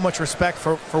have so much respect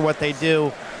for what they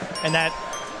do, and that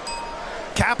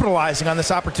capitalizing on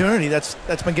this opportunity that's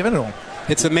been given to them.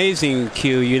 It's amazing,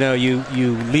 Q.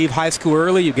 You leave high school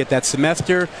early, you get that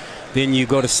semester, then you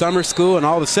go to summer school, and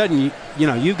all of a sudden,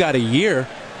 you've got a year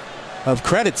of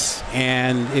credits.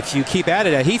 And if you keep at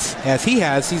it as he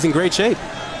has, he's in great shape.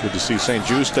 Good to see St.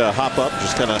 Just hop up,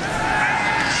 just kind of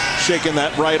shaking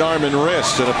that right arm and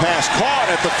wrist, and a pass caught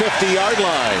at the 50-yard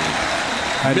line.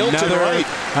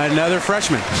 Another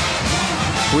freshman.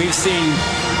 We've seen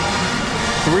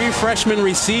 3 freshman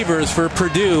receivers for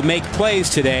Purdue make plays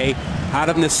today out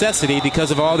of necessity because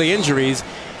of all the injuries,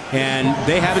 and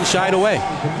they haven't shied away.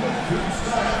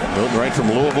 Milton Wright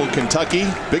from Louisville, Kentucky.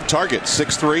 Big target,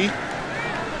 6'3".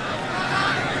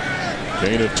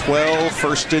 Gain of 12,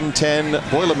 1st and 10,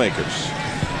 Boilermakers.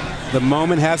 The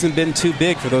moment hasn't been too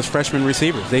big for those freshman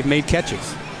receivers. They've made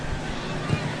catches.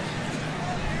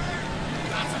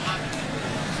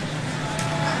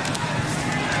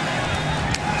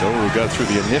 Doru got through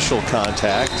the initial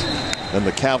contact, then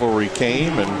the cavalry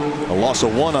came, and a loss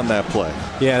of 1 on that play.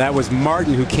 Yeah, that was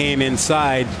Martin who came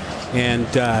inside and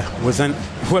wasn't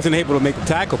able to make the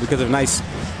tackle because of a nice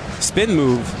spin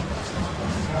move.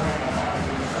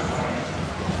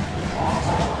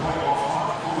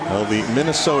 Well, the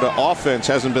Minnesota offense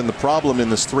hasn't been the problem in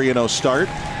this 3-0 start.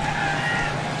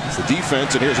 It's the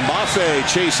defense, and here's Mafe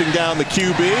chasing down the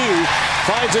QB, who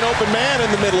finds an open man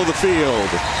in the middle of the field.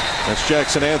 That's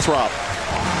Jackson Anthrop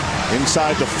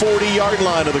inside the 40-yard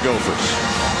line of the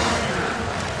Gophers.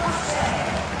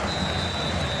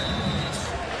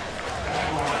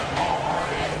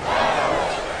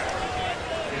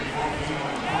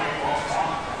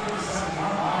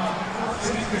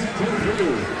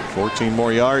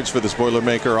 More yards for this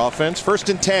Boilermaker offense. 1st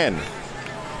and 10.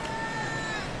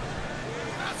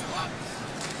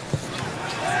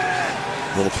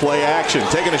 Little play action,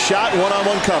 taking a shot,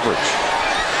 one-on-one coverage.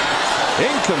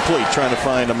 Incomplete, trying to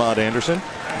find Ahmad Anderson.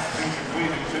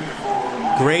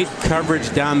 Great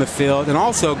coverage down the field, and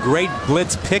also great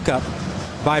blitz pickup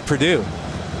by Purdue.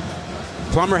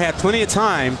 Plummer had plenty of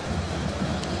time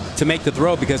to make the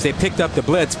throw because they picked up the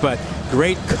blitz, but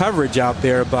great coverage out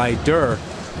there by Durr.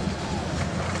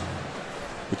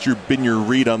 What's been your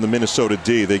read on the Minnesota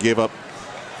D? They gave up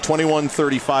 21,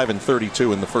 35, and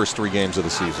 32 in the first 3 games of the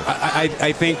season.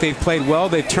 I think they've played well.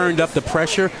 They've turned up the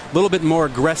pressure. A little bit more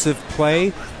aggressive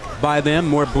play by them,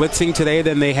 more blitzing today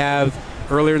than they have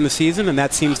earlier in the season, and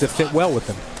that seems to fit well with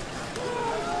them.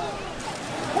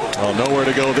 Well, nowhere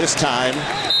to go this time.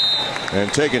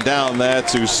 And taken down,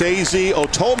 that's Usezi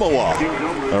Otomawa,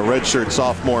 a redshirt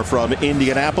sophomore from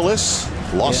Indianapolis.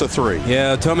 Loss of 3.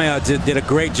 Yeah, Otomawa did a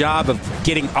great job of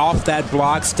getting off that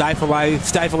block,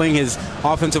 stifling his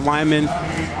offensive lineman,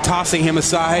 tossing him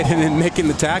aside, and then making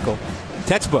the tackle.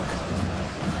 Textbook.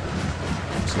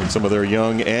 Seen some of their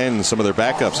young and some of their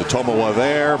backups. Otomawa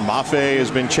there. Mafe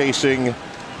has been chasing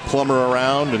Plummer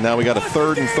around, and now we got a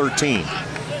 3rd and 13.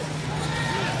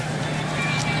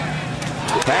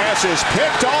 Pass is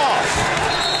picked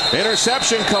off.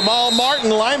 Interception, Kamal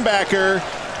Martin, linebacker.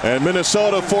 And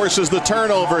Minnesota forces the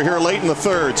turnover here late in the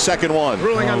 3rd. 2nd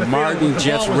one. Martin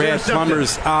just read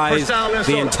Plummer's eyes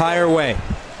the entire way.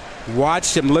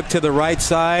 Watched him look to the right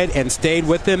side and stayed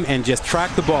with him and just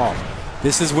tracked the ball.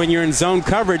 This is when you're in zone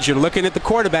coverage. You're looking at the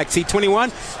quarterback, see 21,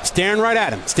 staring right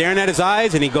at him, staring at his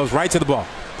eyes, and he goes right to the ball.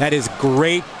 That is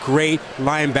great, great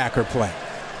linebacker play.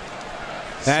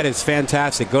 That is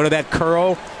fantastic. Go to that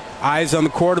curl, eyes on the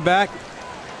quarterback.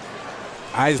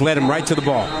 Eyes led him right to the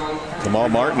ball. Kamal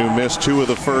Martin, who missed 2 of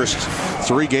the first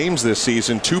 3 games this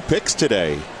season, 2 picks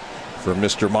today for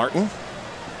Mr. Martin.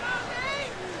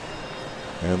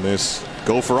 And this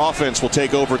Gopher offense will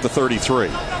take over at the 33.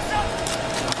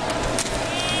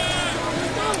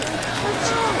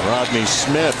 Rodney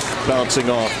Smith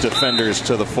bouncing off defenders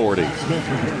to the 40.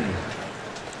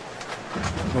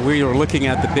 We were looking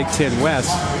at the Big Ten West.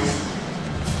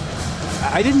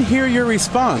 I didn't hear your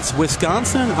response.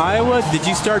 Wisconsin, Iowa, did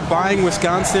you start buying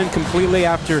Wisconsin completely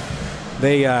after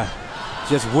they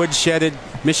just woodshedded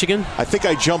Michigan? I think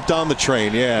I jumped on the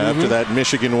train, after that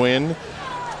Michigan win.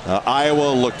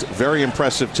 Iowa looked very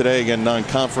impressive today. Again,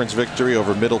 non-conference victory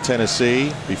over Middle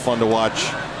Tennessee. Be fun to watch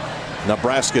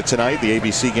Nebraska tonight, the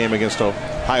ABC game against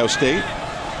Ohio State.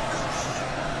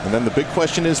 And then the big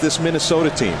question is this Minnesota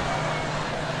team.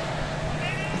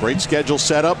 Great schedule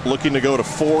set up, looking to go to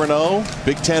 4-0,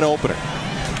 Big Ten opener.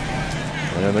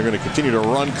 And they're going to continue to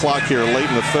run clock here late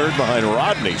in the 3rd behind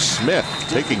Rodney Smith,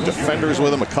 taking defenders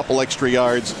with him a couple extra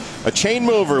yards. A chain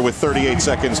mover with 38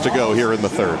 seconds to go here in the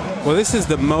 3rd. Well, this is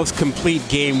the most complete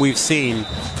game we've seen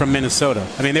from Minnesota.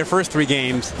 I mean, their first 3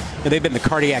 games, they've been the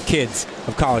cardiac kids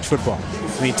of college football.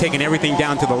 I mean, taking everything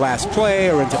down to the last play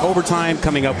or into overtime,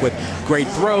 coming up with great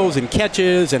throws and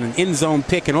catches and an end zone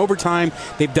pick in overtime.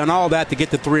 They've done all that to get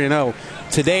to 3-0.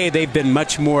 Today, they've been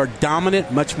much more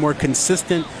dominant, much more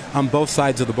consistent on both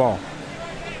sides of the ball.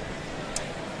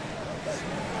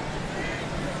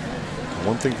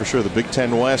 One thing for sure, the Big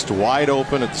Ten West wide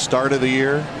open at the start of the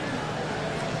year.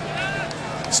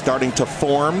 Starting to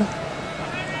form.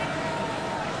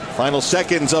 Final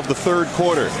seconds of the 3rd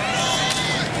quarter.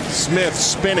 Smith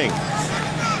spinning.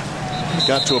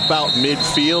 Got to about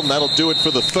midfield, and that'll do it for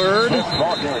the 3rd.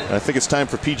 I think it's time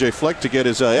for PJ Fleck to get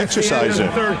his exercise in.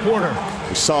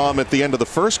 We saw him at the end of the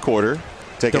 1st quarter.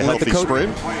 Take a healthy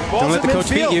sprint. Don't let the coach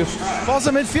beat you. Ball's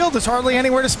in midfield. There's hardly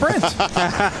anywhere to sprint.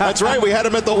 That's right. We had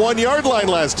him at the 1-yard line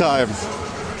last time.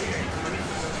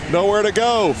 Nowhere to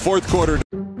go. 4th quarter.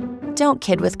 Don't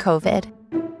kid with COVID.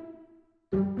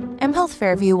 mHealth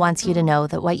Fairview wants you to know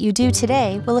that what you do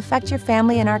today will affect your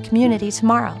family and our community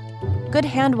tomorrow. Good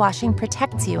hand washing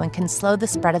protects you and can slow the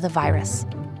spread of the virus.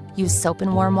 Use soap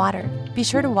and warm water. Be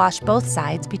sure to wash both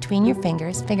sides between your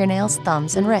fingers, fingernails,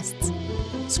 thumbs, and wrists.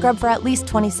 Scrub for at least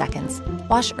 20 seconds.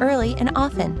 Wash early and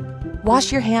often.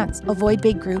 Wash your hands. Avoid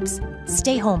big groups.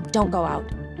 Stay home. Don't go out.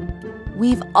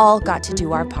 We've all got to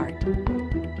do our part.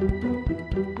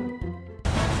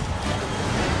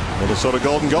 Minnesota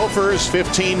Golden Gophers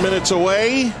 15 minutes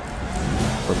away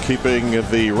from keeping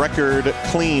the record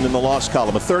clean in the loss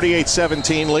column. A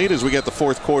 38-17 lead as we get the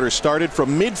 4th quarter started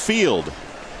from midfield.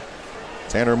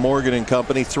 Tanner Morgan and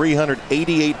company,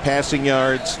 388 passing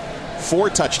yards, 4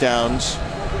 touchdowns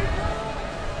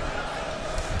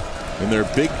in their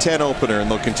Big Ten opener, and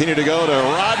they'll continue to go to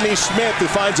Rodney Smith, who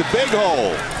finds a big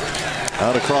hole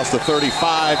out across the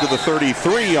 35 to the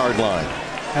 33-yard line.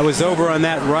 That was over on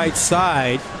that right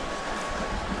side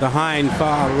behind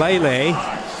Faalele,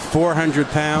 400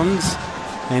 pounds,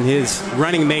 and his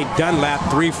running mate Dunlap,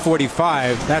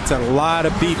 345. That's a lot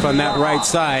of beef on that right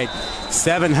side.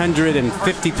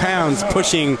 750 pounds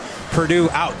pushing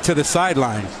Purdue out to the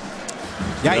sideline.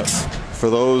 Yikes. Yeah. For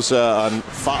those on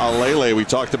Faalele, we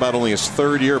talked about only his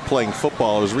 3rd year playing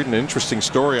football. I was reading an interesting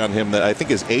story on him that I think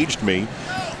has aged me,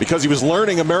 because he was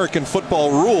learning American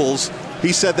football rules.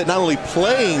 He said that not only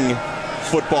playing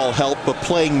football helped, but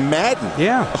playing Madden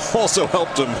also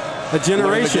helped him. A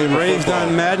generation raised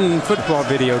on Madden football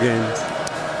video games.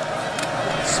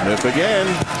 Smith again.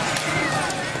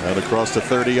 Out across the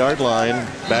 30-yard line,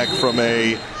 back from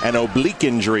an oblique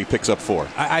injury, picks up 4.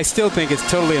 I still think it's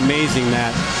totally amazing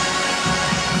that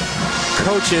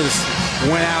coaches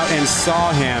went out and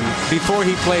saw him before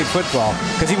he played football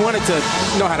because he wanted to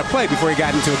know how to play before he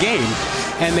got into a game.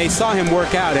 And they saw him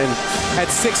work out, and at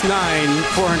 6'9",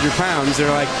 400 pounds,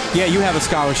 they're like, yeah, you have a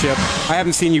scholarship. I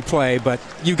haven't seen you play, but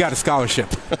you got a scholarship.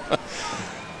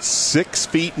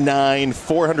 6'9",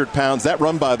 400 pounds. That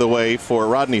run, by the way, for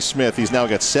Rodney Smith, he's now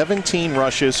got 17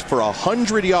 rushes for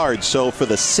 100 yards. So for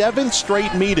the 7th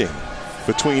straight meeting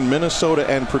between Minnesota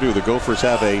and Purdue, the Gophers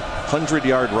have a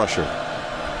 100-yard rusher.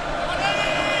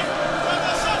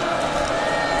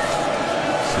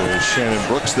 So Shannon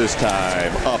Brooks this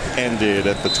time upended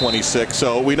at the 26.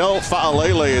 So we know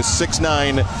Fa'alele is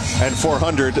 6'9" and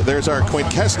 400. There's our Quint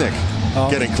Kesnick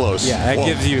getting close. Yeah, that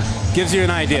gives you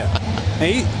an idea.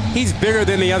 He's bigger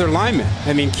than the other linemen.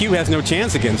 I mean, Q has no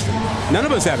chance against him. None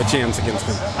of us have a chance against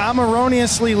him. I'm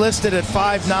erroneously listed at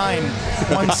 5'9",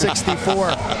 164.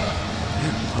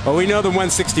 Well, we know the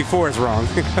 164 is wrong.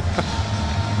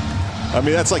 I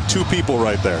mean, that's like 2 people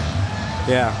right there.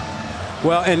 Yeah.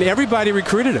 Well, and everybody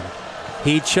recruited him.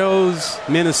 He chose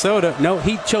Minnesota. No,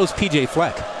 he chose P.J.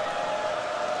 Fleck.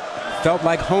 Felt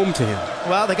like home to him.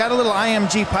 Well, they got a little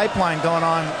IMG pipeline going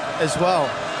on as well.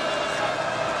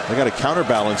 They got to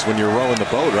counterbalance when you're rowing the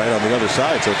boat right on the other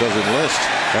side so it doesn't list.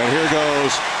 And here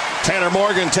goes Tanner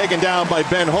Morgan taken down by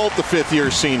Ben Holt, the 5th-year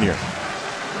senior.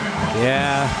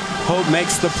 Yeah, Holt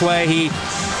makes the play.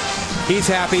 He's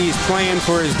happy. He's playing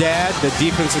for his dad, the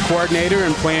defensive coordinator,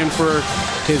 and playing for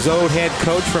his old head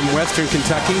coach from Western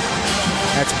Kentucky.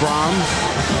 That's Brom.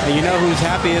 And you know who's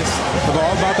happiest of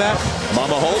all about that?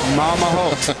 Mama Holt. Mama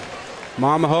Holt.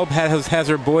 Mama Holt has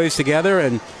her boys together,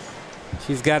 and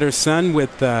she's got her son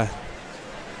with the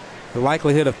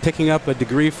likelihood of picking up a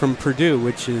degree from Purdue,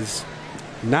 which is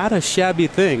not a shabby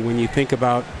thing when you think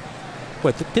about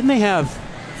what didn't they have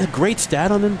a great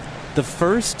stat on them? The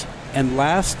first and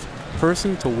last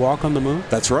person to walk on the moon?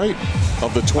 That's right.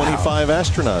 Of the 25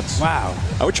 astronauts. Wow.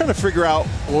 I was trying to figure out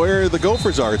where the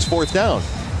Gophers are. It's 4th down.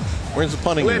 Where's the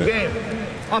punting unit? Game.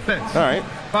 Offense. All right.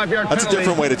 5-yard That's penalty. a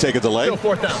different way to take a delay. Still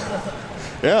 4th down.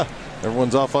 Yeah.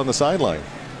 Everyone's off on the sideline.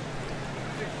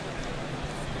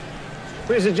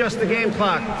 Please adjust the game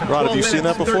clock. Rod, have you seen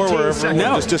that before where everyone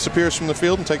just disappears from the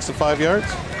field and takes the 5 yards?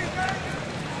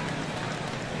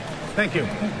 Thank you.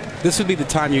 This would be the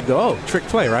time you'd go, oh, trick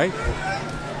play, right?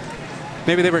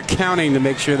 Maybe they were counting to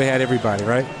make sure they had everybody,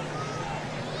 right?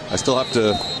 I still have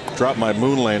to drop my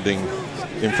moon landing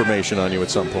information on you at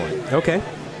some point. Okay.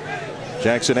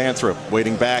 Jackson Anthrop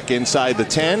waiting back inside the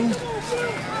 10.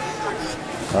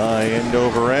 High end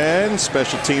over end.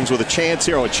 Special teams with a chance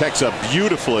here. Oh, it checks up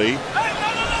beautifully.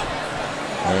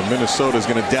 And Minnesota's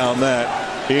going to down that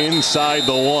inside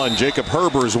the 1. Jacob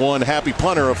Herber's one happy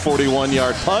punter, a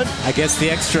 41-yard punt. I guess the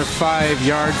extra 5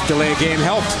 yards delay game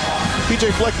helped.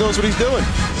 P.J. Fleck knows what he's doing.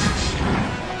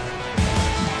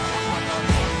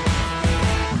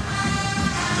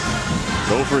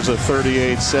 Gophers a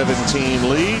 38-17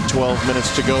 lead. 12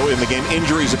 minutes to go in the game.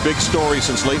 Injuries a big story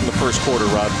since late in the first quarter,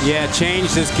 Rod. Yeah,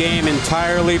 changed this game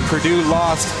entirely. Purdue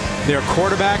lost their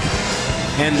quarterback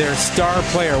and their star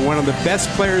player, one of the best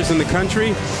players in the country.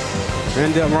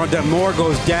 And Rondell Moore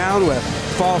goes down with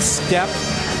false step,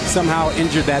 somehow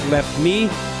injured that left knee.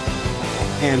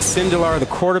 And Sindelar, the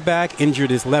quarterback,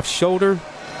 injured his left shoulder.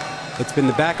 It's been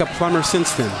the backup Plummer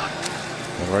since then.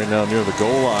 And right now near the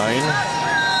goal line,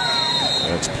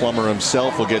 that's Plummer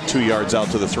himself will get 2 yards out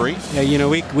to the 3. Yeah, you know,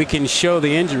 we can show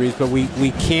the injuries, but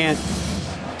we can't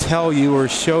tell you or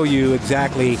show you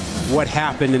exactly what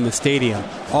happened in the stadium.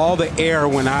 All the air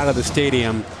went out of the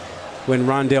stadium when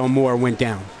Rondell Moore went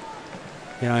down.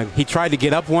 You know, he tried to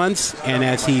get up once, and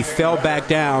as he fell back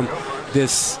down,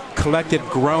 this collective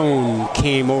groan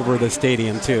came over the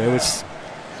stadium too. It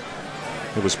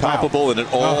was palpable, and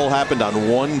it all happened on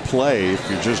one play. If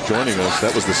you're just joining us,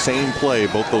 that was the same play.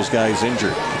 Both those guys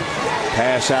injured.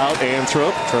 Pass out,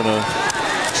 Anthrop trying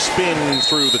to spin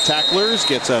through the tacklers,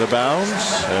 gets out of bounds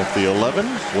at the 11.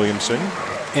 Williamson.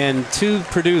 And to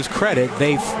Purdue's credit,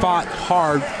 they fought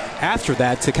hard after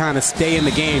that to kind of stay in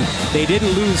the game. They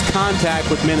didn't lose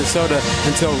contact with Minnesota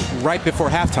until right before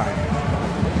halftime.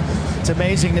 It's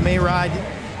amazing to me, Rod.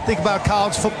 Think about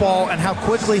college football and how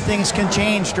quickly things can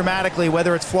change dramatically,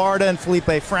 whether it's Florida and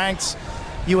Felipe Franks,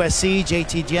 USC,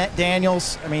 JT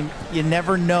Daniels. I mean, you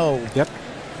never know. Yep.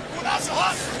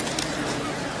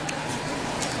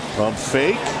 Pump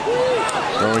fake.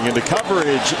 Throwing into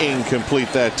coverage.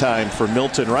 Incomplete that time for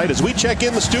Milton Wright. As we check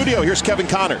in the studio, here's Kevin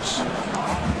Connors.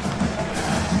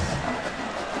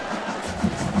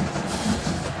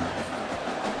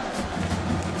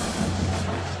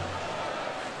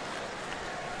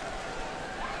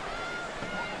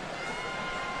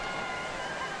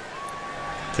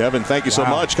 Kevin, thank you so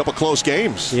much. A couple close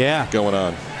games going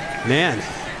on. Man,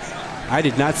 I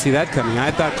did not see that coming. I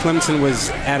thought Clemson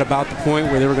was at about the point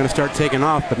where they were going to start taking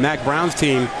off, but Mac Brown's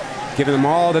team giving them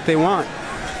all that they want.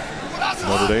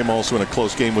 Notre Dame also in a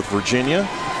close game with Virginia.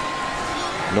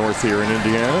 North here in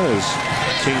Indiana as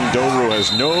King Doru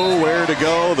has nowhere to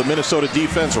go. The Minnesota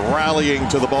defense rallying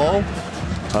to the ball.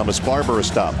 Thomas Barber a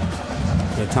stop.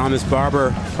 Yeah, Thomas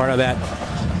Barber, part of that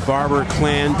Barber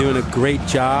clan, doing a great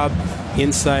job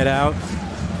inside out.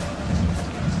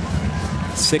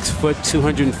 6 foot,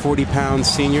 240-pound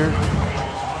senior.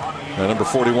 Now, number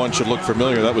 41 should look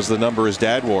familiar. That was the number his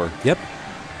dad wore. Yep.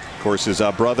 Of course, his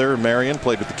brother Marion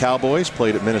played with the Cowboys,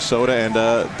 played at Minnesota, and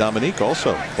Dominique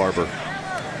also, Barber.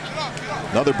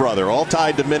 Another brother, all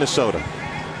tied to Minnesota.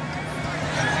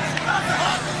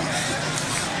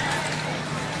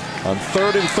 On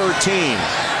 3rd and 13.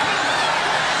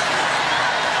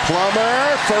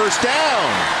 Plummer, first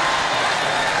down.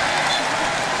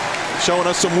 Showing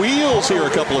us some wheels here a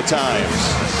couple of times.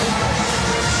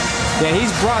 Yeah,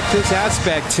 he's brought this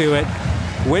aspect to it.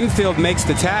 Winfield makes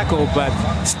the tackle, but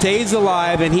stays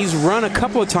alive, and he's run a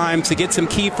couple of times to get some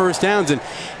key first downs.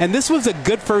 And this was a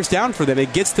good first down for them.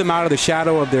 It gets them out of the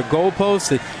shadow of their goalposts.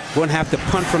 They won't have to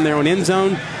punt from their own end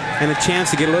zone, and a chance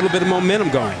to get a little bit of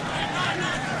momentum going.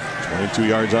 22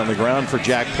 yards on the ground for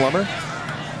Jack Plummer.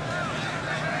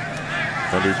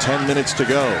 Under 10 minutes to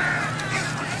go.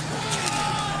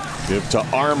 Give to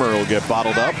Armour, will get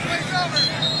bottled up.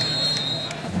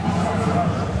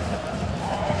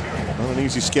 Not an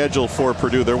easy schedule for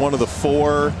Purdue. They're one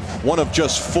of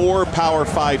just 4 Power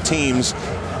 5 teams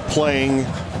playing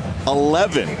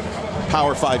 11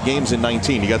 Power 5 games in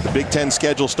 19. You got the Big Ten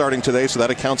schedule starting today, so that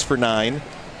accounts for 9.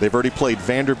 They've already played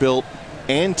Vanderbilt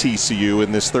and TCU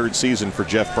in this 3rd season for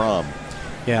Jeff Brom.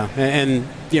 Yeah, and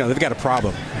you know, they've got a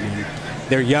problem. I mean,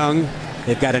 they're young.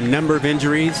 They've got a number of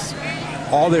injuries.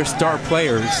 All their star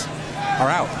players are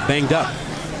out, banged up.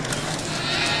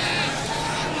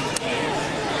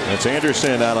 That's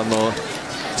Anderson out on the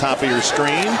top of your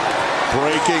screen,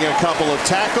 breaking a couple of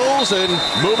tackles and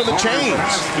moving the chains.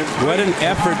 What an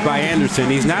effort by Anderson.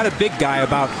 He's not a big guy,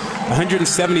 about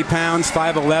 170 pounds,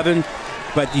 5'11",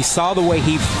 but you saw the way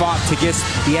he fought to get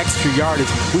the extra yardage.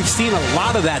 We've seen a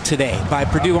lot of that today by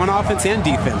Purdue on offense and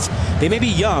defense. They may be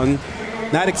young,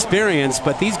 not experienced,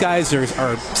 but these guys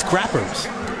are scrappers.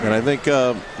 And I think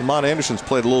Lamont Anderson's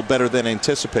played a little better than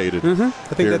anticipated I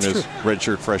think here that's in his true.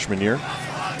 redshirt freshman year.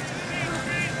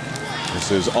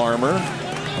 This is Armour.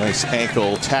 Nice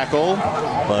ankle tackle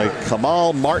by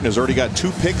Kamal Martin. Has already got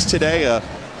 2 picks today. A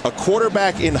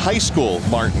quarterback in high school,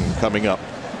 Martin, coming up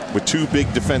with 2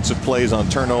 big defensive plays on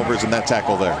turnovers and that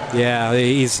tackle there. Yeah,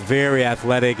 he's very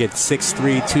athletic at 6'3",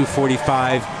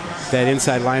 245. That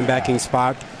inside linebacking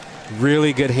spot.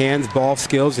 Really good hands, ball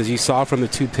skills, as you saw from the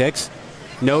 2 picks.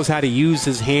 Knows how to use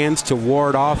his hands to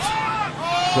ward off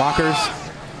blockers.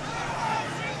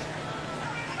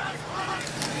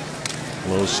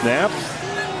 Low snap.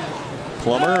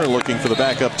 Plummer looking for the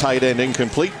backup tight end,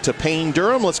 incomplete to Payne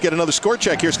Durham. Let's get another score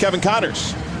check. Here's Kevin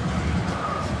Connors.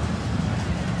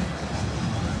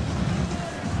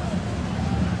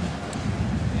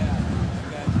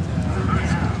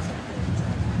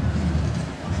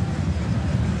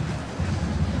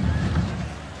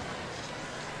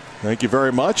 Thank you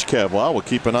very much, Kev. Well, we'll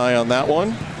keep an eye on that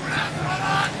one.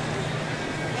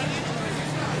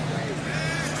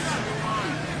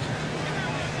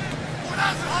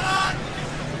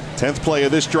 Tenth play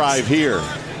of this drive here.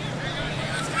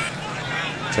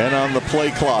 10 on the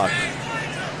play clock.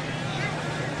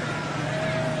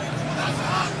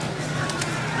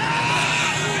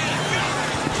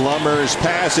 Plummer's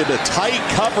pass into tight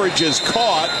coverage is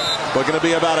caught, but going to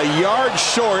be about a yard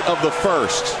short of the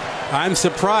first. I'm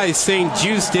surprised St.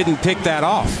 Juste didn't pick that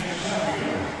off.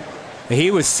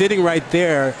 He was sitting right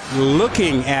there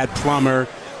looking at Plummer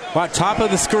at top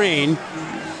of the screen.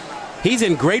 He's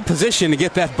in great position to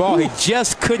get that ball. He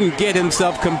just couldn't get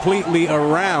himself completely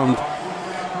around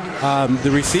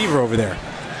the receiver over there.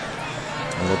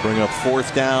 And they'll bring up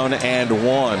 4th down and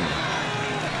 1.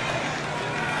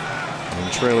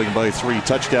 And trailing by 3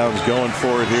 touchdowns going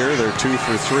for it here. They're 2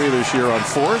 for 3 this year on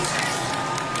 4th.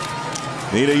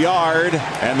 Need a yard,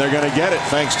 and they're going to get it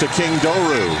thanks to King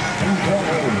Doru.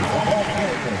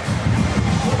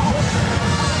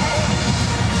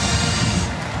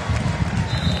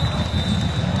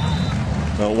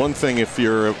 Now, one thing, if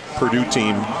you're a Purdue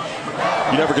team,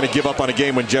 you're never going to give up on a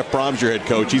game when Jeff Brom's your head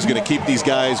coach. He's going to keep these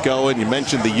guys going. You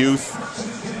mentioned the youth.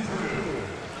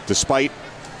 Despite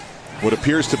what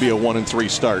appears to be a 1-3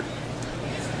 start.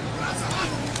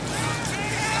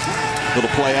 Little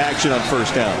play action on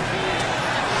first down.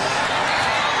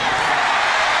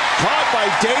 by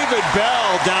David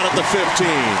Bell down at the 15.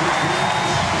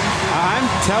 I'm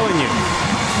telling you,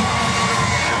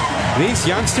 these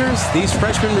youngsters, these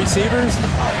freshman receivers,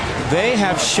 they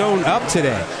have shown up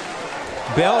today.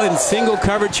 Bell in single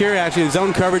coverage here, actually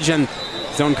zone coverage, and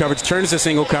zone coverage turns to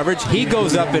single coverage. He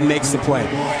goes up and makes the play.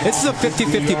 This is a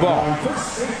 50-50 ball.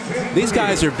 These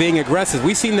guys are being aggressive.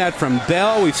 We've seen that from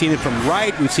Bell. We've seen it from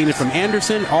Wright. We've seen it from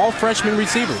Anderson, all freshman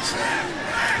receivers.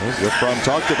 Well, Brom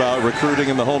talked about recruiting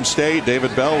in the home state.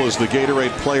 David Bell was the Gatorade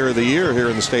Player of the Year here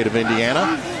in the state of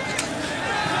Indiana.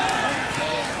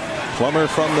 Plummer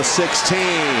from the 16.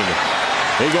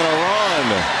 They're going to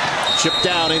run. Chipped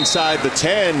down inside the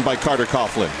 10 by Carter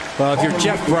Coughlin. Well, if you're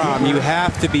Jeff Brom, you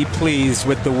have to be pleased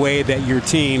with the way that your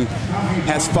team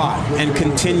has fought and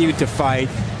continued to fight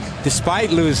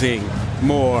despite losing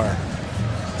Moore,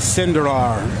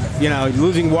 Sindelar,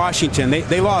 losing Washington.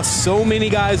 They lost so many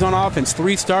guys on offense,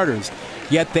 3 starters,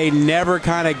 yet they never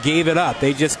kind of gave it up.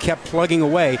 They just kept plugging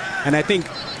away. And I think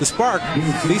the spark,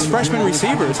 these freshman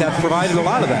receivers have provided a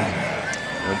lot of that.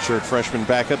 Redshirt freshman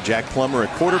backup Jack Plummer at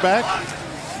quarterback.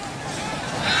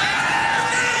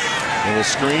 And the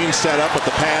screen set up, but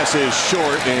the pass is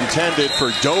short, intended for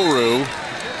Doru,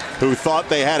 who thought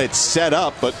they had it set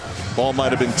up, but ball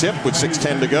might have been tipped with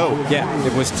 6:10 to go. Yeah,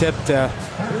 it was tipped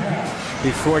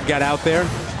before it got out there.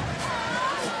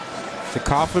 To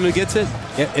Coughlin who gets it?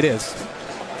 Yeah, it is.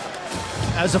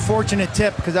 That was a fortunate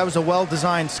tip because that was a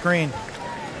well-designed screen.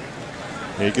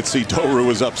 Yeah, you could see Doru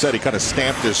was upset. He kind of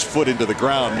stamped his foot into the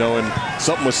ground knowing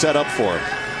something was set up for him.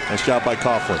 Nice job by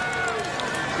Coughlin.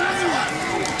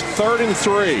 3rd and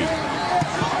 3.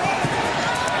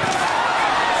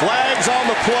 Flags on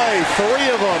the play. 3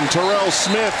 of them. Terrell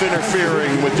Smith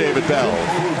interfering with David Bell.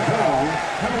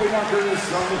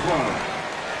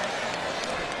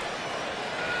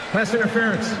 Pass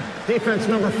interference. Defense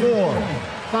number 4.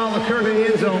 Foul occurred in the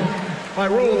end zone. By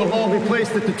rule, the ball be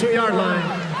placed at the 2-yard line.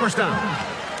 First down.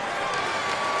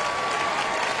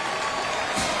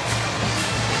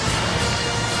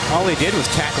 All they did was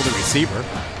tackle the receiver.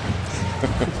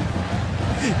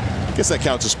 I guess that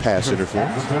counts as pass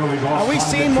interference. Are we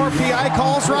seeing more PI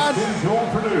calls, Rod?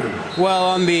 Well,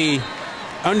 on the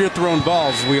underthrown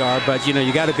balls we are, but you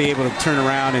got to be able to turn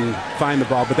around and find the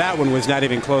ball. But that one was not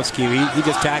even close, Q. He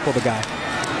just tackled the guy.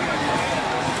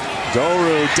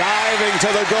 Doru diving to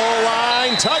the goal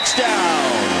line.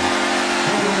 Touchdown.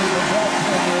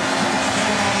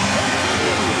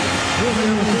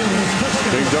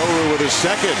 Big Doru with his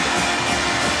second.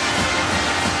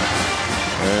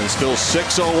 And still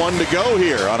 6:01 to go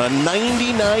here on a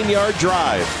 99-yard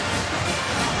drive.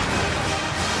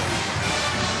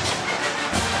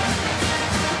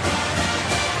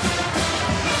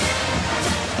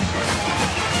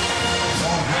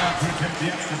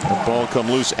 The ball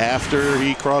come loose after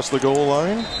he crossed the goal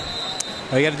line.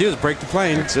 All you got to do is break the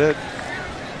plane. That's it.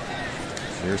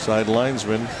 Near side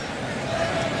linesman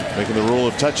making the rule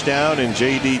of touchdown, and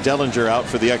J.D. Dellinger out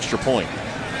for the extra point.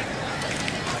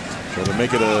 Trying to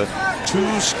make it a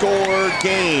 2-score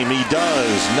game. He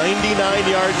does.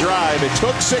 99-yard drive. It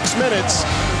took 6 minutes.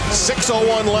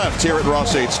 6:01 left here at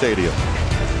Ross-Ade Stadium.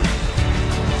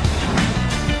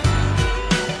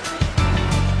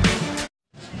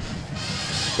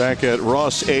 Back at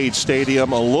Ross-Ade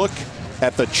Stadium, a look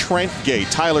at the Trent Gate.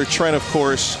 Tyler Trent, of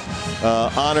course,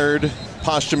 honored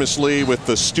posthumously with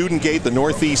the Student Gate, the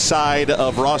northeast side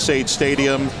of Ross-Ade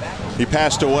Stadium. He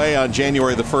passed away on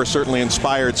January the 1st, certainly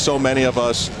inspired so many of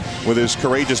us with his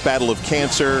courageous battle of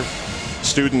cancer.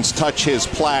 Students touch his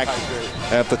plaque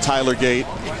at the Tyler Gate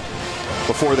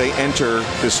before they enter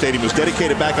the stadium. It was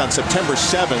dedicated back on September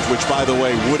 7th, which, by the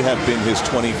way, would have been his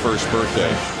 21st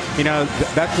birthday.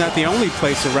 That's not the only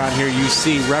place around here you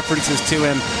see references to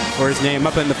him or his name.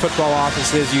 Up in the football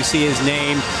offices, you see his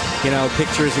name,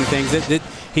 pictures and things.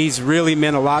 He's really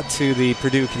meant a lot to the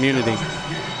Purdue community.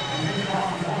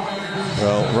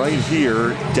 Well, right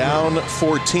here, down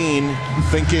 14,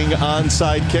 thinking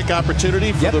onside kick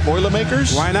opportunity for the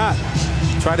Boilermakers. Why not?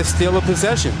 Try to steal a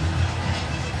possession.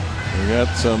 We got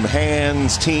some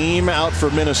hands team out for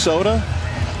Minnesota.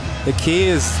 The key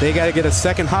is they got to get a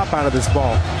second hop out of this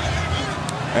ball.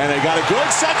 And they got a good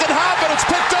second hop, and it's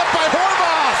picked up by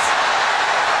Horvath.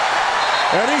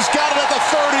 And he's got it at the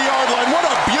 30-yard line. What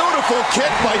a beautiful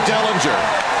kick by Dellinger.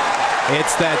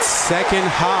 It's that second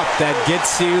hop that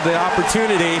gets you the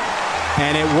opportunity,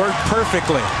 and it worked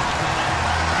perfectly.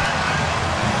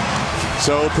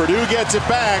 So Purdue gets it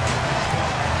back.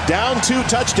 Down 2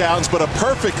 touchdowns, but a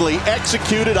perfectly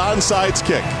executed onside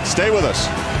kick. Stay with us.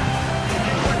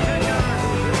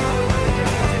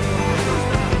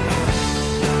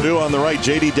 Purdue on the right,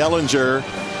 J.D. Dellinger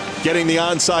getting the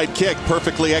onside kick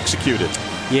perfectly executed.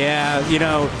 Yeah, you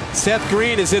know, Seth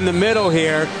Green is in the middle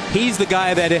here. He's the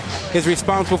guy that is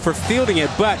responsible for fielding it,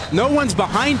 but no one's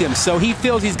behind him, so he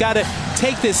feels he's got to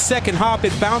take this second hop.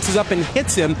 It bounces up and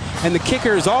hits him, and the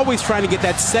kicker is always trying to get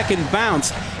that second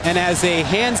bounce. And as a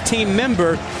hands team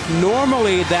member,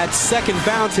 normally that second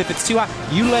bounce, if it's too high,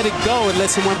 you let it go and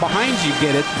let someone behind you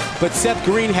get it. But Seth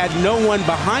Green had no one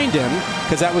behind him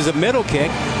because that was a middle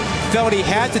kick. Felt he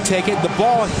had to take it. The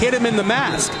ball hit him in the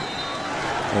mask.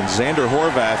 And Xander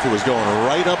Horvath, who was going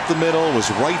right up the middle,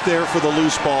 was right there for the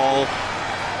loose ball.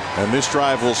 And this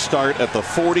drive will start at the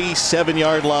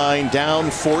 47-yard line,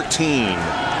 down 14.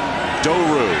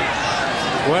 Doru.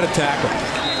 What a tackle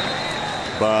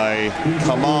by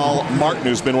Kamal Martin,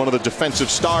 who's been one of the defensive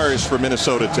stars for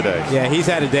Minnesota today. Yeah, he's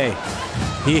had a day.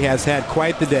 He has had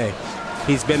quite the day.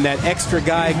 He's been that extra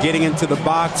guy getting into the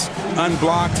box,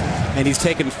 unblocked, and he's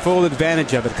taken full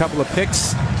advantage of it. A couple of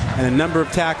picks and a number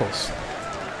of tackles.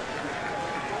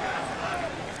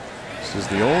 This is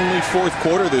the only fourth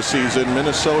quarter this season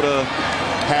Minnesota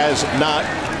has not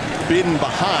been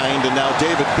behind, and now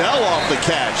David Bell off the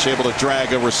catch, able to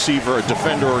drag a receiver, a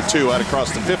defender or two out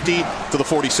across the 50 to the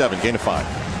 47, gain of 5.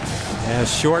 Yeah,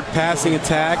 short passing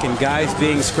attack and guys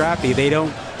being scrappy. They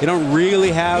don't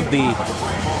really have the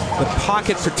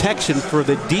pocket protection for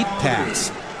the deep pass.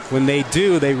 When they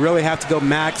do, they really have to go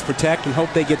max protect and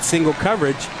hope they get single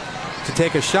coverage to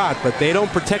take a shot, but they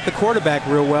don't protect the quarterback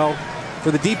real well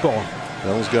for the deep ball.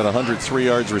 Bell's got 103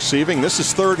 yards receiving. This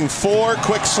is 3rd and 4.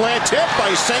 Quick slant hit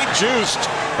by St. Just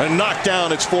and knocked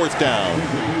down. It's 4th down.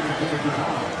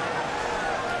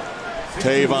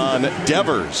 Tavon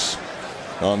Devers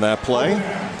on that play.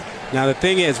 Now the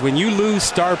thing is, when you lose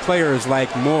star players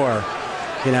like Moore,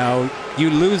 you know, you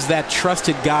lose that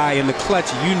trusted guy in the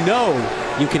clutch. You know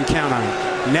you can count on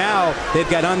it. Now they've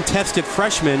got untested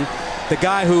freshmen. The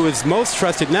guy who is most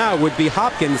trusted now would be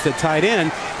Hopkins, the tight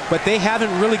end, but they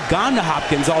haven't really gone to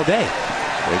Hopkins all day.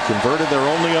 They converted their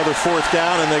only other 4th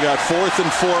down, and they got 4th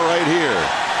and 4 right here.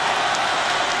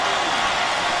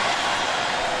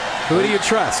 Who do you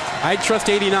trust? I trust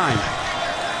 89.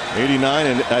 89,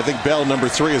 and I think Bell, number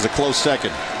 3, is a close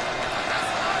second.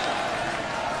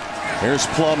 Here's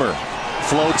Plummer.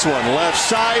 Floats one left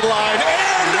sideline.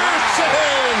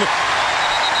 Anderson!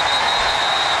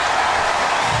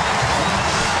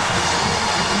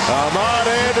 Ahmad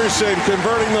Anderson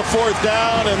converting the 4th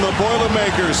down, and the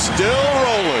Boilermakers still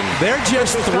rolling. They're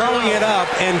just throwing it up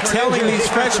and telling these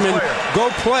freshmen, go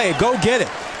play, go get it.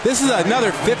 This is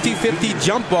another 50-50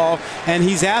 jump ball, and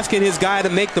he's asking his guy to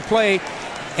make the play,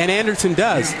 and Anderson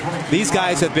does. These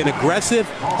guys have been aggressive.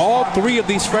 All 3 of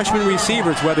these freshman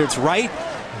receivers, whether it's Wright,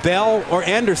 Bell, or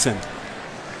Anderson.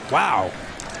 Wow.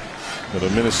 With a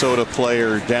Minnesota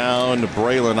player down,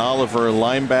 Braylon Oliver,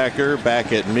 linebacker,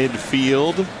 back at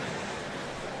midfield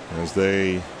as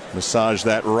they massage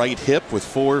that right hip with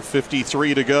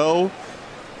 4:53 to go.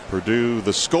 Purdue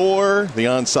the score, the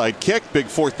onside kick, big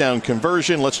 4th down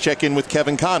conversion. Let's check in with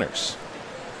Kevin Connors.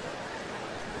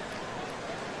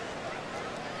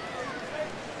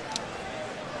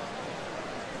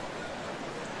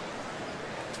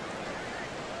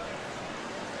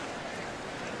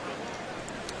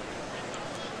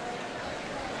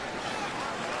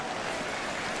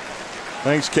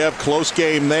 Thanks, Kev. Close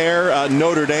game there.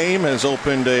 Notre Dame has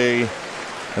opened an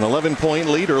 11-point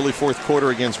lead early 4th quarter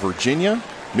against Virginia.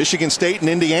 Michigan State and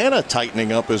Indiana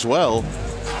tightening up as well.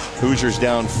 Hoosiers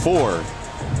down 4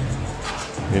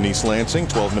 in East Lansing.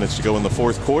 12 minutes to go in the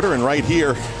 4th quarter. And right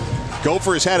here,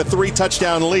 Gophers had a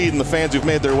 3-touchdown lead, and the fans who've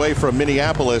made their way from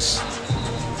Minneapolis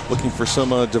looking for some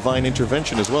divine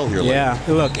intervention as well here. Yeah,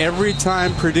 look, every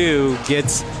time Purdue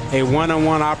gets a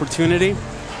one-on-one opportunity,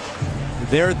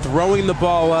 they're throwing the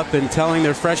ball up and telling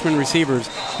their freshman receivers,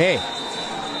 hey,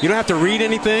 you don't have to read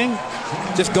anything,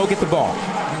 just go get the ball.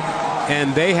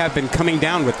 And they have been coming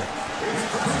down with it.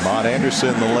 Ahmad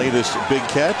Anderson, the latest big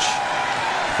catch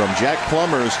from Jack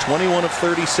Plummer's 21 of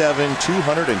 37,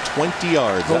 220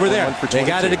 yards. Over there, they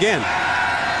got it again.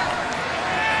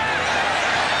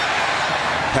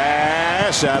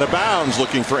 Pass out of bounds,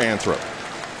 looking for Anthrop.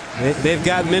 They've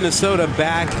got Minnesota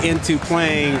back into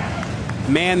playing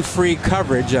man-free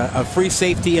coverage, a free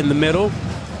safety in the middle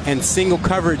and single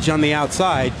coverage on the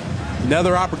outside.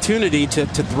 Another opportunity to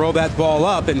throw that ball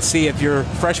up and see if your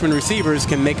freshman receivers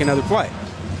can make another play.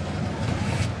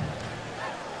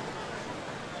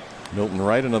 Milton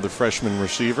Wright, another freshman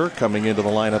receiver, coming into the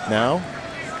lineup now.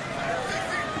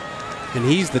 And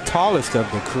he's the tallest of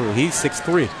the crew. He's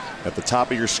 6'3". At the top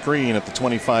of your screen at the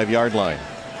 25-yard line.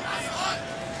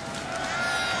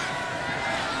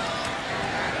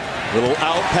 Little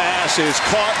out pass is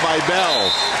caught by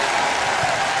Bell.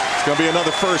 It's going to be another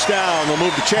first down. They'll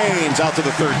move the chains out to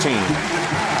the 13.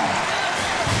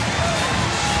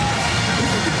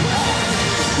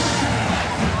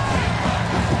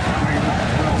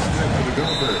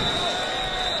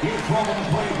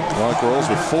 Clock rolls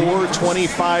with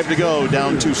 4:25 to go,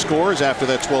 down 2 scores after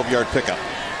that 12-yard pickup.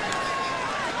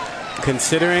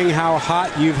 Considering how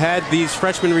hot you've had these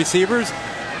freshman receivers,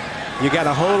 you got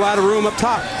a whole lot of room up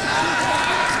top.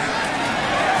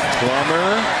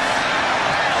 Plummer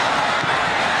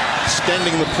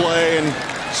extending the play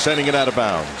and sending it out of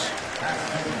bounds.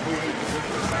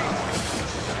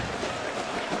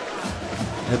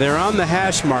 They're on the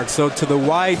hash mark, so to the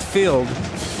wide field,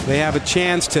 they have a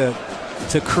chance to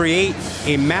create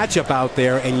a matchup out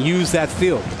there and use that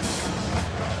field.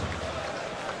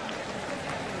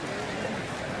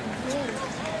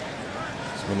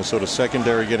 Minnesota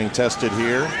secondary getting tested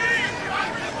here.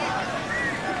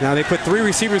 Now they put 3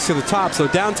 receivers to the top, so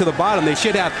down to the bottom they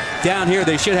should have, down here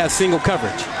they should have single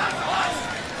coverage.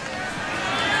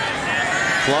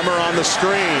 Plummer on the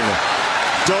screen.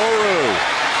 Doru.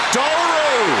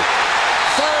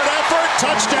 Third effort,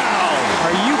 touchdown.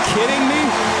 Are you kidding me?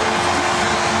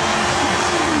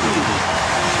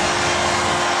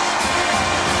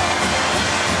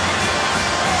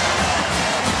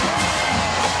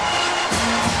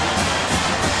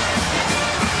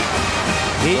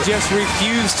 He just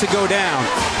refused to go down.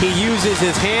 He uses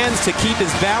his hands to keep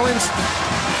his balance.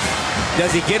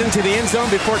 Does he get into the end zone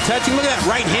before touching? Look at that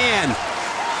right hand.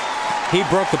 He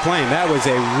broke the plane. That was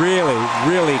a really,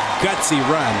 really gutsy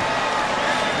run.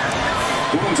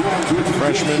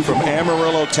 Freshman from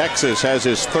Amarillo, Texas, has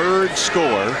his 3rd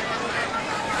score.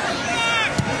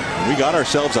 We got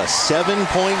ourselves a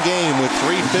 7-point game with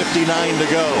 3:59 to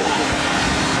go.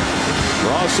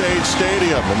 Ross-Age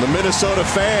Stadium and the Minnesota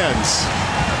fans.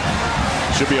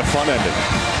 Should be a fun ending.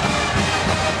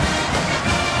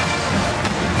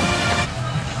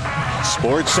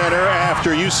 Sports Center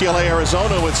after UCLA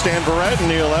Arizona with Stan Verrett and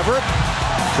Neil Everett.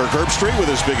 Kirk Herbstreit with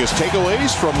his biggest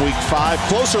takeaways from week 5.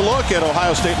 Closer look at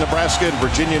Ohio State, Nebraska, and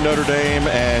Virginia, Notre Dame,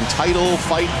 and title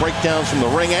fight breakdowns from the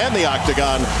ring and the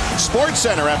octagon. Sports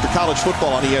Center after college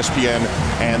football on ESPN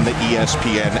and the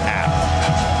ESPN app.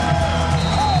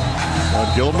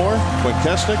 Gilmore, Quint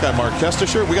Kesnick, I'm Mark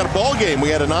Kestisher. We got a ball game. We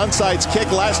had an onside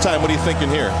kick last time. What are you thinking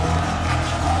here?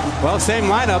 Well, same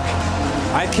lineup.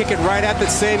 I'd kick it right at the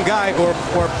same guy or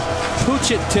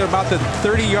pooch it to about the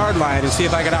 30-yard line and see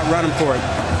if I can outrun him for it.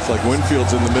 It's like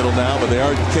Winfield's in the middle now, but they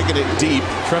are kicking it deep.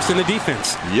 Trusting the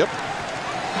defense. Yep.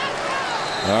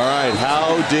 All right,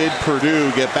 how did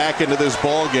Purdue get back into this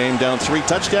ball game? Down 3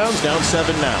 touchdowns, down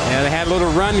 7 now. Yeah, they had a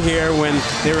little run here when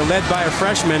they were led by a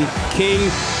freshman. King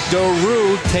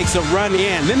Doru takes a run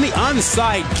in. Then the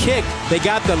onside kick, they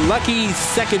got the lucky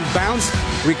second bounce,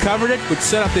 recovered it, would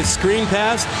set up this screen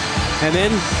pass, and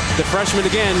then the freshman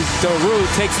again, Doru,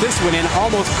 takes this one in,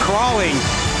 almost crawling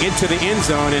into the end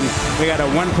zone, and we got a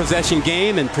 1-possession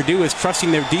game, and Purdue is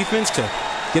trusting their defense to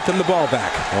get them the ball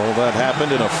back. All that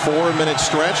happened in a 4-minute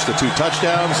stretch. The 2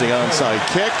 touchdowns, the onside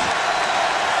kick.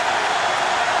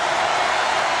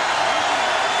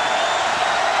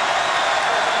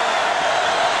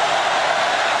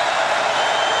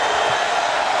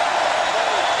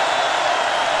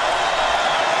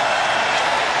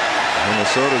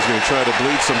 Minnesota's going to try to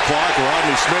bleed some clock.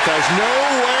 Rodney Smith has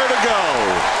nowhere to go.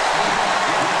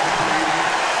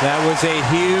 That was a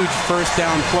huge first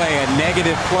down play, a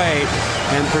negative play,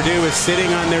 and Purdue is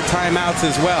sitting on their timeouts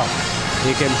as well.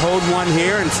 You can hold one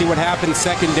here and see what happens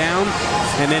second down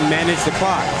and then manage the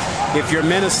clock. If you're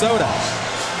Minnesota,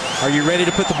 are you ready to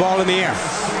put the ball in the air?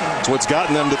 It's what's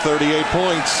gotten them to 38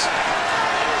 points.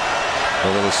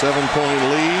 With a 7-point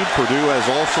lead, Purdue has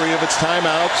all 3 of its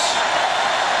timeouts.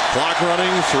 Clock running,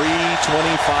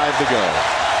 3:25 to go.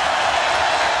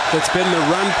 It's been the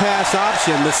run-pass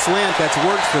option, the slant that's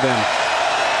worked for them.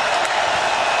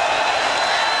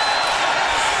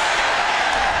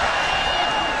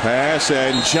 Pass,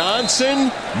 and Johnson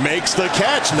makes the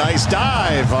catch. Nice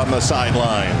dive on the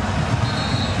sideline.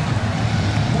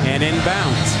 And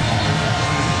inbounds.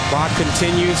 Clock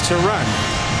continues to run.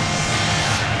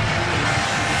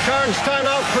 Charge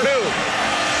timeout, Purdue.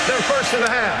 Their first and a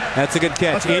half. That's a good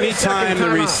catch. Anytime the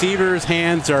receiver's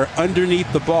hands are underneath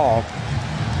the ball,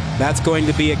 that's going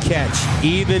to be a catch,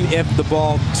 even if the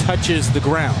ball touches the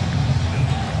ground.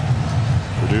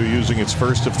 Purdue using its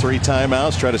first of 3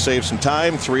 timeouts. Try to save some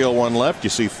time. 3:01 left. You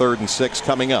see 3rd and 6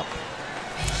 coming up.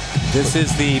 This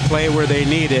is the play where they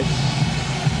need it.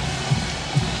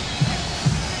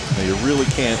 Now you really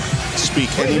can't speak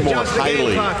any more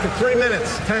highly. Clock to 3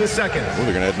 minutes, 10 seconds. Well,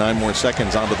 they're going to add 9 more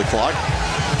seconds onto the clock.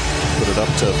 Put it up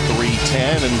to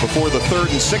 3-10. And before the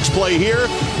 3rd and 6 play here,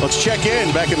 let's check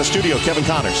in. Back in the studio, Kevin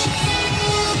Connors.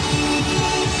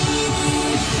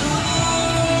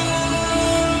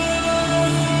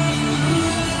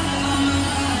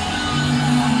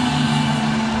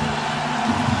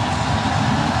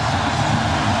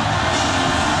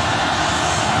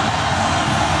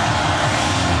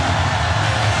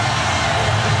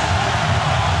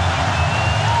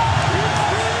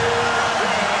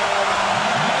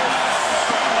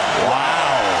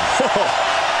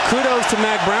 Kudos to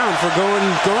Mac Brown for going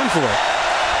for it.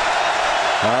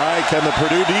 All right, can the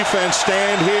Purdue defense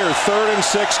stand here? 3rd and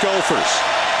 6 Gophers.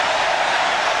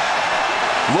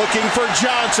 Looking for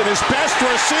Johnson, his best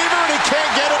receiver, and he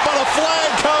can't get it, but a flag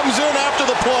comes in after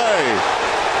the play.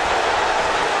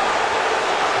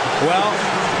 Well,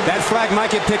 that flag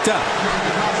might get picked up.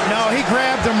 No, he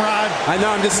grabbed him, Rod. I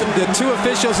know. The 2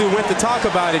 officials who went to talk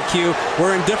about it, Q,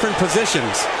 were in different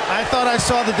positions. I thought I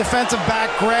saw the defensive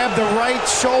back grab the right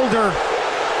shoulder,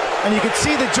 and you could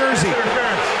see the jersey.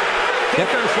 Yep.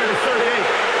 Defense number 38.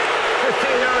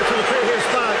 15 yards from the previous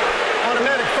spot.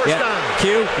 Automatic first down.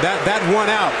 Q, that one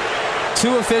out.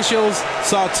 2 officials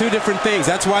saw 2 different things.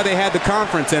 That's why they had the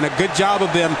conference, and a good job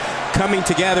of them coming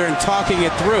together and talking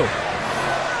it through.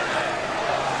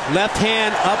 Left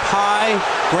hand up high,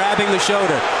 grabbing the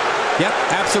shoulder. Yep,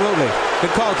 absolutely.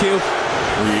 Good call, Q.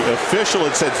 The official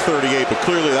had said 38, but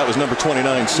clearly that was number 29,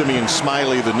 Simeon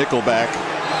Smiley, the nickelback.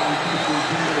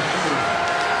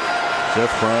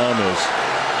 Jeff Brom is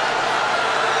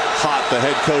hot, the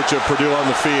head coach of Purdue on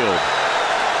the field.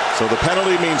 So the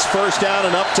penalty means first down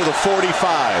and up to the 45.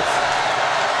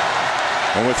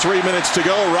 And with 3 minutes to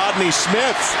go, Rodney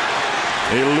Smith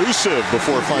elusive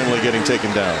before finally getting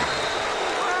taken down.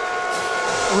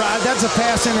 Rod, that's a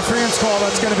pass interference call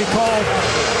that's going to be called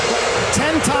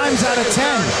 10 times out of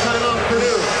 10.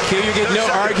 Q, you get no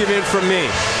argument from me.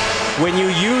 When you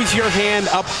use your hand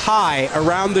up high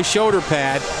around the shoulder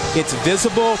pad, it's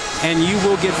visible and you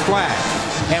will get flagged.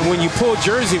 And when you pull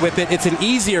jersey with it, it's an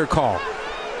easier call.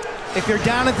 If you're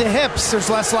down at the hips, there's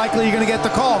less likely you're going to get the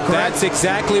call, correct? That's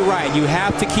exactly right. You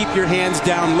have to keep your hands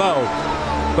down low.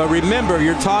 But remember,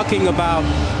 you're talking about,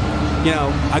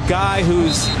 a guy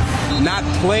who's not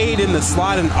played in the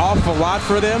slot an awful lot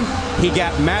for them. He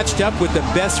got matched up with the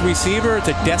best receiver. It's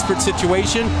a desperate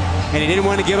situation, and he didn't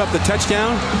want to give up the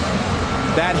touchdown.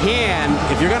 That hand,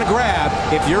 if you're going to grab,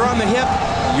 if you're on the hip,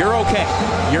 you're okay.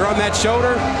 You're on that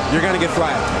shoulder, you're going to get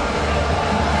flagged.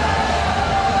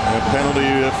 A penalty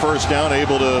first down,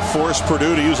 able to force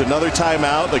Purdue to use another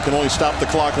timeout. They can only stop the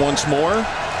clock once more.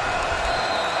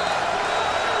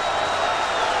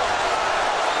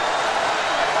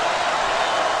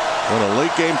 And a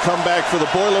late game comeback for the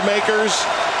Boilermakers.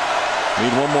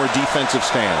 Need one more defensive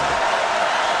stand.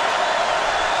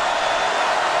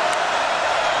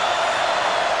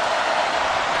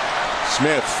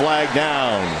 Smith flagged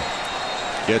down.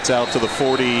 Gets out to the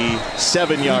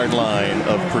 47-yard line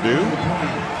of Purdue.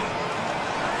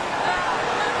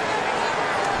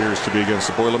 Appears to be against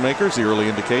the Boilermakers, the early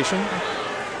indication.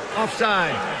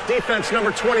 Offside. Defense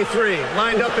number 23.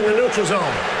 Lined up in the neutral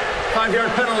zone.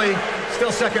 5-yard penalty.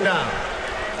 Still second down.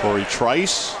 Corey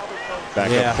Trice,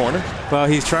 back up corner. Well,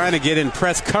 he's trying to get in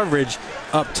press coverage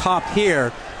up top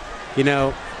here.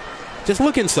 Just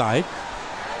look inside.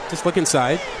 Just look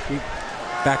inside.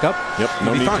 Back up. Yep,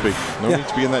 no need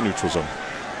to be in that neutral zone.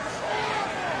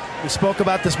 We spoke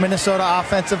about this Minnesota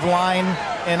offensive line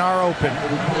in our open.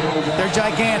 They're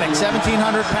gigantic,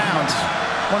 1,700 pounds.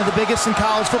 One of the biggest in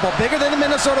college football, bigger than the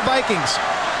Minnesota Vikings.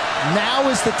 Now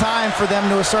is the time for them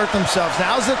to assert themselves.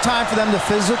 Now is the time for them to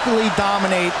physically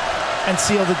dominate and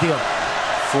seal the deal.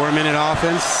 4-minute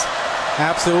offense.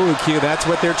 Absolutely, Q. That's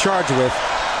what they're charged with.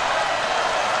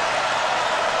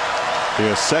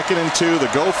 Yeah, 2nd and 2. The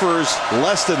Gophers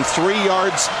less than 3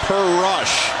 yards per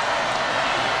rush.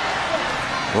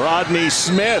 Rodney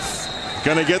Smith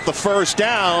going to get the first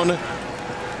down.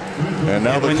 And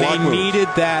now the clock moves. When they needed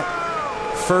that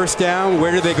first down,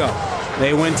 where did they go?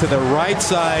 They went to the right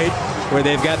side where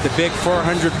they've got the big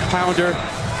 400-pounder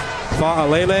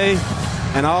Fa'alele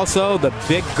and also the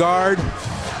big guard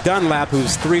Dunlap,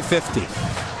 who's 350.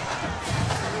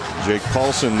 Jake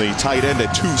Paulson, the tight end,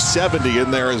 at 270 in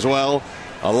there as well.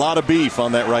 A lot of beef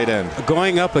on that right end.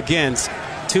 Going up against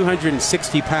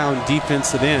 260-pound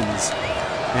defensive ends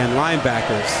and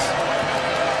linebackers.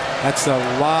 That's a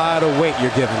lot of weight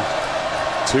you're giving.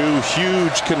 2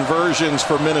 huge conversions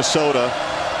for Minnesota.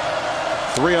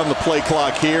 3 on the play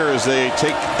clock here as they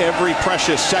take every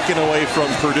precious second away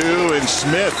from Purdue. And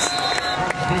Smith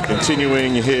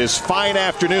continuing his fine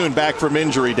afternoon back from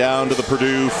injury down to the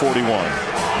Purdue 41.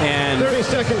 And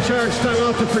 30-second charge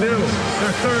timeout to Purdue.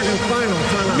 Their third and final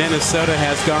timeout. Minnesota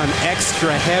has gone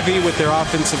extra heavy with their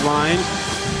offensive line,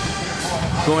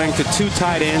 going to 2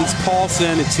 tight ends,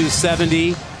 Paulson at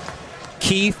 270,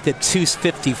 Keith at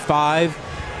 255.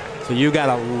 So you got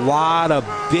a lot of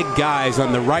big guys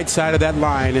on the right side of that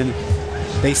line, and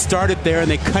they started there and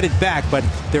they cut it back, but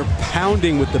they're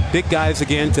pounding with the big guys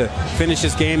again to finish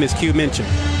this game, as Q mentioned.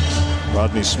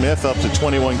 Rodney Smith up to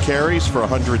 21 carries for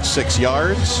 106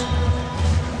 yards.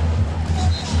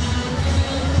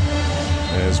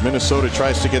 As Minnesota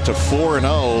tries to get to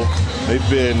 4-0,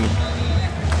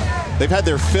 they've had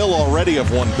their fill already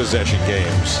of one-possession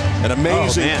games and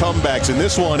amazing comebacks, and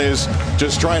this one is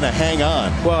just trying to hang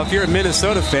on. Well, if you're a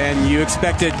Minnesota fan, you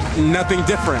expected nothing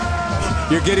different.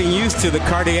 You're getting used to the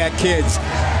cardiac kids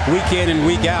week in and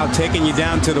week out taking you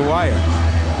down to the wire.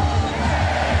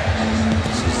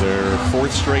 This is their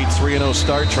 4th straight 3-0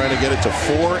 start, trying to get it to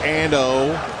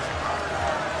 4-0.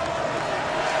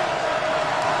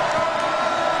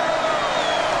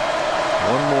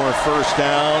 One more first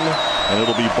down, and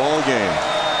it'll be ball game.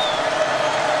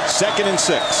 2nd and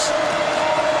 6.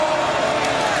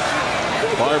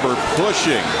 Barber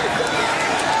pushing.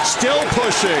 Still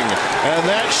pushing, and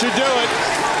that should do it.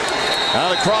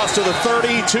 Out across to the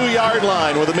 32-yard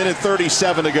line with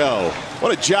 1:37 to go.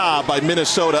 What a job by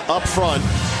Minnesota up front.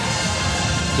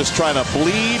 Just trying to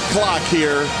bleed clock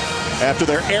here after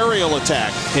their aerial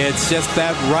attack. It's just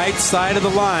that right side of the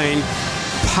line,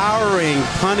 powering,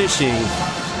 punishing,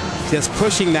 just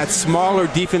pushing that smaller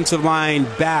defensive line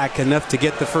back enough to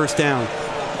get the first down.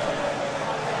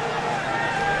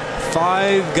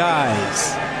 5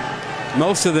 guys,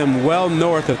 most of them well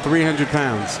north of 300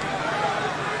 pounds.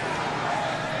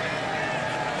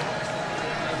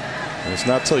 And it's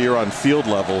not till you're on field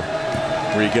level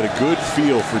where you get a good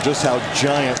feel for just how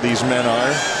giant these men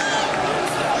are.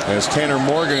 As Tanner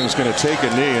Morgan is going to take a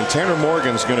knee, and Tanner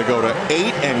Morgan's going to go to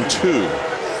 8-2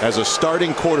 as a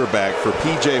starting quarterback for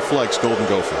PJ Fleck's Golden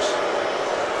Gophers.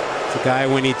 The guy,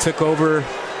 when he took over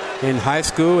in high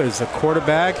school as a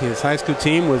quarterback, his high school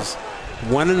team was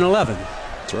 1-11.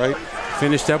 That's right.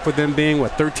 Finished up with them being,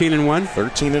 what, 13-1?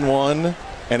 13-1.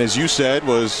 And as you said,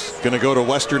 was going to go to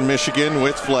Western Michigan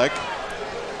with Fleck.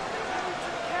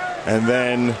 And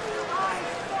then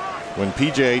when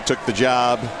PJ took the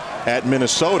job at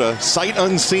Minnesota, sight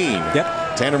unseen,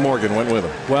 Tanner Morgan went with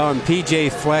him. Well, and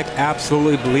PJ Fleck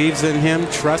absolutely believes in him,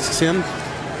 trusts him,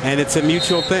 and it's a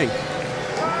mutual thing.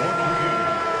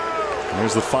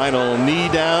 There's the final knee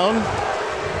down.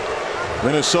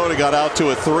 Minnesota got out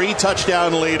to a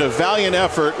 3-touchdown lead, a valiant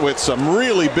effort with some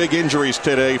really big injuries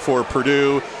today for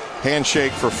Purdue.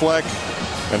 Handshake for Fleck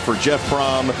and for Jeff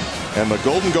Brom. And the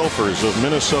Golden Gophers of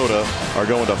Minnesota are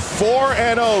going to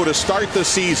 4-0 to start the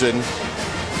season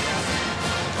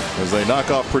as they knock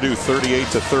off Purdue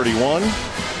 38-31.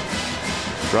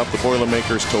 Drop the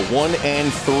Boilermakers to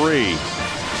 1-3.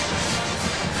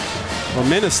 Well,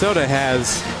 Minnesota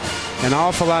has an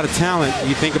awful lot of talent.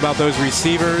 You think about those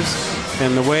receivers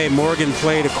and the way Morgan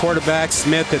played at quarterback,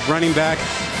 Smith at running back.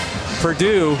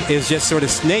 Purdue is just sort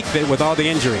of snake bit with all the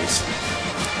injuries.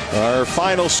 Our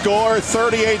final score,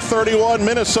 38-31.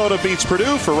 Minnesota beats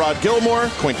Purdue. For Rod Gilmore,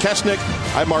 Quint Kesnick,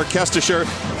 I'm Mark Kestisher.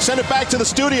 Send it back to the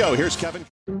studio. Here's Kevin.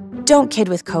 Don't kid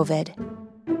with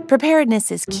COVID.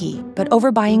 Preparedness is key, but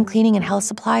overbuying cleaning and health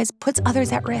supplies puts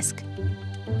others at risk.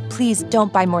 Please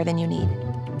don't buy more than you need.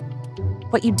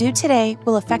 What you do today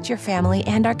will affect your family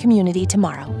and our community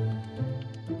tomorrow.